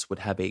imagine how this would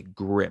have a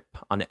grip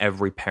on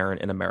every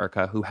parent in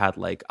America who had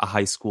like a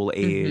high school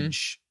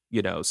age,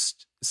 you know,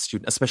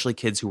 student, especially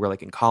kids who were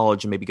like in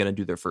college and maybe going to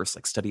do their first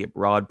like study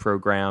abroad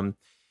program.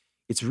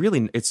 It's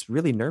really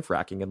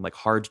nerve-wracking and like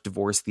hard to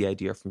divorce the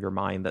idea from your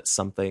mind that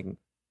something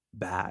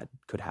bad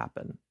could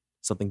happen.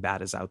 Something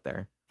bad is out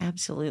there.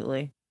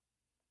 Absolutely.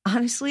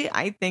 Honestly,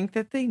 I think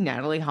that the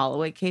Natalee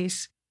Holloway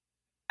case,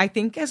 I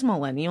think as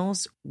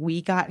millennials,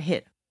 we got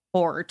hit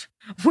hard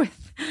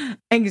with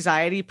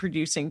anxiety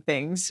producing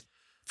things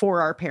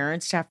for our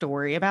parents to have to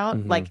worry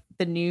about. Like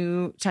the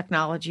new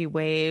technology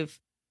wave,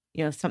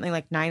 you know, something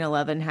like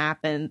 9/11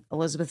 happened,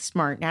 Elizabeth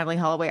Smart, Natalee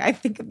Holloway. I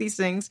think of these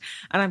things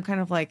and I'm kind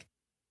of like,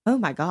 oh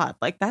my God,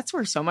 like that's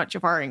where so much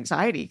of our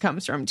anxiety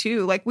comes from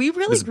too. Like we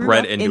really grew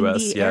up in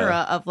the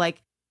era of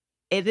like,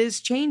 it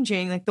is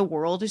changing, like the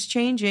world is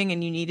changing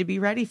and you need to be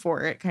ready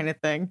for it kind of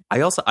thing.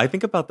 I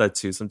think about that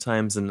too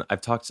sometimes. And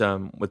I've talked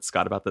with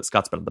Scott about that.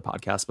 Scott's been on the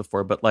podcast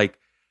before, but like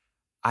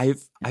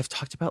I've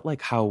talked about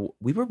like how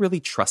we were really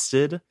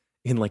trusted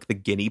in like the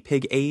guinea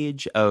pig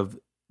age of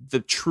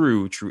the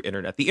true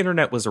internet. The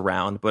internet was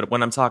around, but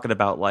when I'm talking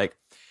about like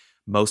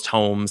most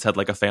homes had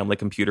like a family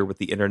computer with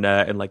the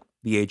internet and like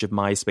the age of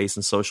MySpace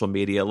and social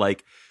media,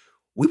 like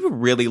we were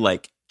really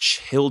like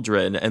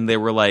children and they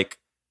were like,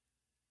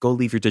 go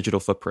leave your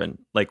digital footprint.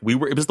 Like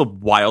it was the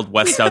Wild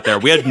West out there.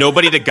 We had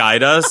nobody to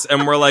guide us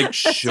and we're like,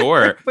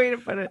 sure. Way to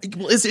put it.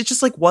 It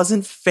just like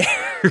wasn't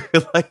fair.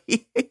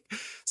 Like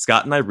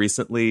Scott and I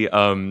recently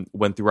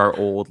went through our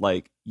old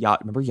like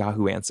remember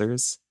Yahoo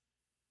Answers?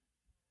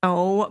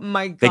 Oh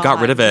my God. They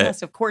got rid of it.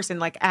 Yes, of course. And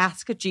like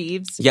Ask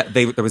Jeeves. Yeah,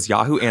 there was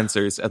Yahoo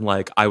Answers and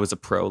like I was a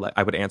pro. Like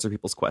I would answer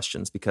people's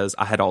questions because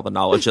I had all the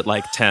knowledge at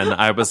like 10.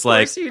 I was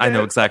like, I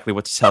know exactly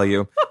what to tell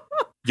you.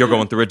 You're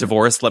going through a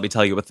divorce. Let me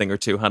tell you a thing or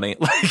two, honey.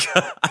 Like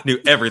I knew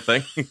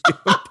everything.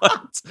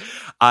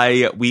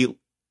 But we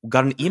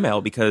got an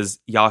email because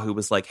Yahoo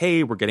was like,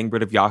 hey, we're getting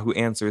rid of Yahoo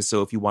Answers.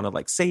 So if you want to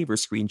like save or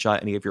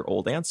screenshot any of your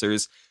old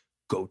answers,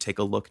 go take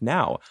a look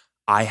now.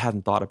 I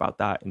hadn't thought about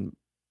that in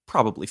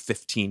probably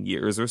 15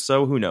 years or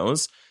so. Who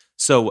knows?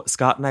 So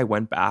Scott and I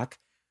went back.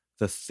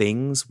 The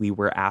things we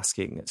were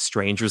asking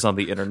strangers on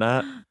the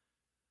internet.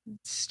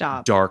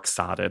 Stop.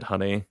 Dark-sided,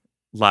 honey.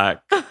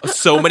 Like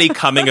so many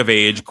coming of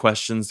age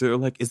questions. They're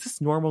like, is this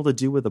normal to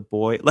do with a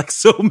boy? Like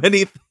so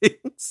many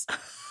things.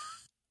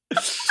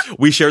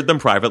 We shared them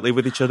privately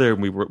with each other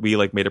and we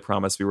like made a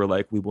promise. We were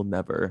like, we will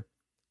never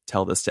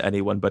tell this to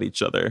anyone but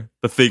each other.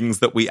 The things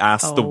that we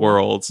asked the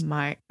world.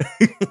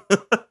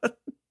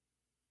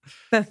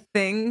 The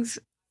things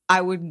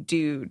I would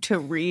do to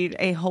read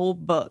a whole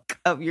book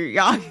of your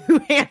Yahoo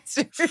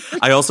answers.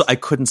 I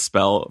couldn't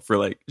spell for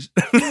like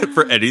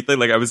for anything.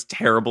 Like I was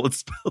terrible at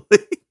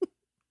spelling.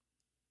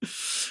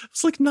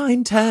 It's like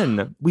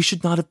 9-10. We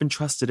should not have been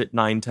trusted at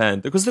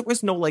 9-10 because there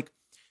was no like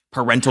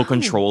parental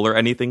control or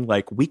anything.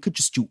 Like we could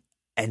just do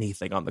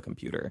anything on the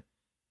computer.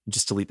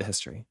 Just delete the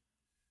history.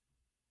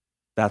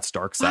 That's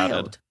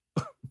dark-sided.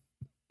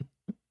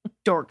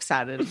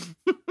 Dork-sided.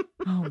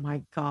 Oh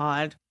my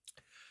God.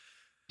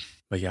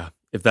 But yeah,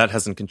 if that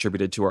hasn't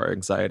contributed to our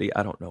anxiety,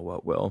 I don't know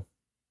what will.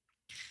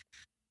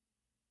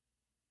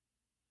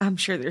 I'm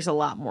sure there's a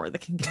lot more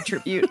that can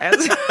contribute.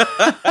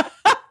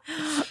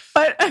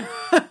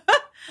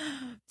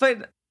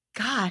 But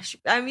gosh,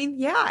 I mean,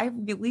 yeah, I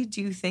really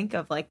do think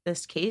of like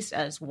this case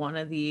as one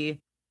of the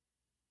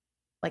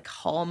like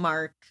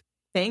hallmark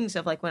things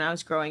of like when I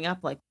was growing up,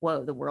 like,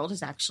 whoa, the world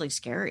is actually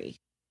scary.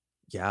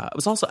 Yeah, it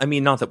was also, I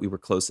mean, not that we were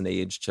close in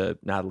age to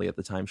Natalee at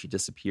the time she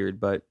disappeared,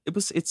 but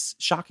it's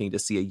shocking to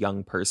see a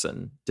young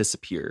person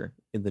disappear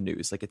in the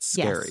news. Like, it's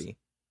scary. Yes.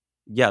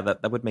 Yeah,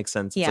 that would make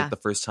sense. It's like the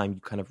first time you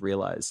kind of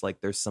realize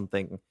like there's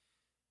something,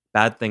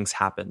 bad things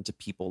happen to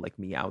people like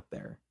me out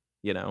there,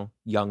 you know,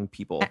 young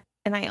people.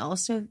 And I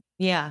also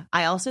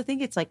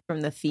think it's like from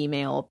the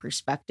female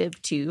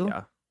perspective too,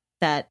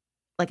 that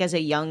like as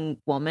a young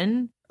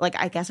woman, like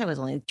I guess I was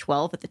only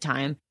 12 at the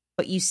time,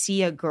 but you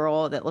see a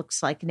girl that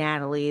looks like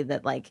Natalee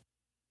that like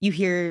you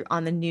hear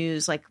on the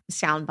news, like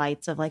sound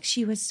bites of like,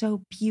 she was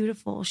so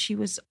beautiful. She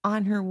was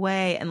on her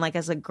way. And like,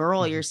 as a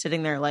girl, you're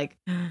sitting there like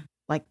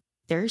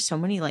there's so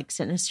many like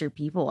sinister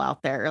people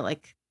out there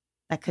like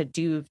that could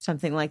do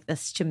something like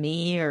this to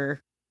me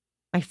or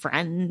my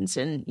friends.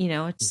 And, you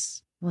know,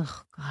 it's,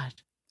 oh God.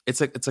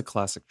 It's a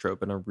classic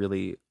trope and a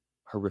really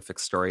horrific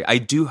story. I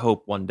do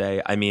hope one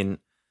day, I mean,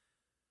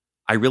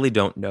 I really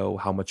don't know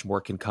how much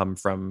more can come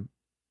from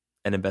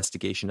an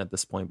investigation at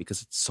this point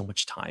because it's so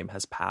much time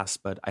has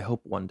passed, but I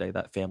hope one day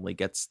that family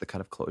gets the kind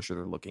of closure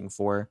they're looking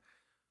for,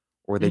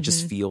 or they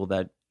just feel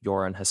that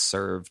Joran has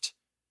served,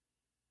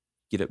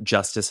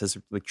 justice has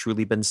like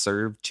truly been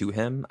served to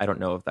him. I don't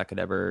know if that could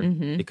ever,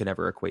 it could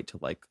ever equate to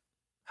like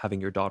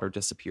having your daughter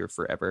disappear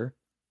forever.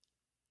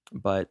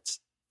 But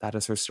that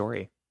is her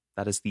story.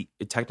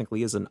 It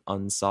technically is an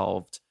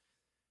unsolved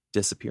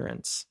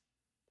disappearance.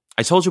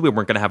 I told you we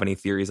weren't going to have any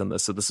theories on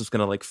this, so this was going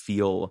to like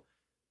feel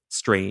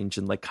strange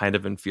and like kind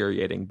of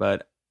infuriating,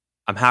 but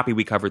I'm happy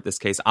we covered this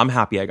case. I'm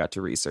happy I got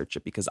to research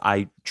it because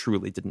I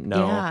truly didn't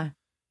know. Yeah.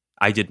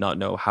 I did not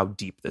know how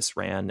deep this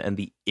ran and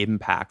the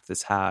impact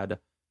this had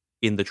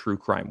in the true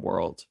crime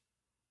world.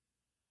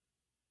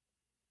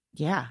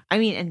 Yeah. I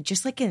mean, and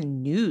just like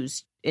in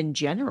news in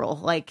general,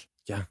 like,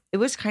 yeah, it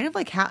was kind of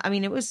like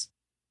it was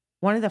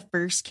one of the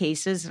first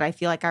cases that I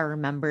feel like I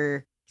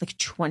remember like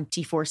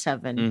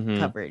 24/7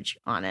 coverage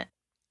on it.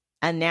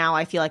 And now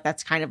I feel like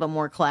that's kind of a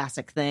more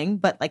classic thing,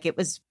 but like it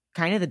was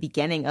kind of the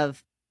beginning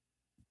of,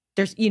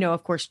 there's,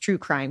 of course, true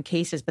crime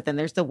cases, but then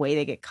there's the way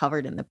they get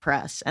covered in the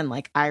press. And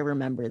like, I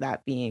remember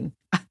that being,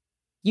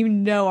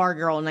 our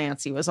girl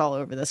Nancy was all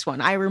over this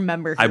one. I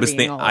remember her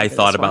I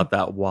thought about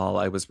that while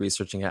I was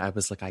researching it. I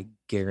was like, I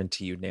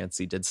guarantee you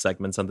Nancy did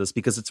segments on this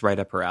because it's right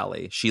up her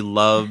alley. She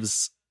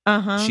loves,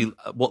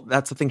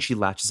 that's the thing she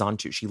latches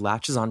onto. She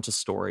latches onto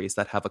stories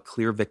that have a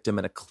clear victim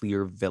and a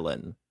clear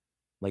villain.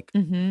 Like,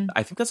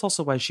 I think that's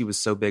also why she was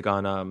so big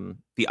on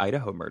the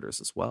Idaho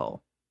murders as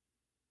well.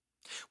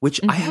 Which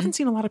I haven't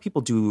seen a lot of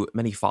people do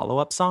many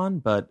follow-ups on,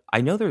 but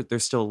I know there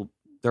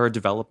are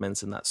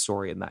developments in that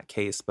story, in that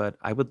case. But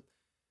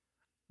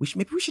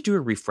maybe we should do a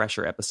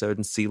refresher episode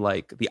and see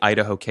like the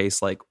Idaho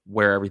case, like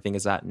where everything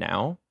is at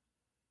now.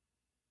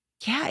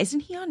 Yeah,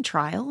 isn't he on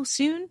trial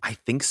soon? I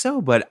think so,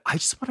 but I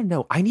just want to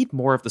know. I need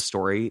more of the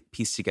story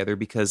pieced together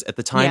because at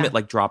the time it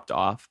like dropped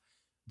off,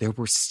 there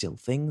were still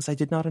things I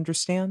did not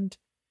understand.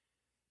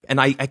 And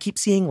I keep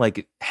seeing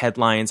like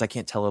headlines. I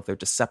can't tell if they're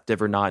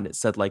deceptive or not. And it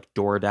said like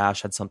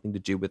DoorDash had something to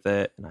do with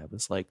it. And I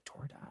was like,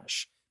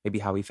 DoorDash? Maybe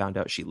how he found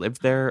out she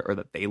lived there or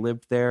that they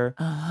lived there.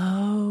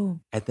 Oh.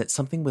 And that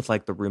something with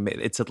like the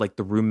roommate. It said like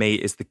the roommate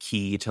is the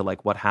key to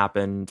like what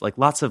happened. Like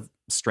lots of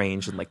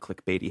strange and like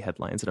clickbaity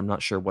headlines. And I'm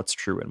not sure what's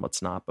true and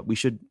what's not. But we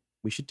should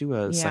do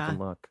a second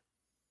look.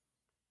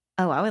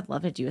 Oh, I would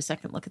love to do a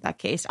second look at that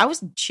case. I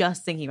was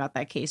just thinking about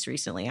that case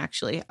recently,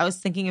 actually. I was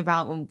thinking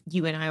about when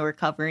you and I were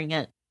covering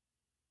it,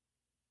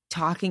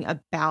 talking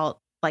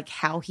about like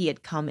how he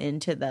had come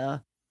into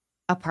the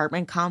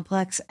apartment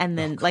complex, and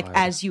then like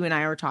as you and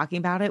I were talking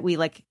about it, we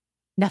like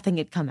nothing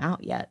had come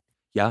out yet.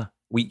 Yeah,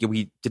 we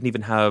didn't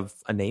even have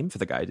a name for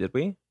the guy, did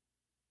we?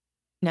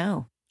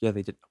 No. Yeah,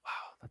 they did.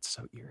 Wow, that's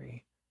so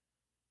eerie.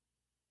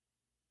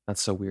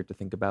 That's so weird to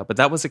think about. But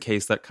that was a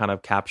case that kind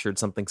of captured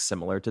something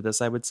similar to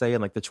this, I would say,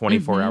 in like the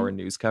 24-hour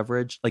news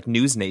coverage. Like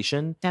News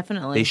Nation,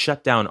 definitely, they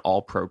shut down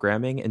all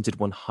programming and did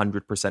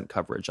 100%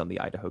 coverage on the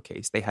Idaho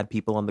case. They had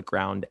people on the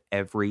ground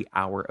every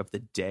hour of the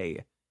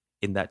day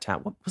in that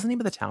town. What was the name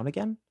of the town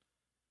again?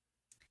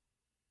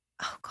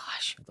 Oh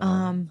gosh.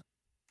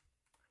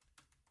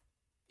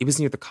 It was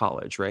near the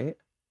college, right?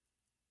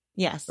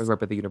 Yes. It was right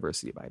by the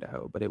University of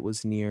Idaho, but it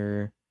was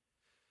near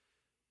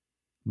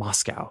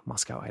Moscow,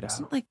 Idaho.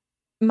 Isn't like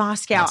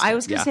Moscow. I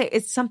was gonna say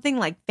it's something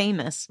like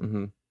famous.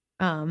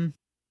 But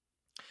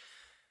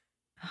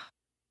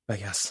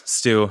yes,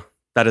 Stu,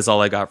 that is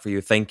all I got for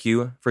you. Thank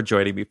you for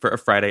joining me for a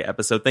Friday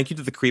episode. Thank you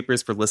to the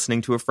Creepers for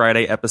listening to a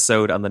Friday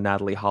episode on the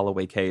Natalee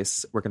Holloway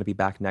case. We're going to be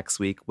back next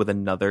week with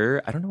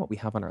another. I don't know what we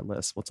have on our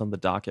list. What's on the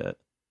docket?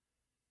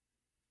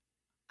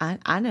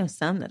 I know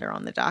some that are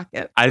on the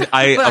docket. I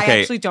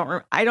actually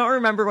don't. I don't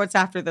remember what's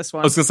after this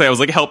one. I was gonna say. I was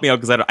like, help me out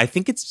because I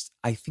think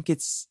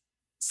it's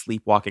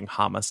sleepwalking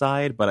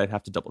homicide, but I'd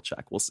have to double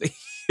check. We'll see.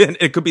 And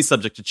it could be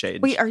subject to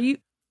change. Wait,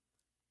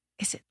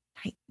 is it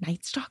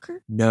Night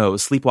Stalker? No,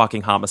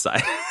 sleepwalking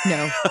homicide.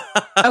 No.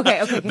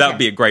 Okay. That would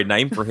be a great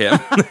name for him.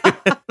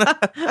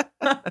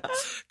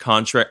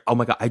 Oh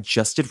my God. I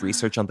just did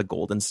research on the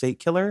Golden State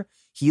Killer.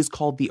 He is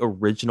called the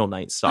original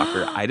Night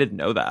Stalker. I didn't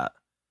know that.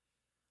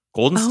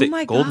 Golden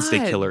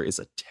State Killer is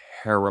a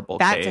terrible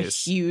case.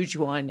 That's a huge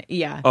one.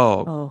 Yeah.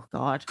 Oh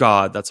God.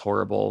 God, that's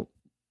horrible.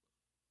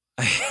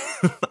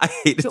 I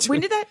hate it. So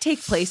when did that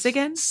take place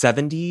again?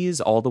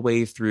 70s all the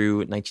way through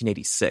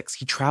 1986.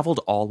 He traveled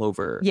all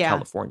over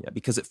California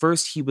because at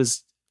first he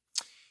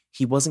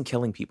wasn't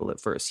killing people at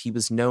first. He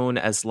was known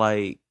as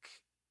like,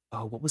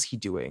 what was he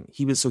doing?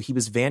 He was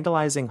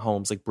vandalizing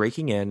homes, like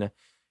breaking in,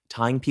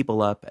 tying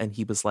people up, and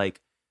he was like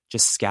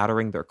just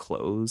scattering their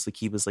clothes. Like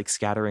he was like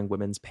scattering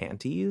women's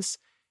panties.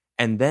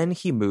 And then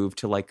he moved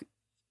to like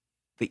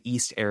the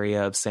east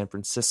area of San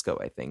Francisco,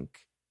 I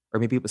think.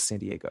 Or maybe it was San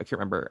Diego. I can't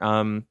remember.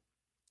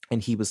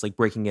 And he was like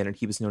breaking in, and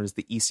he was known as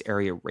the East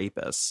Area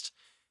Rapist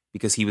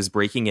because he was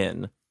breaking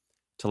in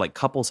to like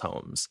couples'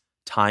 homes,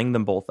 tying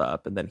them both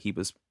up, and then he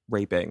was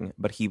raping.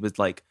 But he would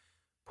like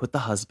put the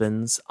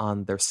husbands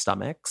on their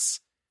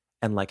stomachs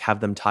and like have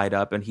them tied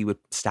up, and he would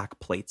stack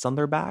plates on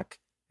their back.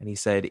 And he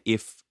said,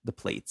 if the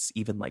plates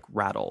even like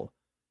rattle,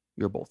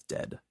 you're both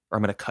dead, or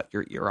I'm going to cut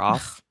your ear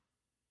off.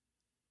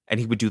 And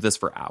he would do this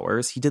for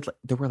hours.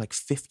 There were like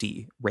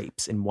 50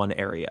 rapes in one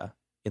area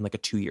in like a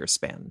 2-year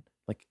span.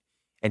 Like,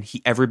 and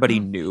everybody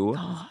Oh, knew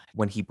God.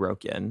 when he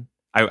broke in.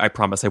 I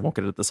promise I won't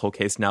get into this whole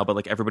case now, but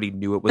like everybody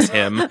knew it was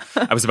him.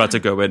 I was about to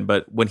go in,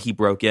 but when he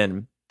broke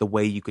in, the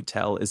way you could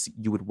tell is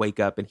you would wake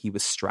up and he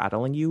was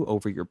straddling you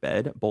over your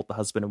bed, both the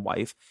husband and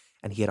wife,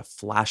 and he had a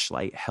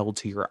flashlight held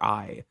to your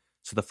eye.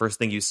 So the first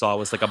thing you saw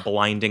was like a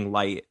blinding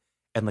light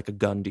and like a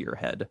gun to your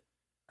head.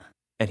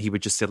 And he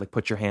would just say, like,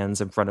 put your hands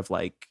in front of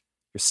like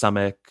your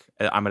stomach.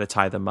 I'm going to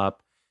tie them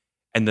up.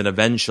 And then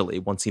eventually,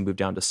 once he moved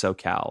down to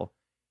SoCal,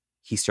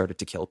 he started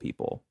to kill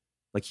people.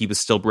 Like, he was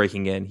still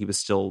breaking in. He was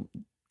still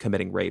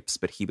committing rapes,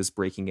 but he was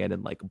breaking in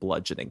and like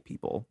bludgeoning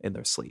people in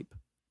their sleep.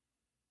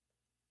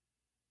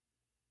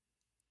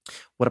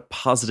 What a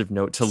positive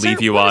note to leave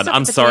you on.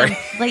 I'm sorry.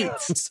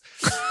 Plates.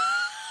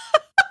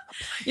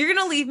 You're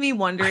going to leave me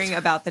wondering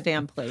about the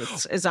damn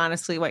plates is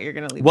honestly what you're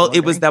going to leave me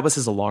wondering. That was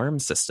his alarm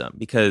system,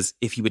 because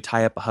if he would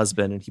tie up a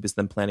husband and he was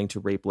then planning to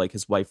rape like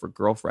his wife or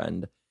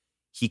girlfriend,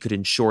 he could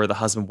ensure the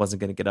husband wasn't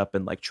going to get up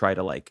and like try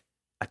to like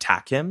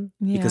attack him,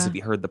 because if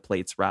he heard the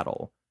plates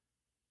rattle,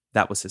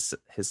 that was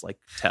his like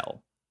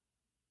tell.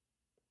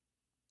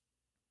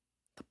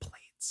 The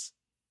plates.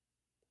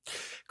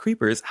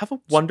 Creepers, have a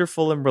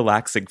wonderful and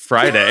relaxing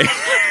Friday.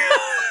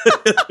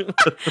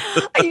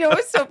 You know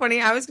what's so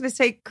funny? I was going to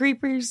say,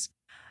 creepers,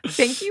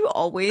 thank you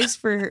always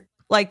for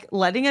like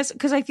letting us,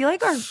 because I feel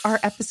like our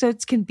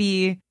episodes can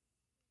be,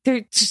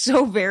 they're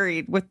so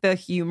varied with the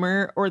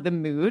humor or the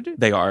mood.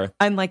 They are.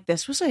 And like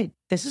this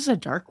is a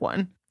dark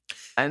one.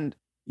 And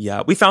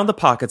yeah, we found the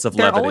pockets of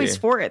levity. They're always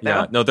for it, though.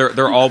 Yeah, no,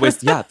 they're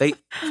always. Yeah, you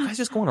guys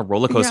just go on a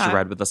roller coaster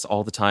ride with us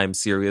all the time.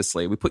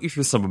 Seriously, we put you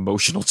through some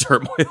emotional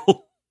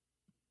turmoil.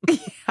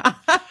 Yeah.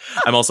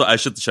 I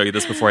should show you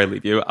this before I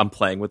leave you. I'm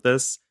playing with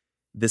this.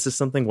 This is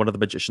something one of the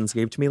magicians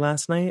gave to me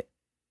last night.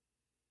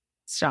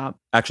 Stop.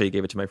 Actually, he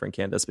gave it to my friend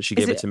Candace, but she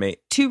gave it to me.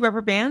 2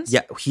 rubber bands?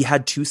 Yeah, he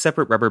had 2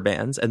 separate rubber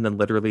bands and then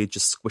literally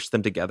just squished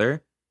them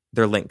together.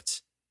 They're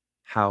linked.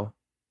 How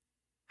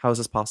is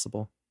this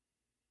possible?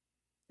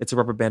 It's a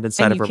rubber band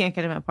inside and you can't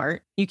get them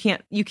apart. You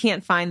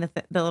can't find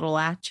the little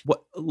latch.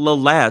 What the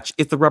latch?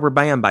 It's the rubber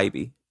band,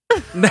 baby.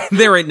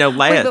 There ain't no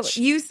latch. Wait,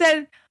 you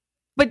said,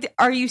 but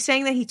are you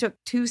saying that he took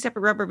 2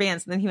 separate rubber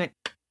bands and then he went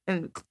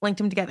and linked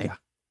them together?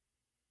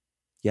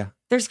 Yeah.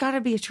 There's got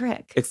to be a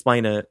trick.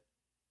 Explain it.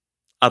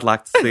 I'd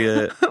like to see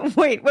it.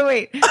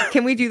 Wait.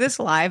 Can we do this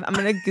live? I'm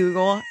going to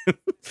Google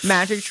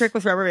magic trick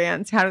with rubber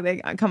bands. How do they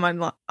come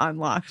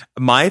unlocked?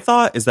 My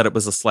thought is that it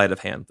was a sleight of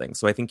hand thing.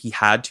 So I think he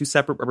had 2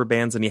 separate rubber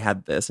bands and he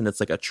had this, and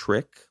it's like a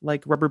trick,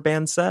 like rubber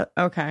band set.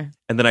 Okay.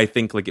 And then I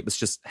think like it was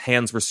just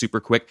hands were super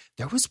quick.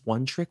 There was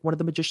one trick one of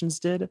the magicians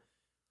did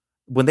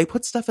when they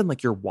put stuff in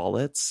like your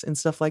wallets and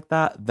stuff like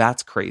that.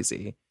 That's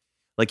crazy.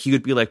 Like he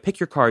would be like, pick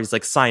your card. He's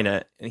like, sign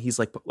it. And he's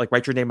like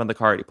write your name on the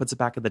card. He puts it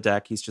back in the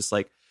deck. He's just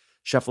like,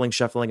 shuffling.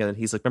 And then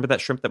he's like, remember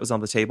that shrimp that was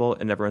on the table?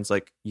 And everyone's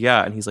like,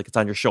 yeah. And he's like, it's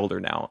on your shoulder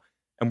now.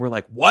 And we're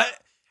like, what?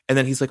 And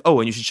then he's like, oh,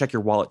 and you should check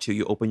your wallet too.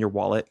 You open your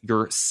wallet,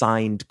 your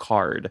signed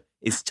card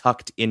is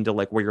tucked into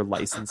like where your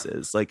license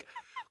is. Like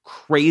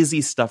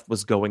crazy stuff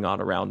was going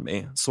on around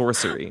me.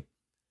 Sorcery.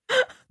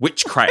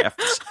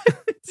 Witchcraft.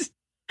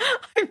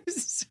 I'm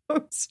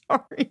so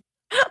sorry.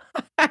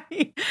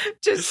 I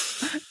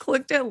just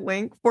clicked a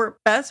link for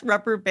best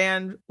rubber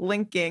band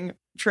linking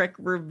trick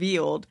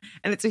revealed,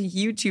 and it's a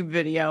YouTube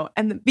video,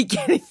 and the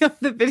beginning of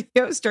the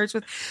video starts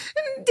with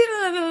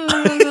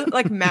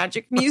like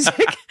magic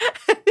music,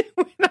 and it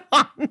went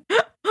on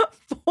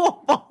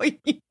full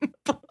volume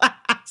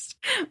blast.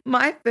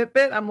 My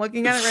Fitbit, I'm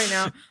looking at it right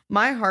now,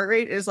 my heart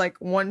rate is like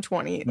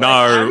 120.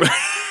 No. Like,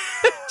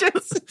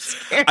 just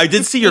I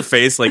did see your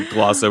face like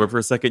gloss over for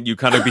a second. You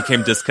kind of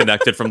became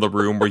disconnected from the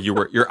room where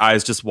your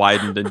eyes just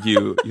widened, and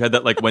you had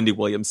that like Wendy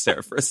Williams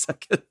stare for a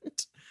second.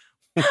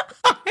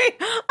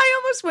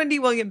 I almost Wendy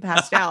Williams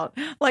passed out.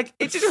 Like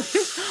it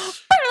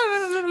just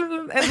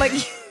and like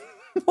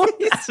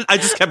I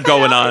just kept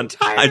going on.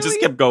 I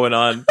just kept going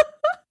on.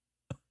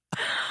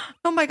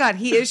 Oh my God,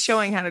 he is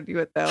showing how to do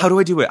it though. How do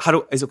I do it?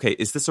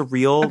 Is this a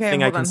real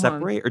thing I can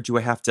separate, or do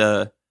I have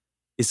to?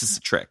 Is this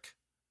a trick?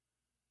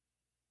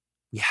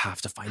 We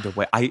have to find a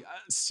way.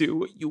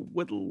 Sue, you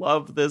would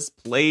love this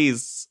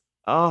place.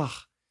 Oh.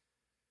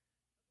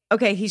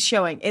 Okay, he's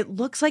showing. It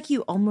looks like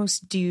you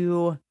almost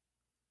do.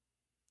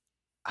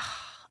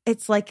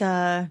 It's like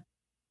what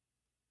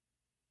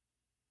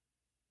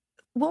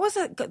was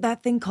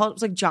that thing called? It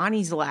was like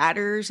Johnny's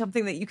Ladder or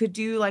something that you could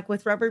do like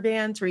with rubber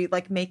bands, where you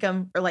like make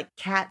them, or like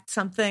cat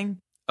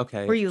something.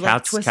 Okay. Where you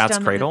Cat's like twist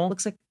them. Cradle?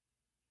 Looks like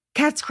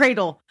Cat's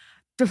Cradle.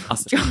 I'll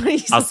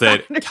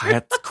say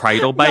Cat's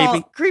Cradle, baby.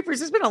 Y'all,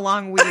 creepers, it's been a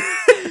long week.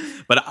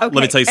 But let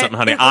me tell you something,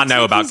 honey. I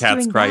know about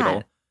Cat's Cradle.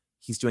 That.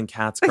 He's doing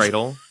Cat's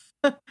Cradle.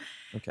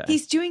 Okay.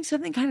 He's doing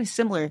something kind of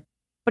similar,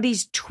 but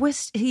he's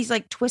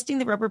like twisting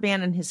the rubber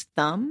band in his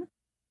thumb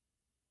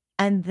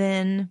and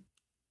then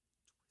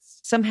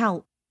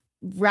somehow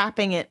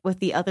wrapping it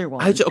with the other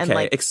one.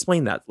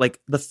 Explain that.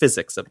 Like the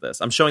physics of this.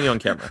 I'm showing you on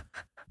camera.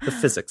 The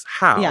physics.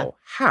 How? Yeah.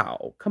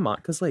 How? Come on.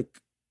 Because like,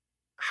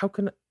 how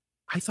can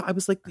I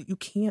was like, you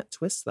can't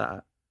twist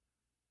that.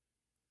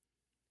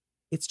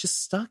 It's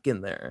just stuck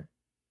in there.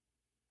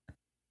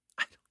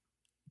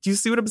 Do you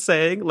see what I'm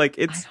saying? Like,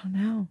 it's... I don't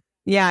know.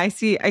 Yeah, I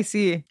see.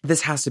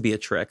 This has to be a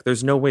trick.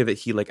 There's no way that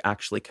he like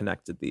actually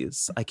connected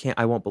these.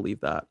 I won't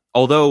believe that.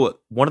 Although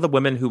one of the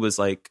women who was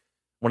like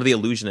one of the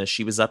illusionists,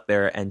 she was up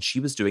there and she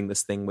was doing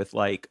this thing with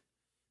like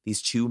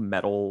these two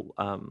metal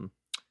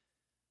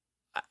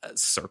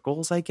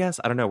circles, I guess.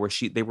 I don't know, where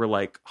they were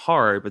like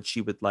hard, but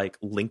she would like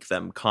link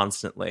them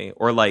constantly,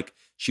 or like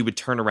she would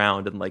turn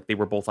around and like they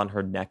were both on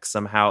her neck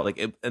somehow, like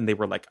and they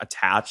were like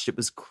attached. It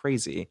was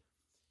crazy.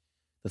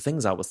 The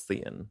things I was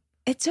seeing.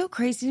 It's so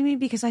crazy to me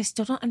because I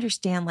still don't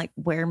understand like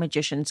where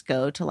magicians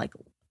go to like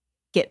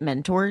get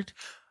mentored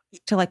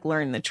to like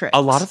learn the tricks.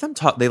 A lot of them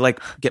they like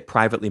get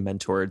privately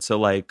mentored. So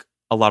like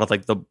a lot of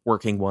like the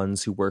working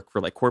ones who work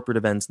for like corporate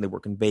events and they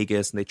work in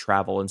Vegas and they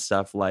travel and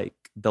stuff, like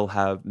they'll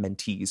have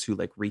mentees who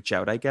like reach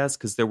out, I guess,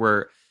 because there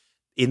were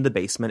in the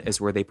basement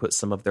is where they put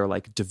some of their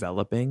like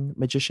developing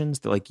magicians.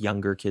 They're like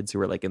younger kids who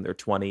are like in their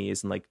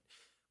 20s and like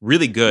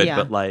really good,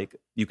 but like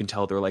you can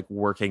tell they're like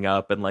working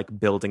up and like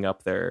building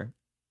up their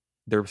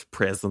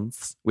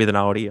presence with an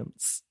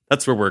audience.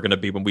 That's where we're going to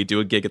be when we do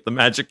a gig at the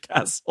Magic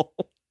Castle.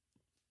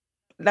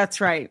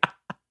 That's right.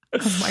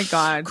 Oh my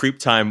God. Creep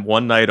time,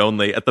 one night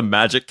only at the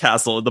Magic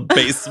Castle in the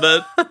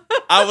basement.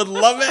 I would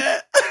love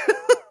it.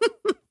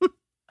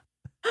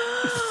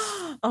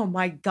 Oh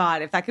my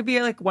God. If that could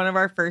be like one of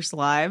our first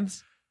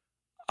lives.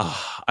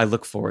 Oh, I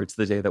look forward to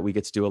the day that we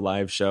get to do a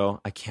live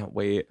show. I can't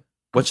wait.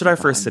 What should our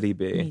first city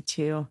be? Me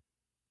too.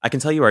 I can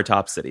tell you our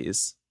top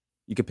cities.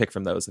 You can pick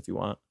from those if you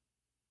want.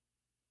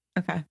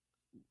 Okay.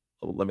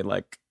 Let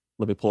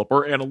me pull up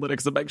our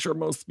analytics and make sure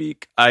most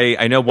speak.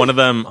 I know one of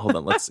them. Hold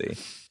on, let's see.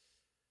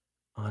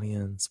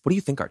 Audience. What do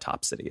you think our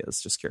top city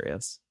is? Just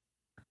curious.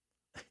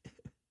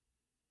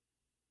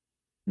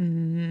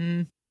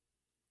 You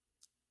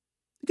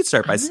could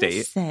start by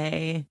state.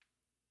 I'm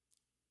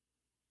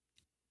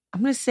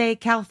going to say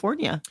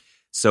California.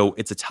 So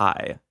it's a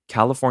tie.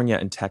 California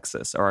and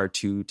Texas are our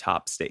two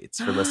top states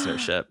for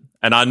listenership.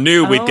 And I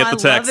knew we'd get the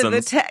Texans. Love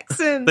it, the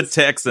Texans. The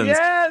Texans.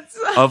 Yes.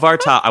 Of our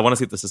top, I want to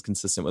see if this is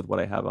consistent with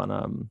what I have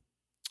on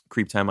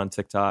Creep Time on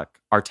TikTok.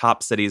 Our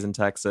top cities in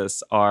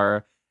Texas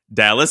are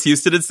Dallas,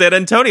 Houston, and San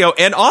Antonio,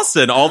 and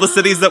Austin, all the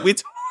cities that we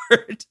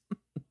toured.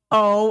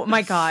 Oh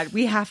my God.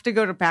 We have to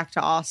go back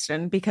to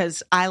Austin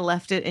because I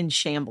left it in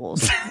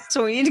shambles.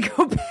 So we need to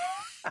go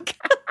back.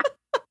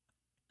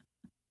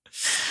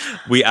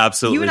 We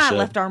absolutely You and should. I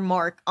left our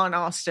mark on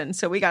Austin,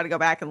 so we got to go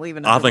back and leave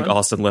another I think one.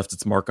 Austin left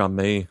its mark on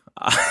me.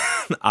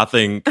 I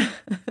think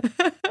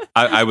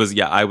I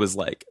was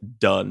like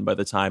done by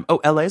the time. Oh,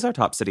 LA is our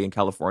top city in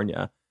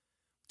California.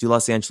 Do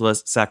Los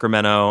Angeles,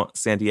 Sacramento,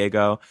 San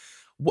Diego.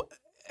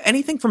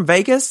 Anything from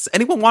Vegas?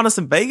 Anyone want us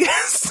in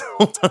Vegas?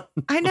 Hold on.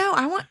 I know.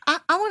 I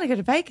want to go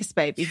to Vegas,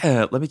 baby.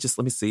 Yeah, let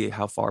me see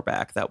how far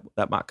back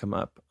that might come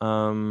up.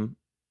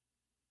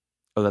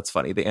 Oh, that's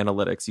funny. The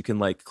analytics, you can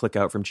like click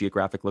out from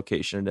geographic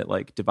location and it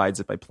like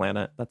divides it by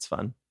planet. That's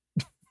fun.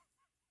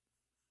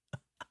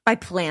 By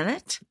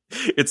planet?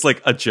 It's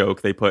like a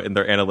joke they put in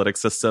their analytics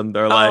system.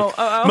 They're like,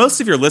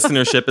 most of your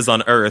listenership is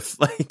on Earth.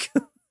 Like,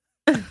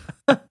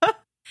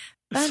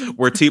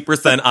 we're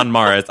 2% on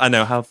Mars. I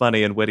know, how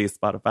funny and witty,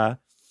 Spotify.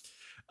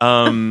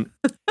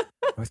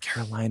 North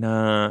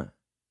Carolina.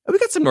 We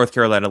got some North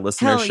Carolina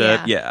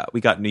listenership. Yeah,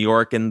 we got New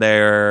York in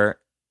there.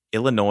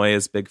 Illinois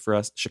is big for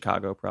us.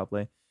 Chicago,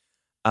 probably.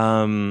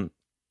 Damn,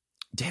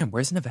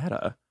 where's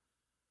Nevada?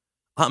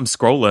 I'm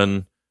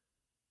scrolling.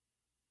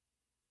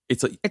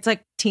 It's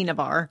like Tina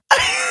Bar.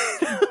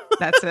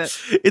 That's it.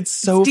 It's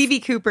so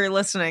Stevie Cooper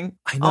listening.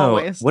 I know.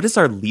 Always. What is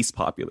our least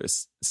popular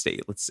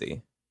state? Let's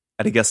see.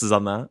 Any guesses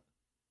on that?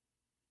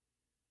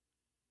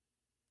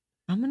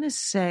 I'm gonna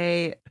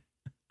say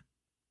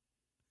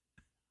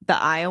the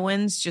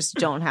Iowans just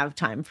don't have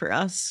time for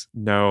us.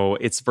 No,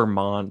 it's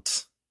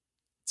Vermont.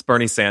 It's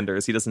Bernie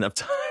Sanders. He doesn't have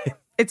time.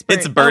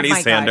 It's Bernie oh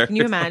my Sanders. God. Can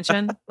you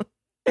imagine?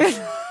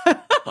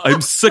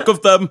 I'm sick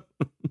of them.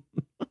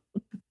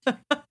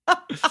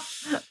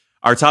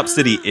 Our top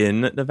city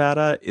in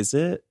Nevada, is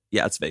it?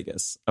 Yeah, it's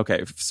Vegas.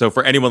 Okay, so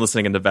for anyone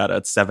listening in Nevada,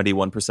 it's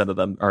 71% of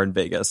them are in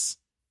Vegas.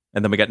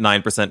 And then we got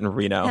 9% in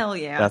Reno. Hell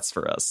yeah. That's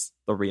for us,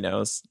 the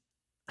Renos.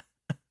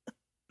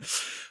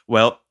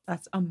 Well,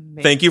 that's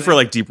amazing. Thank you for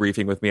like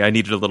debriefing with me. I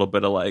needed a little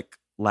bit of like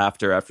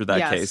laughter after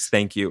that case.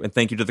 Thank you. And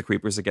thank you to the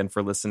Creepers again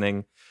for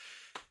listening.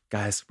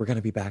 Guys, we're going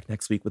to be back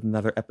next week with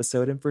another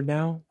episode. And for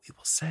now, we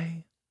will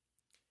say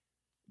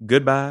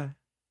goodbye.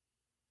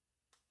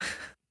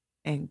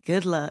 And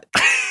good luck.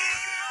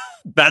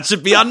 That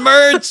should be on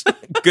merch.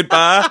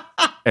 Goodbye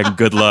and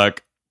good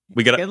luck.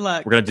 Good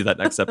luck. We're going to do that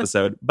next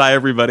episode. Bye,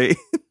 everybody.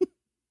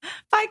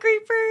 Bye,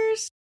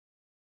 Creepers.